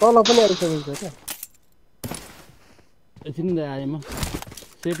तल पनि आइसकेको छ क्या एकछिन आए म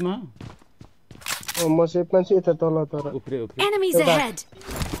सेपमा म सेपमा छु यता तल तर Enemies ahead.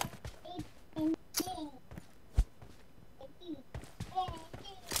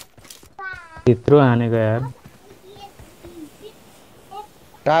 त्यत्रो हानेको यार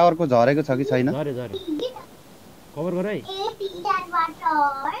टावरको झरेको छ कि छैन? झरे कभर गर है।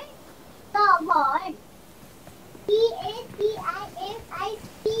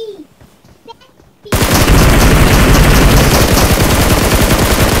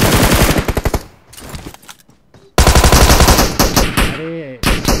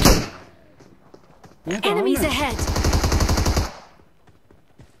 Enemies ahead.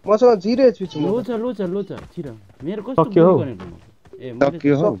 मसँग 0 HP छ। लो छ छिर मेरो कस्तो सक्यो हौ। गरेको म ए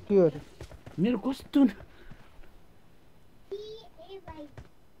सक्यो हौ। सक्यो अरे। मेरो कस्तो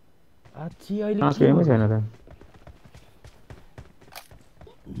आछि अहिले के केमै छैन त।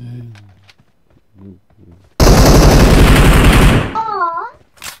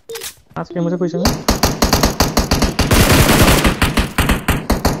 आज के मुझे पैसा में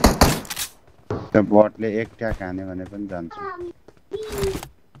त्यो बटले एक ट्याक हाने भने पनि जान्छ।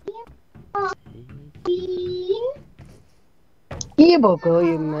 के भएको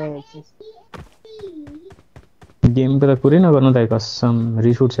यो म्याच? गेम पे त कुरै नगर्नु त कसम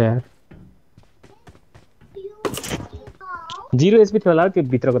रिस उठ्छ यार। 0 एचपी थियो होला त्यो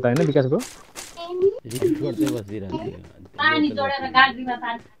भित्रको त हैन विकासको। रिस गर्दै बसिरहेको पानी जोडेर गाडीमा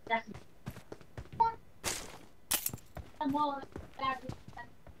पानी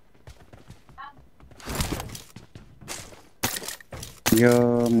यो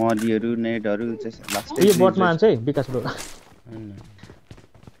मलिहरु नेटहरु चाहिँ लास्ट यो बटमा हान्छ है विकास ब्रो।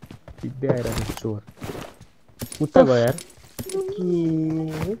 सिधै आइरहेको चोर उता गयो यार।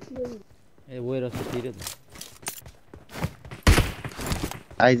 ए वयर सतिरे त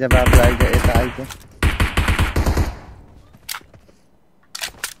आइज बाबु आइज यता आइज।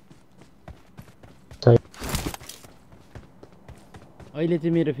 अहिले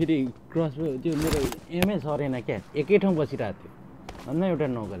चाहिँ मेरो फेरि क्रस त्यो मेरो एमए सरेन क्या एकै ठाउँ बसिरहेको थियो अन्ना एउटा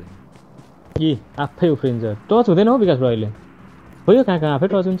नगले कि आफै उफ्रिन्छ टच हुँदैन हो विकास ब्रो अहिले हो यो कहाँ आफै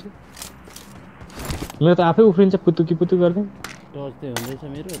टच हुन्छ मेरो त आफै उफ्रिन्छ पुतुकी पुतु गर्दै टच चाहिँ हुँदैछ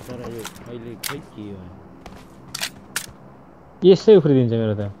मेरो तर यो अहिले खै के हो यसै उफ्रिदिन्छ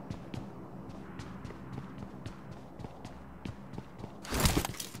मेरो त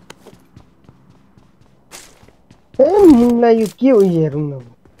ए मुलाई यो के हो हेरौँ न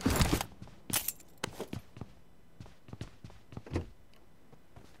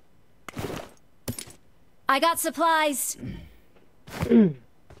I got supplies.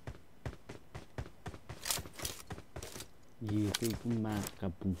 ये कोई मार का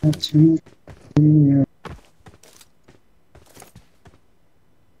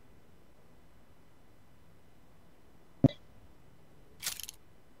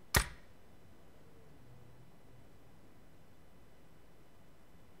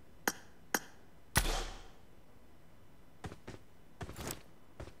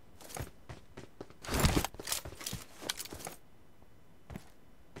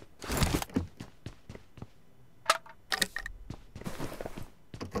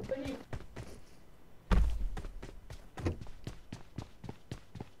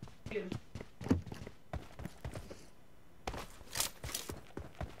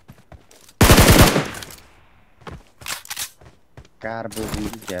कार बोक्नु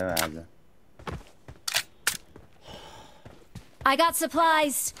क्या आज I got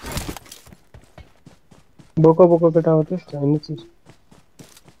supplies. बोको बोको बेटा होते चाहिए चीज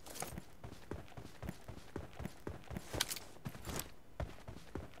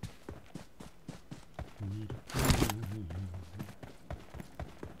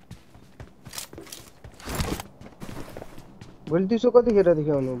भोलि दिउँसो कतिखेर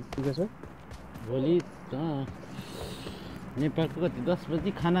देखाउनु ठिकै छ भोलि त नेपालको कति 10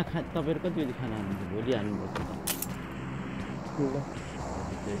 बजे खाना तपाईहरु कति बजे खाना खानुहुन्छ भोलि हाल्नुपर्छ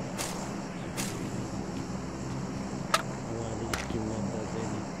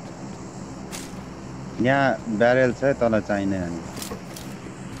यहाँ ब्यारेल छ तल चाहिने अनि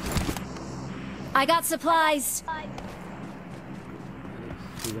I got supplies.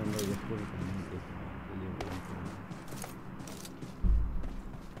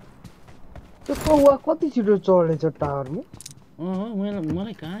 त्यो कौवा कति छिटो चढेछ टावरमा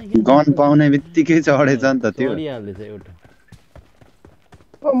मलाई कहाँ गन पाउने बित्तिकै चढेछ नि त त्यो चढिहाल्दैछ एउटा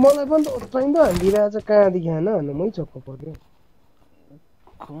मलाई पनि त ओत्ताइन्द हान्दिरहेछ कहाँदेखि हान भने मै छक्क पर्यो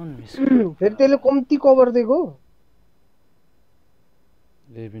फेरि त्यसले कम्ती कभर दिएको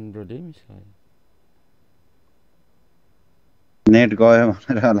नेट गयो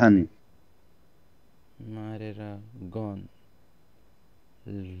भनेर होला नि मारेर गन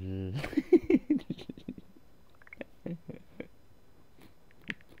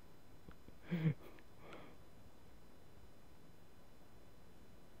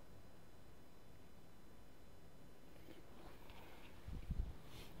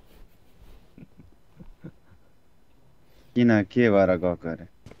किन के भएर गएको अरे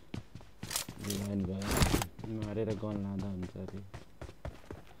रिमाइन्ड भयो मारेर गन लाँदा हुन्छ अरे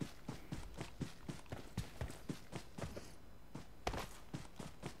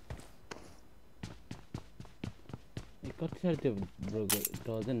कति साल त्यो ब्रोकर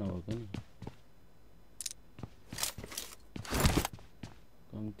टजै नभएको नि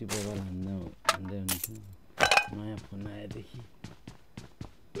कम्ती बगर हान्दै हुन्थ्यो नयाँ फोन आएदेखि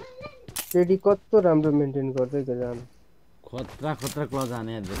केडी कस्तो राम्रो मेन्टेन गर्दै गयो जानु खतरा क्लज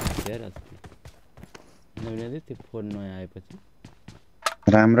हाने देखाएको थियो अस्ति नवीनले त्यो फोन नयाँ आएपछि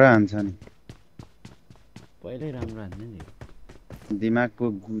राम्रो हान्छ नि पहिल्यै राम्रो हान्ने नि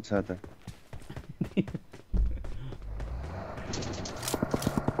दिमागको गु छ त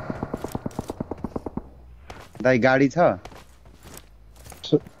दाइ गाडी छ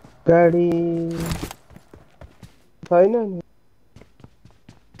गाडी छैन नि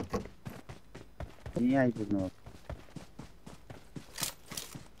यहीँ आइपुग्नु हो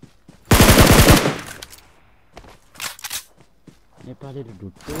नेपालीले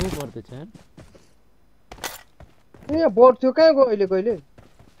ढुट्टो पर्दैछ यहाँ बढ्थ्यो कहाँ गयो अहिले कहिले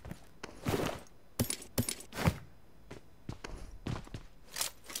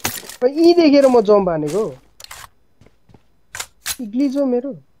यी देखेर म जम्प हानेको ग्लिच हो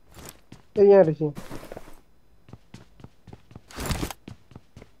मेरो यहाँ रहेछ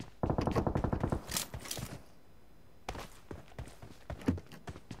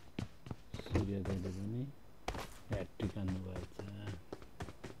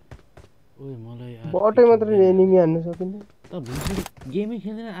बटै मात्र एनिमी हान्न सकिन्छ त भुसुडी गेमै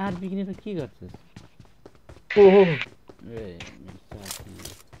खेल्दैन आरपी किनेर के गर्छस् ओहो ए साथी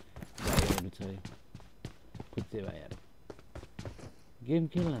भाइहरु छ खुच्चे भाइहरु गेम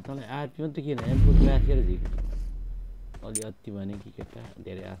खेल्न तँलाई आरपी मात्रै किन एमपुट राखेर झिक अलि अति भने कि केटा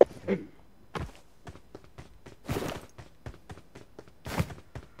धेरै आछ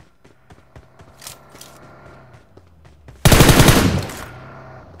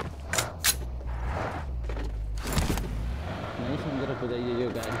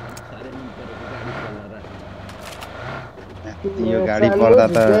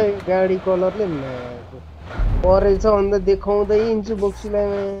गाडी कलरले परेछ भन्दा देखाउँदै हिँड्छु बोक्सीलाई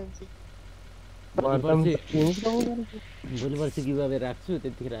भोलि पर्सि गिभअवे राख्छु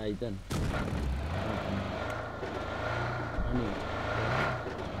त्यतिखेर आइज नि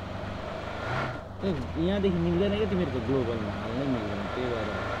अनि यहाँदेखि मिल्दैन क्या तिमीहरूको ग्लोबलमा हाल्नै मिल्दैन त्यही भएर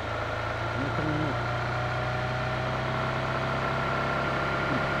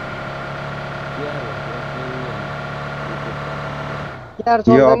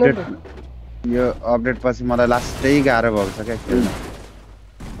यो अपडेट पछि मलाई लास्टै गाह्रो भएको छ क्या खेल्न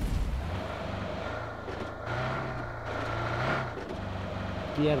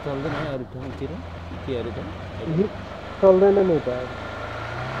टिआर चल्दैन है अरू ठाउँतिर टिआर चल्दैन नि त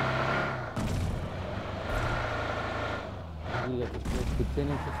खुच्चे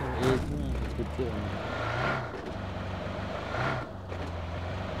नै छ एजमा खुच्चे भन्नु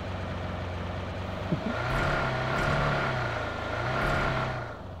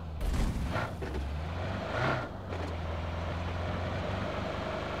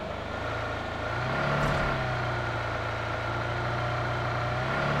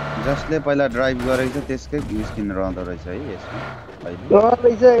जसले पहिला ड्राइभ गरेको छ त्यसकै स्किन रहँदो रहेछ है यसमा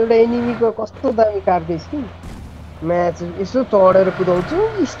रहेछ एउटा एनिमीको कस्तो दामी काट्दै स्किन म्याच यसो चढेर कुदाउँछु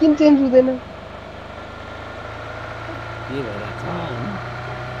स्किन चेन्ज हुँदैन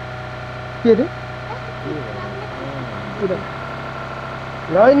के रे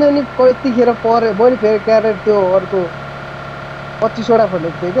होइन नि कतिखेर परे मैले फेरि क्यारेट त्यो अर्को 25वटा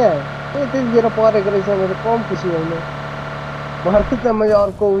खोलेको थिएँ क्या त्यतिखेर परेको रहेछ मेरो कम खुसी होइन भर्खर त मैले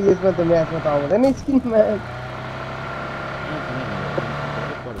अर्को उयसमा त म्याचमा त आउँदैन स्किनमा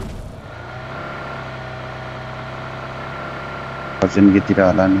पर्सेन्टतिर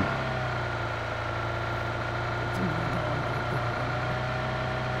होला नि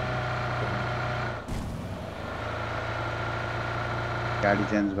गाडी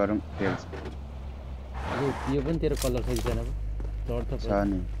चेन्ज गरौँ तेल्छ यो पनि तेरो कलर छ कि छैन छ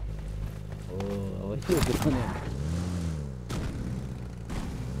नि हो अब के हो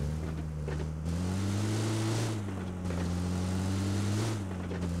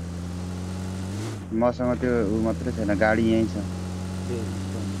मसँग त्यो उ मात्रै छैन गाडी यहीँ छ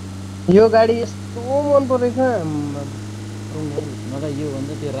यो गाडी यस्तो मन परेछ मलाई यो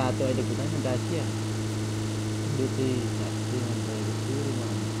भन्दा त्यो रातो अहिले कुदाएन डासिया त्यो चाहिँ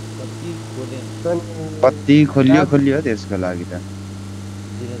कति खोलियो त्यसको लागि त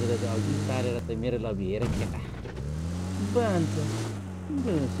दिनतिर चाहिँ अघि सारेर त मेरो लभी हेर केटा बान्छ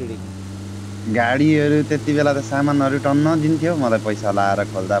सिडी गाडीहरु त्यति बेला त सामानहरु टन्न दिन्थ्यो मलाई पैसा लाएर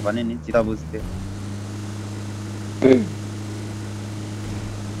खोल्दा पनि नि चित्त बुझ्थ्यो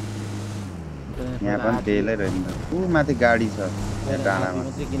यहाँ पनि तेलै रहेन उ माथि गाडी छ डाँडामा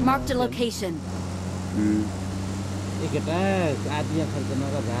Marked a location. एकटा आदिया खर्च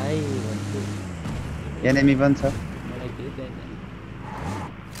नगर भाइ भन्छु एनिमी पनि छ मलाई के चाहिन्छ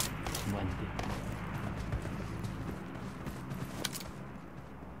भन्छु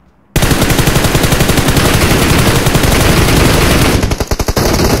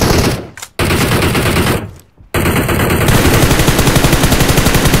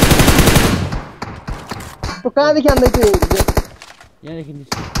तो कहाँदेखि आउँदै थियो यहाँदेखि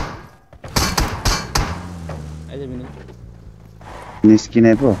आइज बिना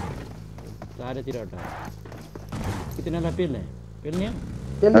निस्किने पो चारैतिर हटा कितनालाई पेल्ने पेल्ने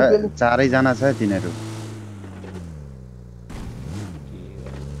चारै जना छ तिनीहरु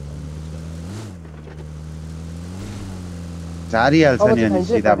चारिहाल्छ नि अनि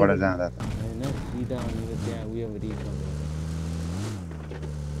सिधाबाट जाँदा त हैन सिधा अनि त्यहाँ उयो रिस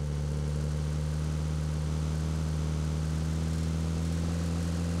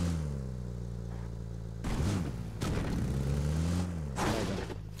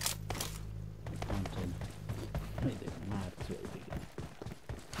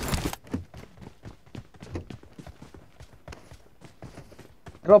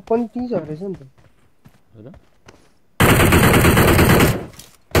ड्रप पनि तीज रहेछ नि त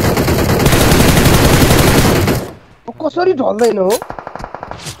हो कसरी ढल्दैन हो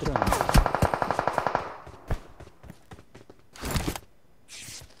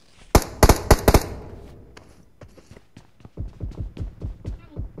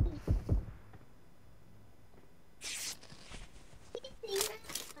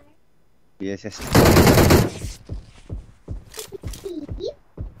Yes, yes.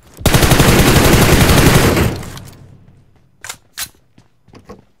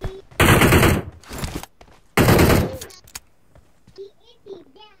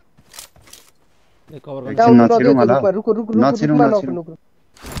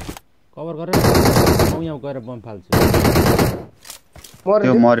 कभर गरेर म यहाँ गएर बम फाल्छु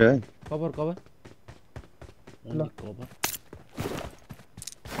त्यो मर्यो है कभर कभर ल कभर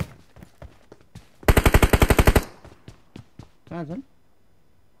कहाँ छन्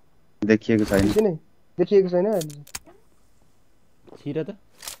देखिएको छैन देखिएको छैन छिर त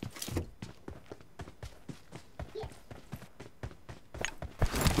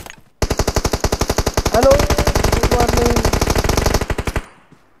हेलो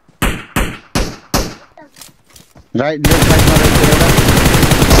राइट लेफ्ट साइड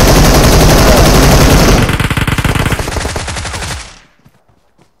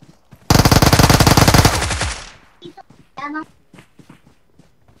मा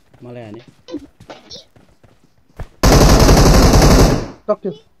मलाई हाने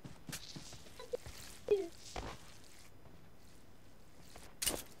टक्यो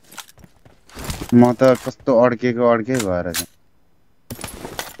म त कस्तो अड्केको भएर छ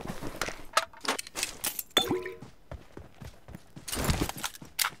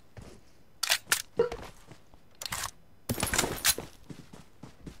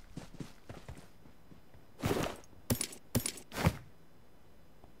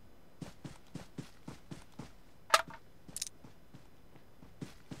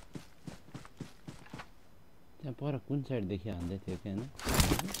पर कुन साइड देखि हान्दै थियो के हैन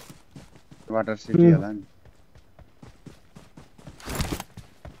वाटर सिटी होला नि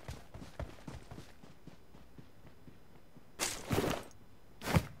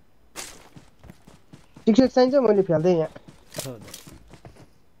टिक चाहिन्छ मैले फ्याल्दै यहाँ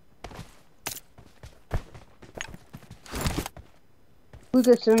क्विक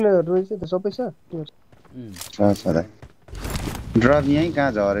एक्सटेन्डर रहेछ त सबै छ छ दाइ ड्रप यही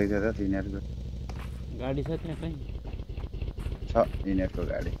कहाँ झरेको थियो त तिनीहरुको गाडी छ त्यहाँ कहीं छ यिनीहरुको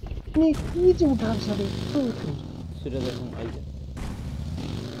गाडी नि के चाहिँ उठाएको छ रे सूर्यदर्शन आइज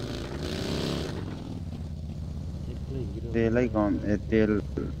तेलै कम तेल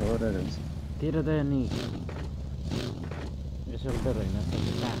थोरै रहेछ तेरो त नि यसो त रहेन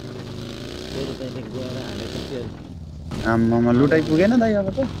तेरो त एक गएर हालेको तेल आम्मामा लुटाइ पुगेन दाइ अब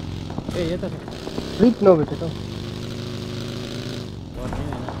त ए यता रिप नभेटे त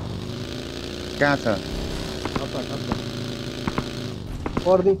कहाँ छ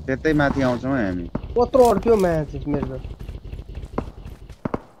पर्दै त्यतै माथि आउँछौँ हामी कत्रो अड्क्यो म्याच मेरो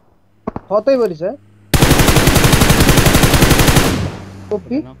फतै बरी छ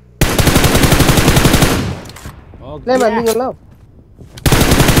कपी ले मान्दिङ ल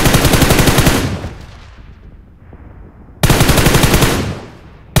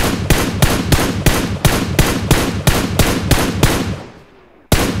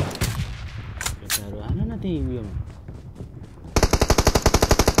नि उयोमा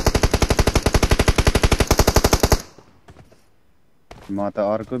म त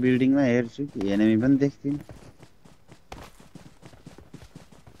अर्को बिल्डिङमा हेर्छु कि एनिमी पनि देख्दिन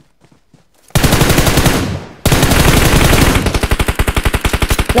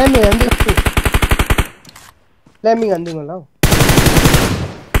ल्यामिङ हान्दिङ होला हौ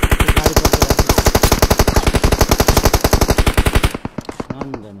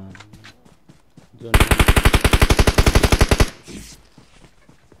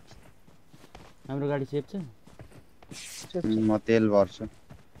हाम्रो गाडी सेफ छ म तेल भर्छु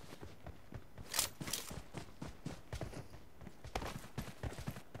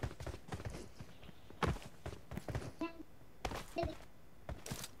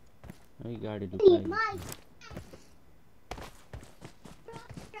गाडी दुखाइ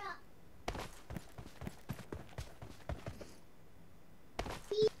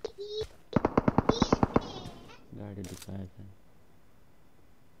गाडी दुखाइ छ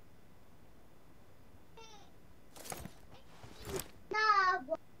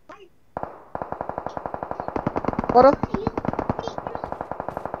पर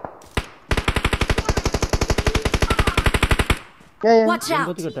Watch out!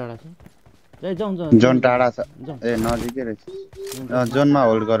 कतिको टाढा छ जाऊ जाऊ जाऊ जोन टाढा छ ए नजिकै रहेछ जोनमा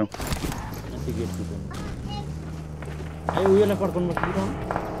होल्ड गरौँ ए उयोलाई पड्काउनु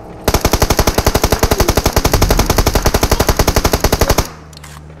पर्छ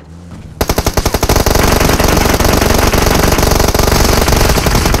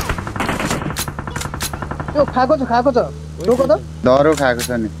त्यो खाएको छ रोको त डरो खाएको छ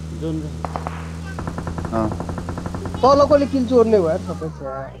नि जोन तलकोले किल चोर्ने भयो सबै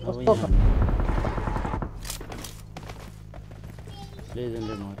कस्तो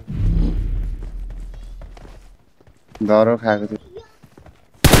लेजेन्डले मार्यो डरो खाएको थियो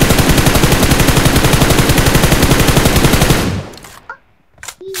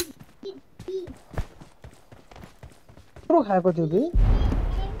प्रो खाएको थियो बे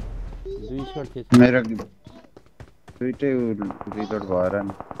दुई शट थियो मेरो दुईटै रिलोड भएर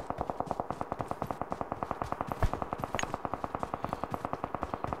नि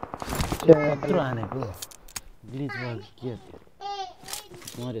यत्रो हानेको ग्लिच भयो के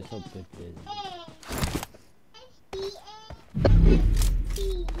मरे सबै प्लेयर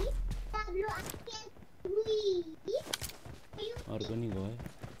अर्को नि गयो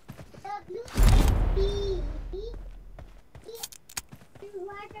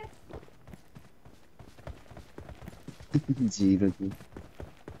जीरो की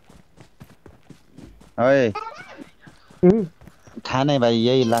ओए खाने भाइ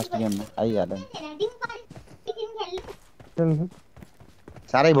यही लास्ट गेममा आइहाल्यो नि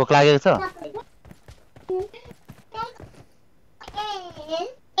साह्रै भोक लागेको छ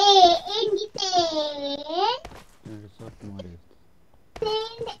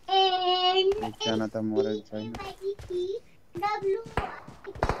एकजना त मरेको छैन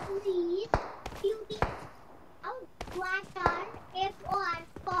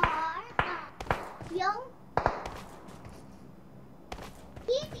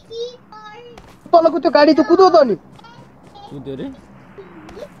तलको त्यो गाडी त कुदो त नि कुद्यो रे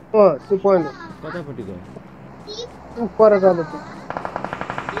त्यो पोइन्ट कतापट्टि गयो पर जानु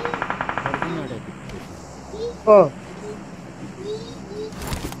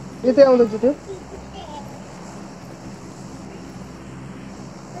यतै आउँदैछ त्यो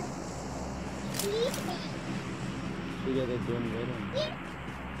जोन गएर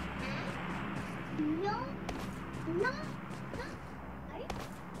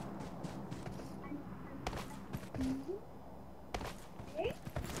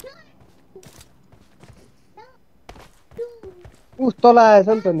उस तल आएछ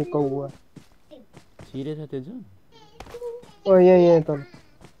नि त नि कौवा छिरे छ त्यो जोन यहाँ तल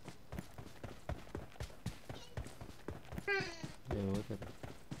ए हो त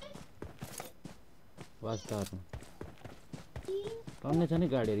वास्तारमा टन्ने छ नि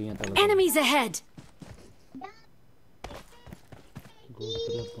गाडीहरु यहाँ तल Enemies ahead!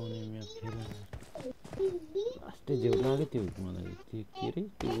 गोडतिर पाउने म्याप खेल अस्ति जेउ लाग्यो त्यो मलाई त्यो के रे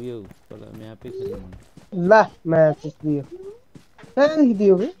त्यो उयो तल म्यापै खेल्नु मन ला म्याच दियो कहाँ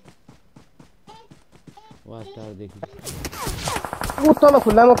दियो बे वास्तार देखि उ तल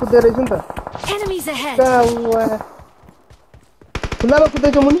खुल्लामा कुद्दै रहेछ नि त Enemies ahead! खुल्लामा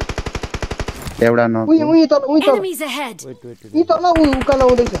कुद्दैछ मुनि एउटा न उही तल Enemies ahead! यी तल उकालो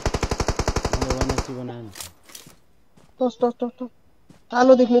आउँदैछ मलाई वानसी बनाएन टस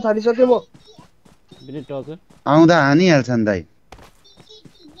कालो देख्न थालिसके म बिने टकर आउँदा हानिहाल्छ नि दाइ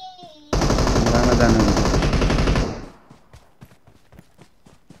लामा जानु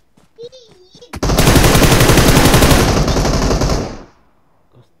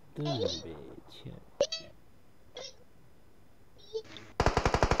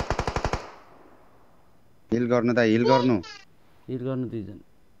हिल गर्नु त हिल गर्नु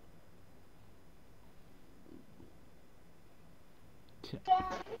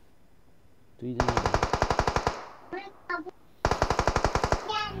दुईजना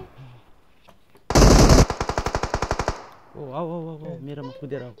ओ आऊ मेरोमा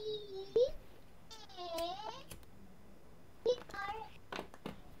कुदेर आऊ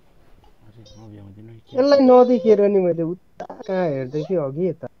यसलाई नदेखेर नि मैले उता कहाँ हेर्दै थिएँ अघि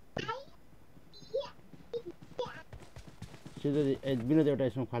यता विनोद एउटा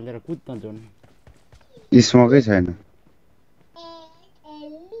स्मोक फाल्देर कुद न जोन स्मोकै छैन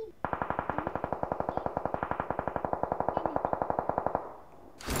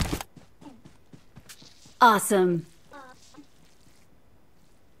Awesome.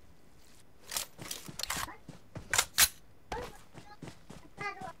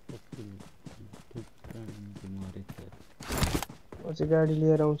 चाहिँ गाडी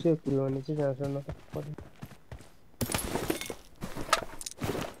लिएर आउँछु एकचोटि भने चाहिँ जहाँसम्म पर्यो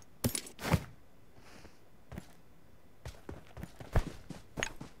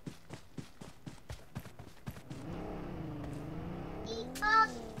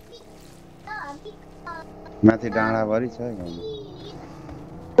माथि डाँडाभरि छ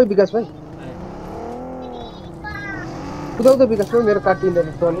ओइ विकास भाइ कुदाउ त विकास भाइ मेरो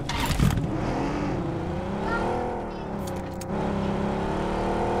काटिँदैन टोनी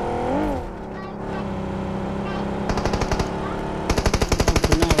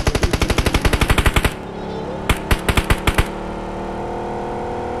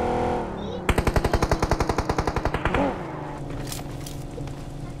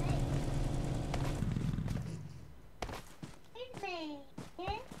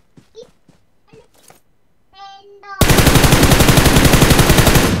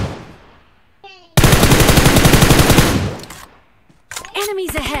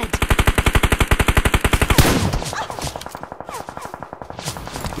Enemies ahead.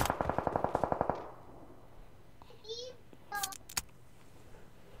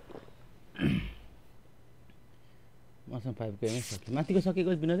 मसँग 5 को एमएस सक्यो माथिको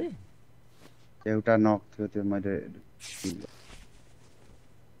सकेको विनोदे एउटा नक थियो त्यो मैले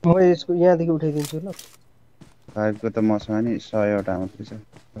म यसको यहाँदेखि उठाइदिन्छु ल 5 को त मसँग नि 100 वटा मात्रै छ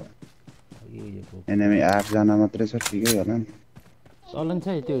एनिमी 8 जना मात्रै छ ठिकै होला नि चलन छ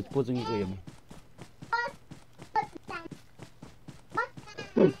त्यो पोचुङीको हेर्नु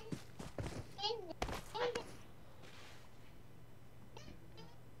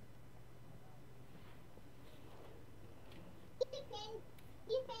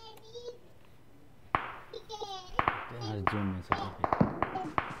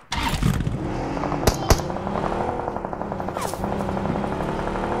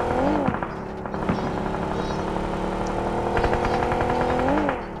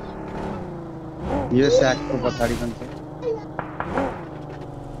यो स्याकको पछाडि पनि छ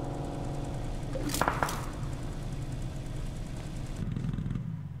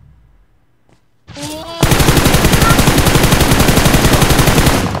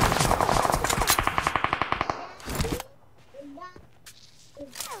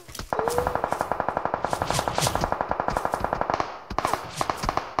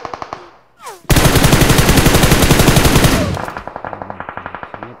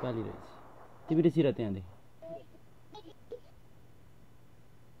नेपाली रहेछ तिमीले चिरा त्यहाँदेखि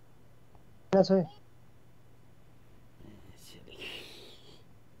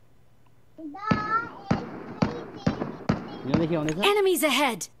Enemies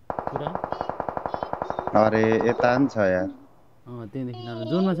ahead. अरे यता नि छ यार त्यहाँदेखि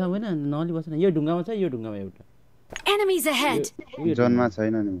जोनमा छ होइन नली बस्न यो ढुङ्गामा छ यो ढुङ्गामा एउटा Enemies ahead. जोनमा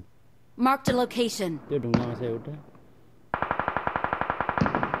छैन नि Marked a location. त्यो ढुङ्गामा छ एउटा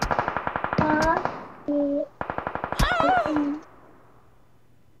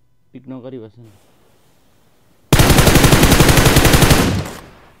पिक नगरी बस्न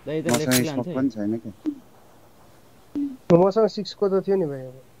दाइ त लेफ्ट लान्छ पनि छैन के मसँग 6 को त थियो नि भाइ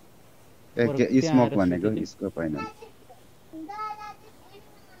अब एक स्मोक भनेको स्कोप हैन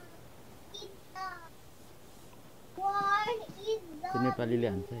नेपालीले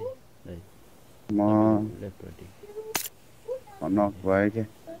हान्छ है दाइ म लेफ्टपट्टि नक भयो के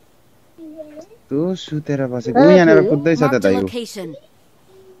तँ सुतेर बसेको उ यहाँनेर कुद्दै छ त दाइ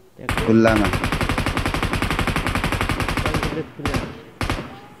खुल्लामा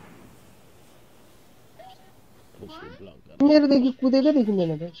मेरो देखि कुदेकै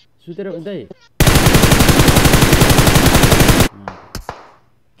देखिँदैन त सुतेर दाइ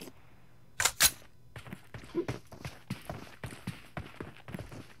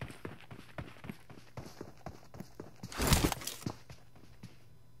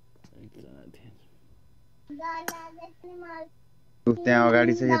त्यहाँ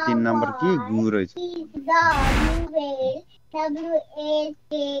अगाडि चाहिँ यो 3 नम्बर कि गु रहेछ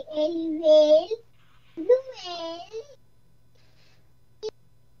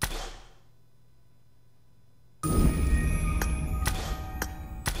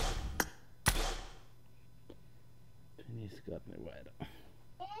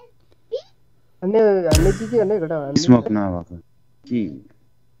स्मोक नभएको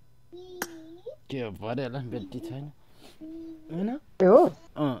के हो भरे होला बेटी छैन हैन ए हो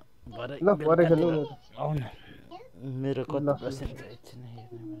भरे ल भरे खेल्नु आउन मेरो कति पर्सेन्ट छ एकछिन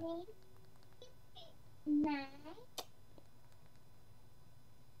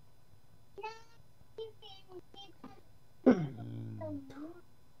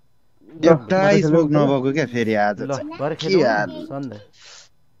एउटा स्मोक नभएको क्या फेरि आज ल भरे खेल्नु सन्डे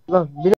ल